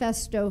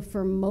manifesto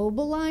for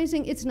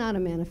mobilizing. It's not a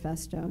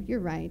manifesto,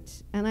 you're right.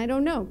 And I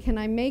don't know, can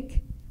I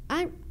make,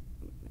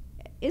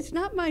 it's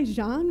not my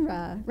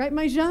genre, right?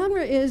 My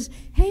genre is,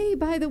 hey,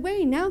 by the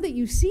way, now that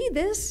you see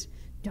this,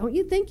 don't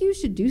you think you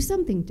should do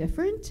something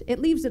different? It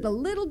leaves it a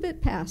little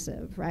bit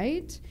passive,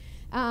 right?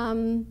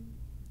 And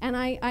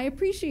I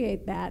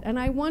appreciate that. And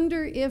I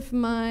wonder if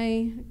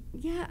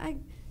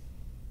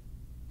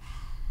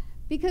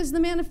because the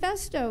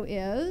manifesto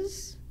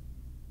is,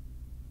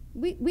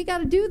 we got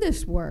to do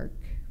this work,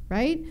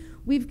 right?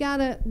 We've got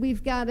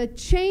to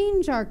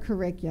change our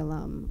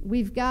curriculum.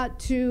 We've got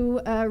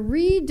to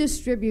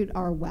redistribute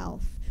our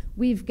wealth.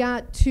 We've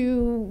got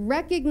to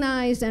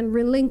recognize and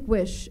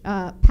relinquish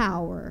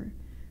power,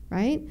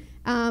 right?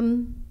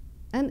 And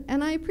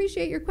I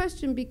appreciate your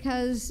question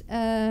because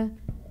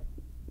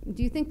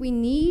do you think we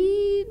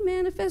need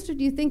manifesto?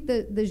 Do you think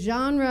the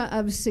genre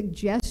of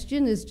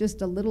suggestion is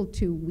just a little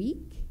too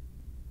weak?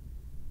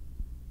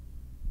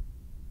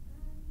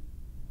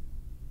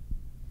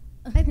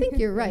 I think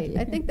you're right.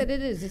 I think that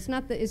it is. It's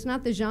not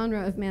the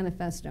genre of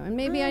manifesto. And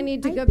maybe I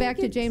need to go back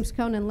to James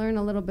Cone and learn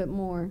a little bit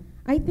more.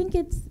 I think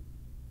it's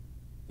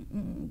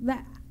the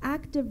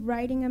act of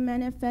writing a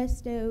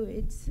manifesto.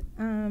 It's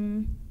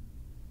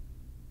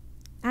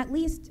at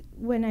least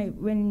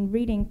when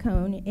reading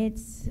Cone,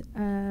 it's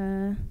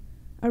a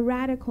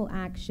radical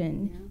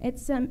action. Yeah.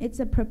 It's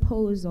a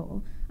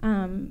proposal.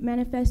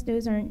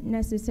 Manifestos aren't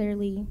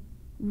necessarily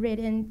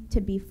written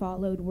to be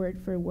followed word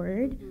for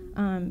word.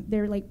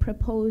 They're like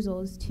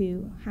proposals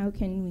to how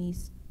can we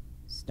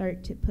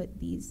start to put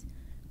these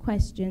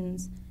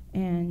questions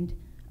and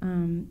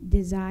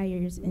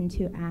desires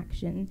into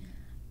action.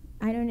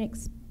 I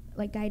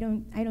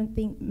don't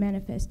think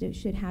manifestos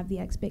should have the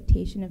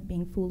expectation of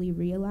being fully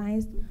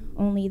realized,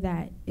 only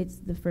that it's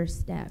the first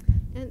step.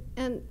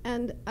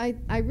 And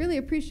I really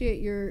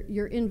appreciate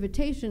your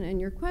invitation and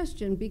your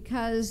question,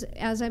 because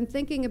as I'm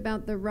thinking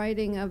about the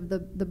writing of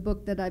the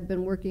book that I've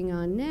been working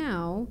on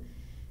now,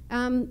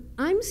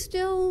 I'm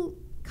still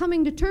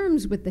coming to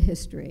terms with the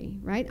history,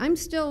 right? I'm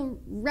still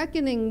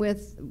reckoning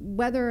with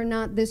whether or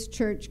not this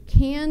church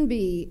can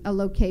be a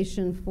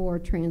location for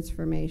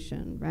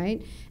transformation,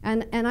 right?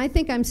 And I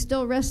think I'm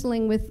still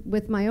wrestling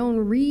with my own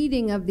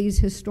reading of these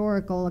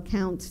historical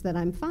accounts that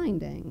I'm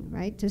finding,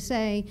 right? To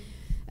say,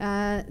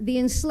 the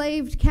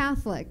enslaved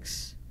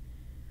Catholics,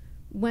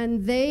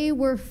 when they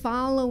were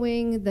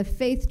following the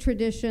faith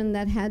tradition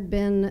that had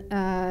been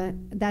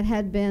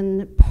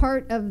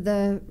part of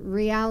the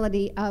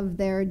reality of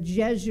their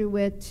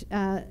Jesuit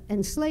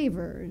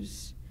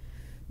enslavers,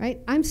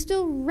 right? I'm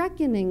still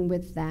reckoning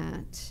with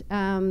that.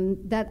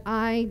 That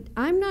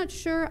I'm not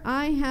sure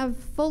I have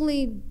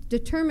fully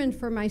determined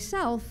for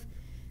myself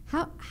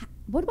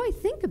what do I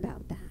think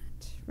about that,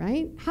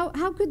 right?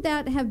 How could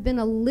that have been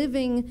a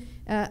living,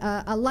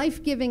 a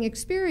life-giving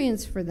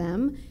experience for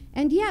them?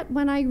 And yet,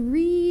 when I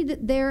read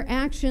their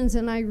actions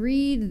and I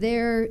read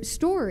their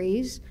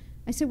stories,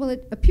 I say, well,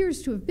 it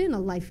appears to have been a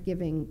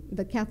life-giving,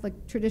 the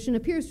Catholic tradition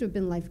appears to have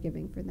been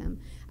life-giving for them.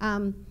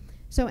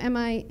 So am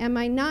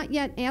I not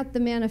yet at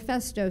the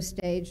manifesto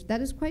stage? That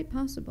is quite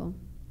possible.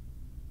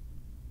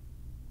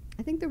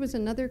 I think there was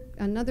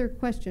another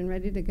question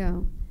ready to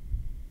go.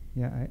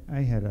 Yeah, I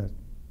had I don't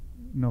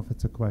know if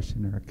it's a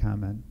question or a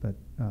comment, but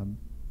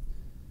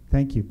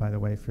thank you, by the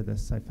way, for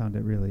this. I found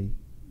it really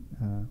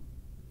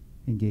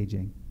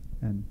engaging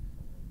and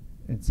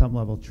at some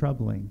level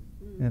troubling.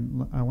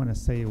 And I want to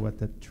say what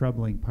the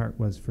troubling part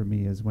was for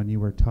me is when you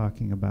were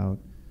talking about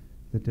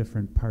the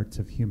different parts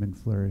of human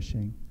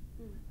flourishing,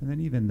 and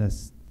then even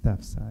this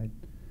theft side.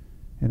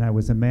 And I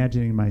was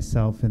imagining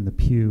myself in the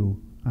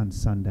pew on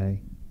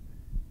Sunday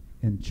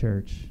in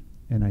church,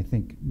 and I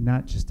think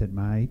not just at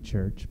my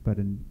church, but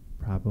in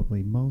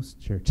probably most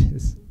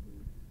churches.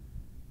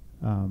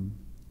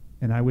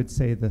 And I would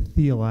say the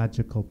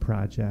theological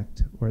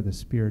project or the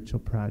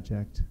spiritual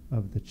project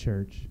of the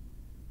church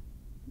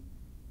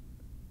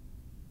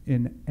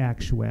in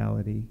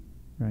actuality,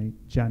 right,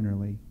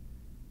 generally,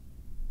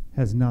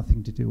 has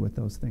nothing to do with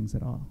those things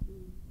at all.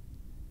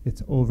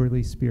 It's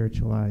overly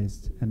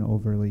spiritualized and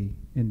overly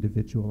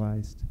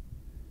individualized.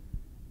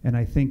 And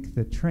I think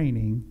the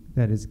training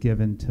that is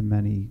given to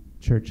many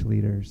church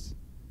leaders,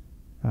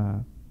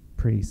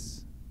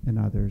 priests, and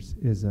others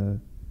is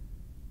a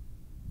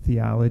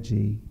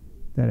theology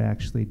that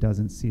actually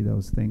doesn't see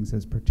those things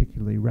as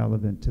particularly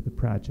relevant to the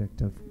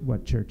project of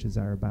what churches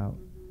are about.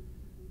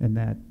 And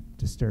that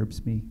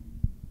disturbs me.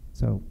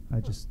 So I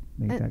just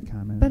make that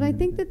comment. But I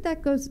think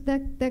that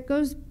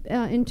goes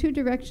in two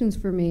directions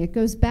for me. It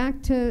goes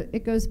back to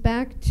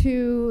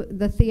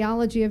the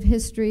theology of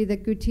history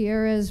that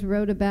Gutierrez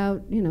wrote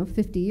about,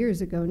 50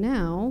 years ago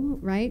now,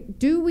 right?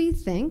 Do we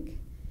think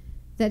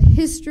that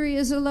history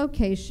is a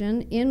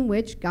location in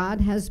which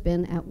God has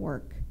been at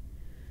work?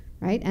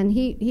 Right, and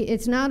he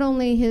it's not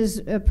only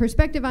his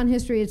perspective on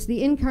history; it's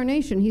the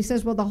incarnation. He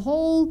says, well, the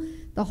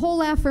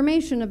whole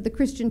affirmation of the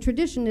Christian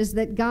tradition is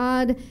that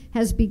God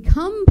has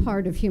become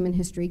part of human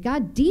history.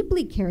 God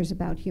deeply cares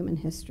about human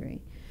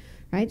history,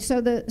 right?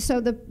 So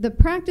the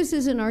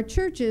practices in our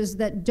churches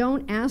that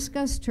don't ask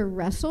us to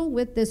wrestle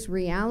with this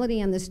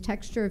reality and this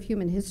texture of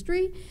human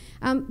history.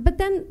 But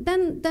then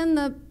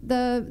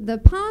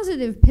the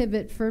positive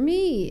pivot for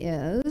me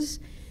is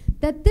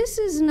that this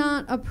is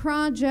not a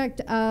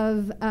project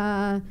of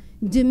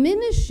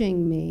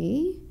diminishing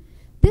me.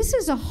 This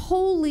is a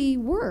holy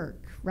work,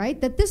 right?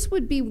 That this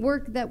would be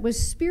work that was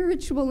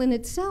spiritual in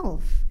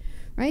itself,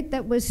 right?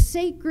 That was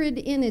sacred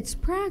in its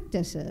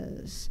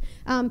practices.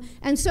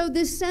 And so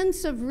this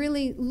sense of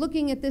really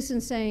looking at this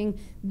and saying,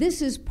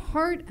 this is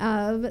part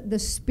of the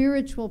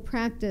spiritual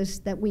practice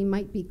that we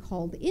might be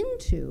called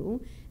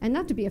into, and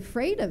not to be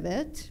afraid of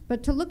it,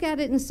 but to look at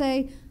it and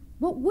say,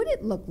 what would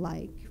it look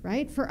like,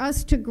 right, for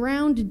us to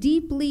ground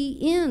deeply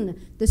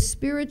in the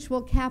spiritual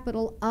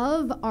capital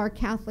of our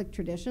Catholic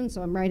tradition?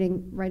 So I'm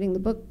writing the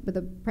book with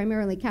a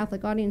primarily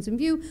Catholic audience in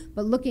view,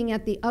 but looking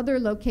at the other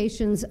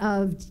locations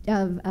of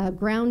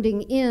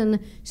grounding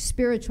in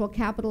spiritual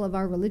capital of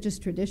our religious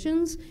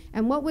traditions.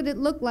 And what would it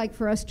look like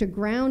for us to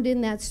ground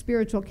in that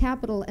spiritual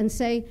capital and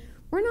say,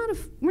 we're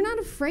not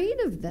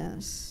afraid of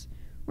this.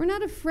 We're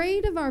not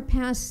afraid of our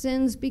past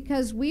sins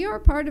because we are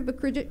part of a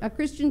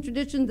Christian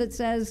tradition that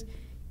says,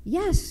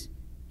 yes,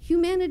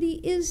 humanity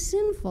is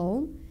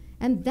sinful,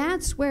 and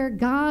that's where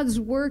God's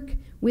work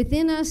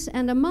within us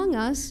and among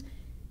us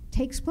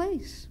takes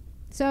place.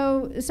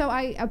 So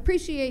I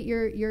appreciate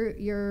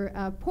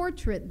your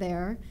portrait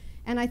there,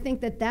 and I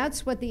think that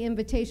that's what the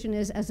invitation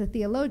is. As a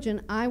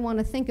theologian, I want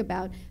to think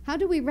about, how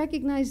do we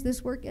recognize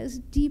this work as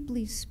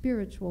deeply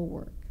spiritual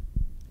work?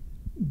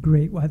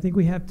 Great. Well, I think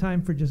we have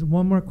time for just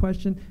one more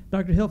question.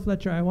 Dr. Hill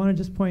Fletcher, I want to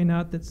just point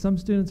out that some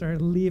students are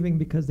leaving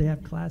because they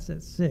have class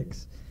at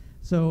 6.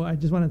 So I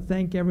just want to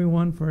thank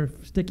everyone for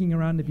sticking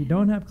around if you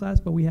don't have class,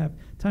 but we have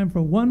time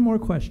for one more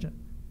question.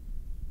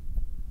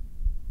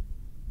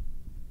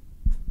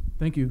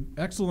 Thank you.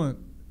 Excellent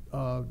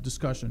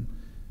discussion.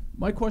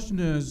 My question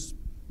is,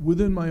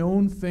 within my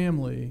own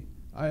family,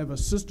 I have a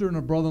sister and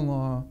a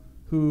brother-in-law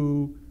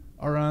who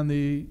are on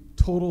the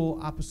total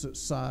opposite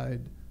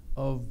side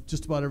of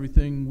just about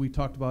everything we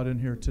talked about in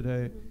here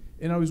today.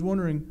 And I was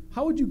wondering,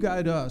 how would you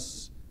guide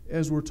us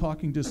as we're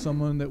talking to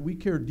someone that we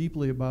care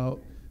deeply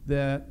about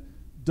that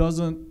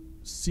doesn't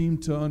seem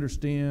to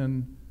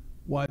understand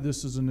why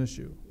this is an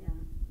issue? Yeah.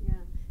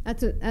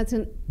 That's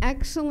an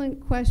excellent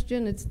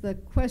question. It's the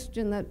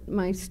question that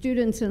my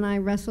students and I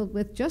wrestled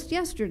with just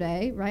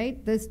yesterday,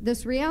 right?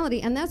 This reality,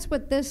 and that's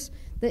what the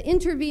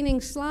intervening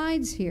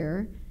slides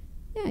here.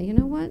 Yeah, you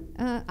know what?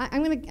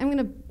 I'm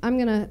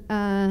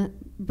gonna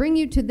bring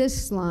you to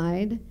this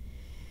slide,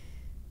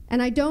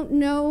 and I don't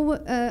know.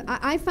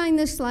 I find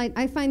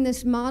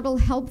this model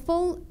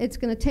helpful. It's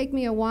going to take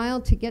me a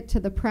while to get to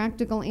the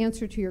practical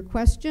answer to your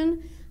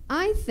question.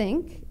 I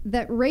think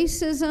that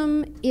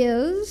racism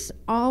is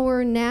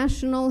our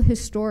national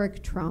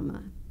historic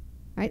trauma,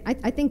 right?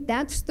 I think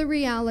that's the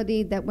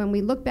reality, that when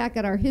we look back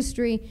at our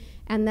history,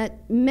 and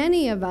that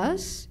many of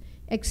us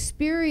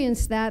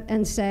experience that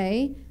and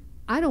say,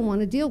 I don't want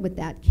to deal with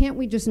that. Can't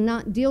we just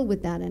not deal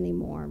with that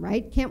anymore,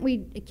 right? Can't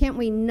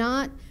we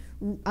not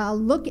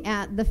look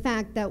at the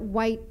fact that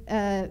white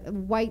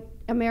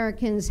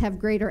Americans have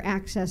greater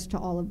access to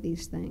all of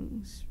these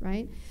things,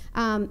 right?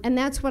 And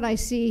that's what I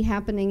see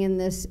happening in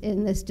this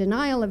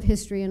denial of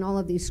history in all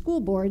of these school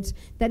boards,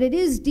 that it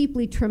is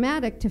deeply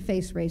traumatic to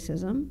face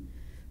racism,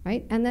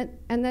 right? And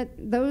that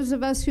those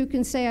of us who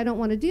can say, I don't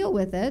want to deal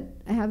with it,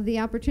 have the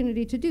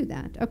opportunity to do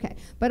that. Okay,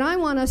 but I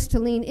want us to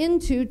lean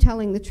into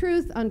telling the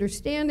truth,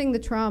 understanding the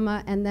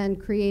trauma, and then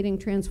creating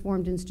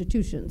transformed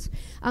institutions.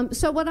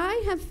 So what I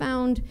have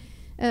found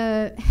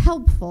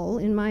helpful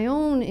in my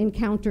own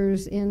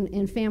encounters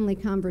in family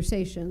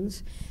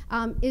conversations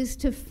is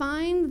to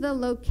find the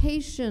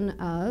location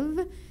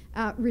of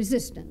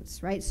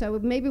resistance, right? So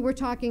maybe we're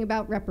talking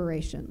about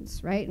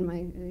reparations, right?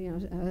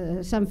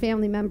 And some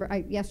family member,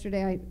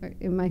 yesterday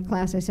in my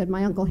class I said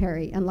my Uncle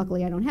Harry, and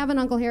luckily I don't have an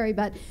Uncle Harry,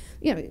 but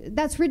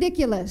that's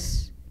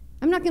ridiculous.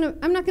 I'm not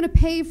gonna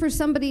pay for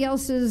somebody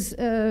else's,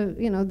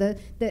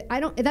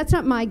 that's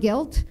not my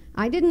guilt.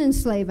 I didn't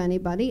enslave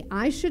anybody.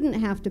 I shouldn't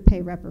have to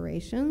pay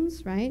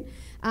reparations, right?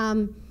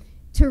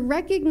 To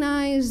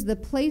recognize the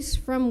place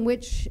from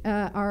which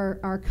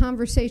our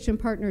conversation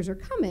partners are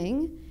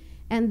coming,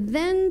 and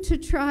then to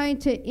try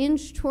to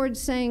inch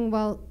towards saying,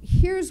 well,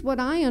 here's what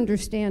I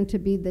understand to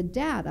be the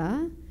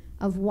data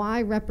of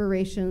why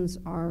reparations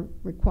are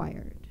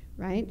required,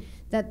 right?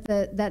 That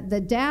the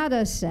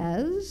data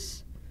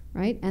says,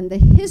 right, and the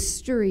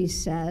history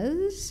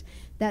says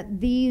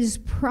that these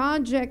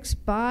projects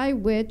by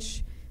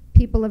which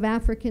people of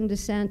African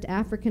descent,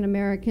 African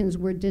Americans,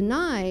 were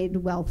denied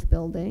wealth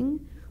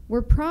building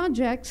were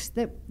projects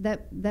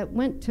that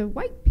went to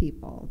white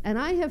people. And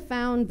I have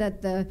found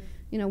that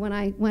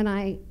when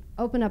I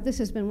open up, this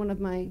has been one of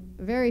my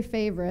very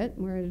favorite,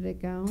 where did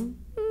it go?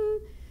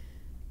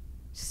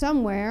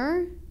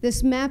 Somewhere,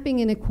 this mapping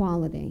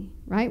inequality,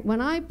 right?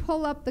 When I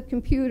pull up the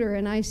computer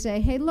and I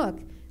say, hey, look,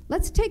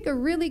 let's take a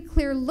really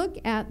clear look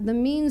at the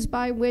means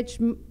by which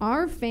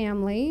our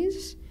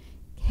families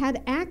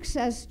had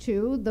access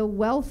to the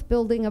wealth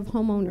building of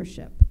home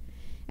ownership.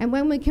 And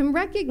when we can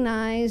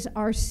recognize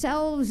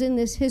ourselves in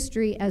this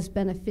history as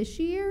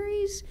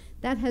beneficiaries,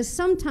 that has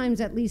sometimes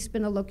at least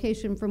been a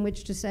location from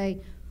which to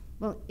say,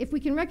 well, if we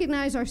can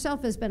recognize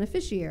ourselves as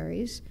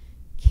beneficiaries,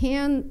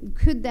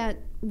 could that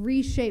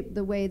reshape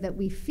the way that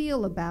we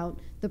feel about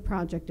the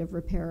project of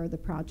repair or the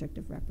project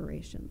of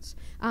reparations?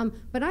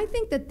 But I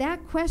think that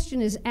that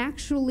question is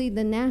actually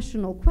the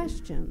national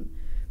question,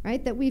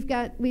 right? That we've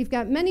got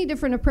many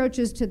different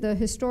approaches to the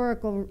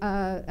historical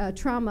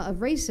trauma of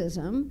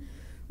racism,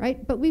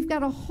 right? But we've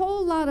got a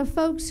whole lot of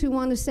folks who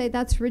want to say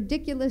that's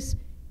ridiculous.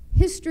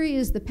 History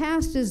is the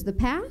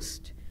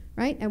past,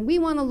 right? And we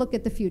want to look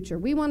at the future.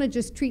 We want to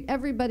just treat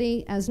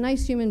everybody as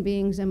nice human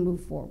beings and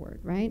move forward,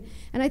 right?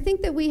 And I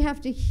think that we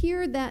have to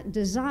hear that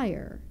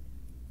desire,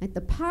 right?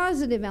 The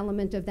positive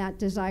element of that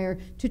desire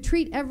to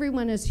treat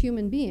everyone as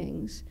human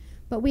beings,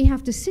 but we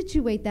have to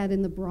situate that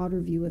in the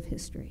broader view of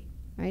history,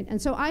 right?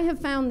 And so I have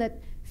found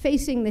that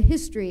facing the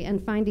history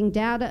and finding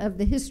data of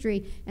the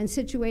history and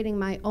situating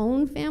my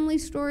own family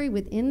story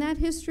within that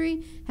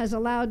history has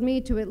allowed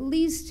me to at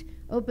least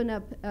open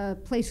up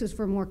places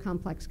for more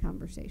complex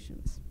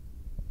conversations.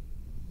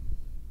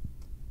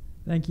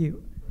 Thank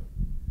you.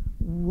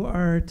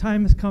 Our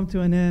time has come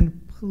to an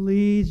end.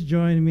 Please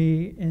join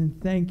me in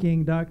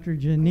thanking Dr.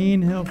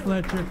 Jeannine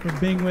Hill-Fletcher for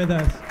being with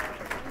us.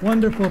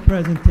 Wonderful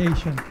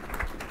presentation.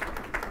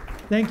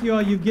 Thank you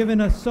all. You've given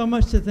us so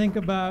much to think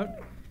about.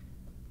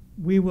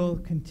 We will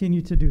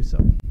continue to do so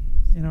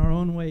in our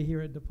own way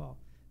here at DePaul.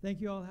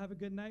 Thank you all. Have a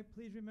good night.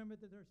 Please remember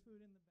that there's food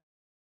in the back.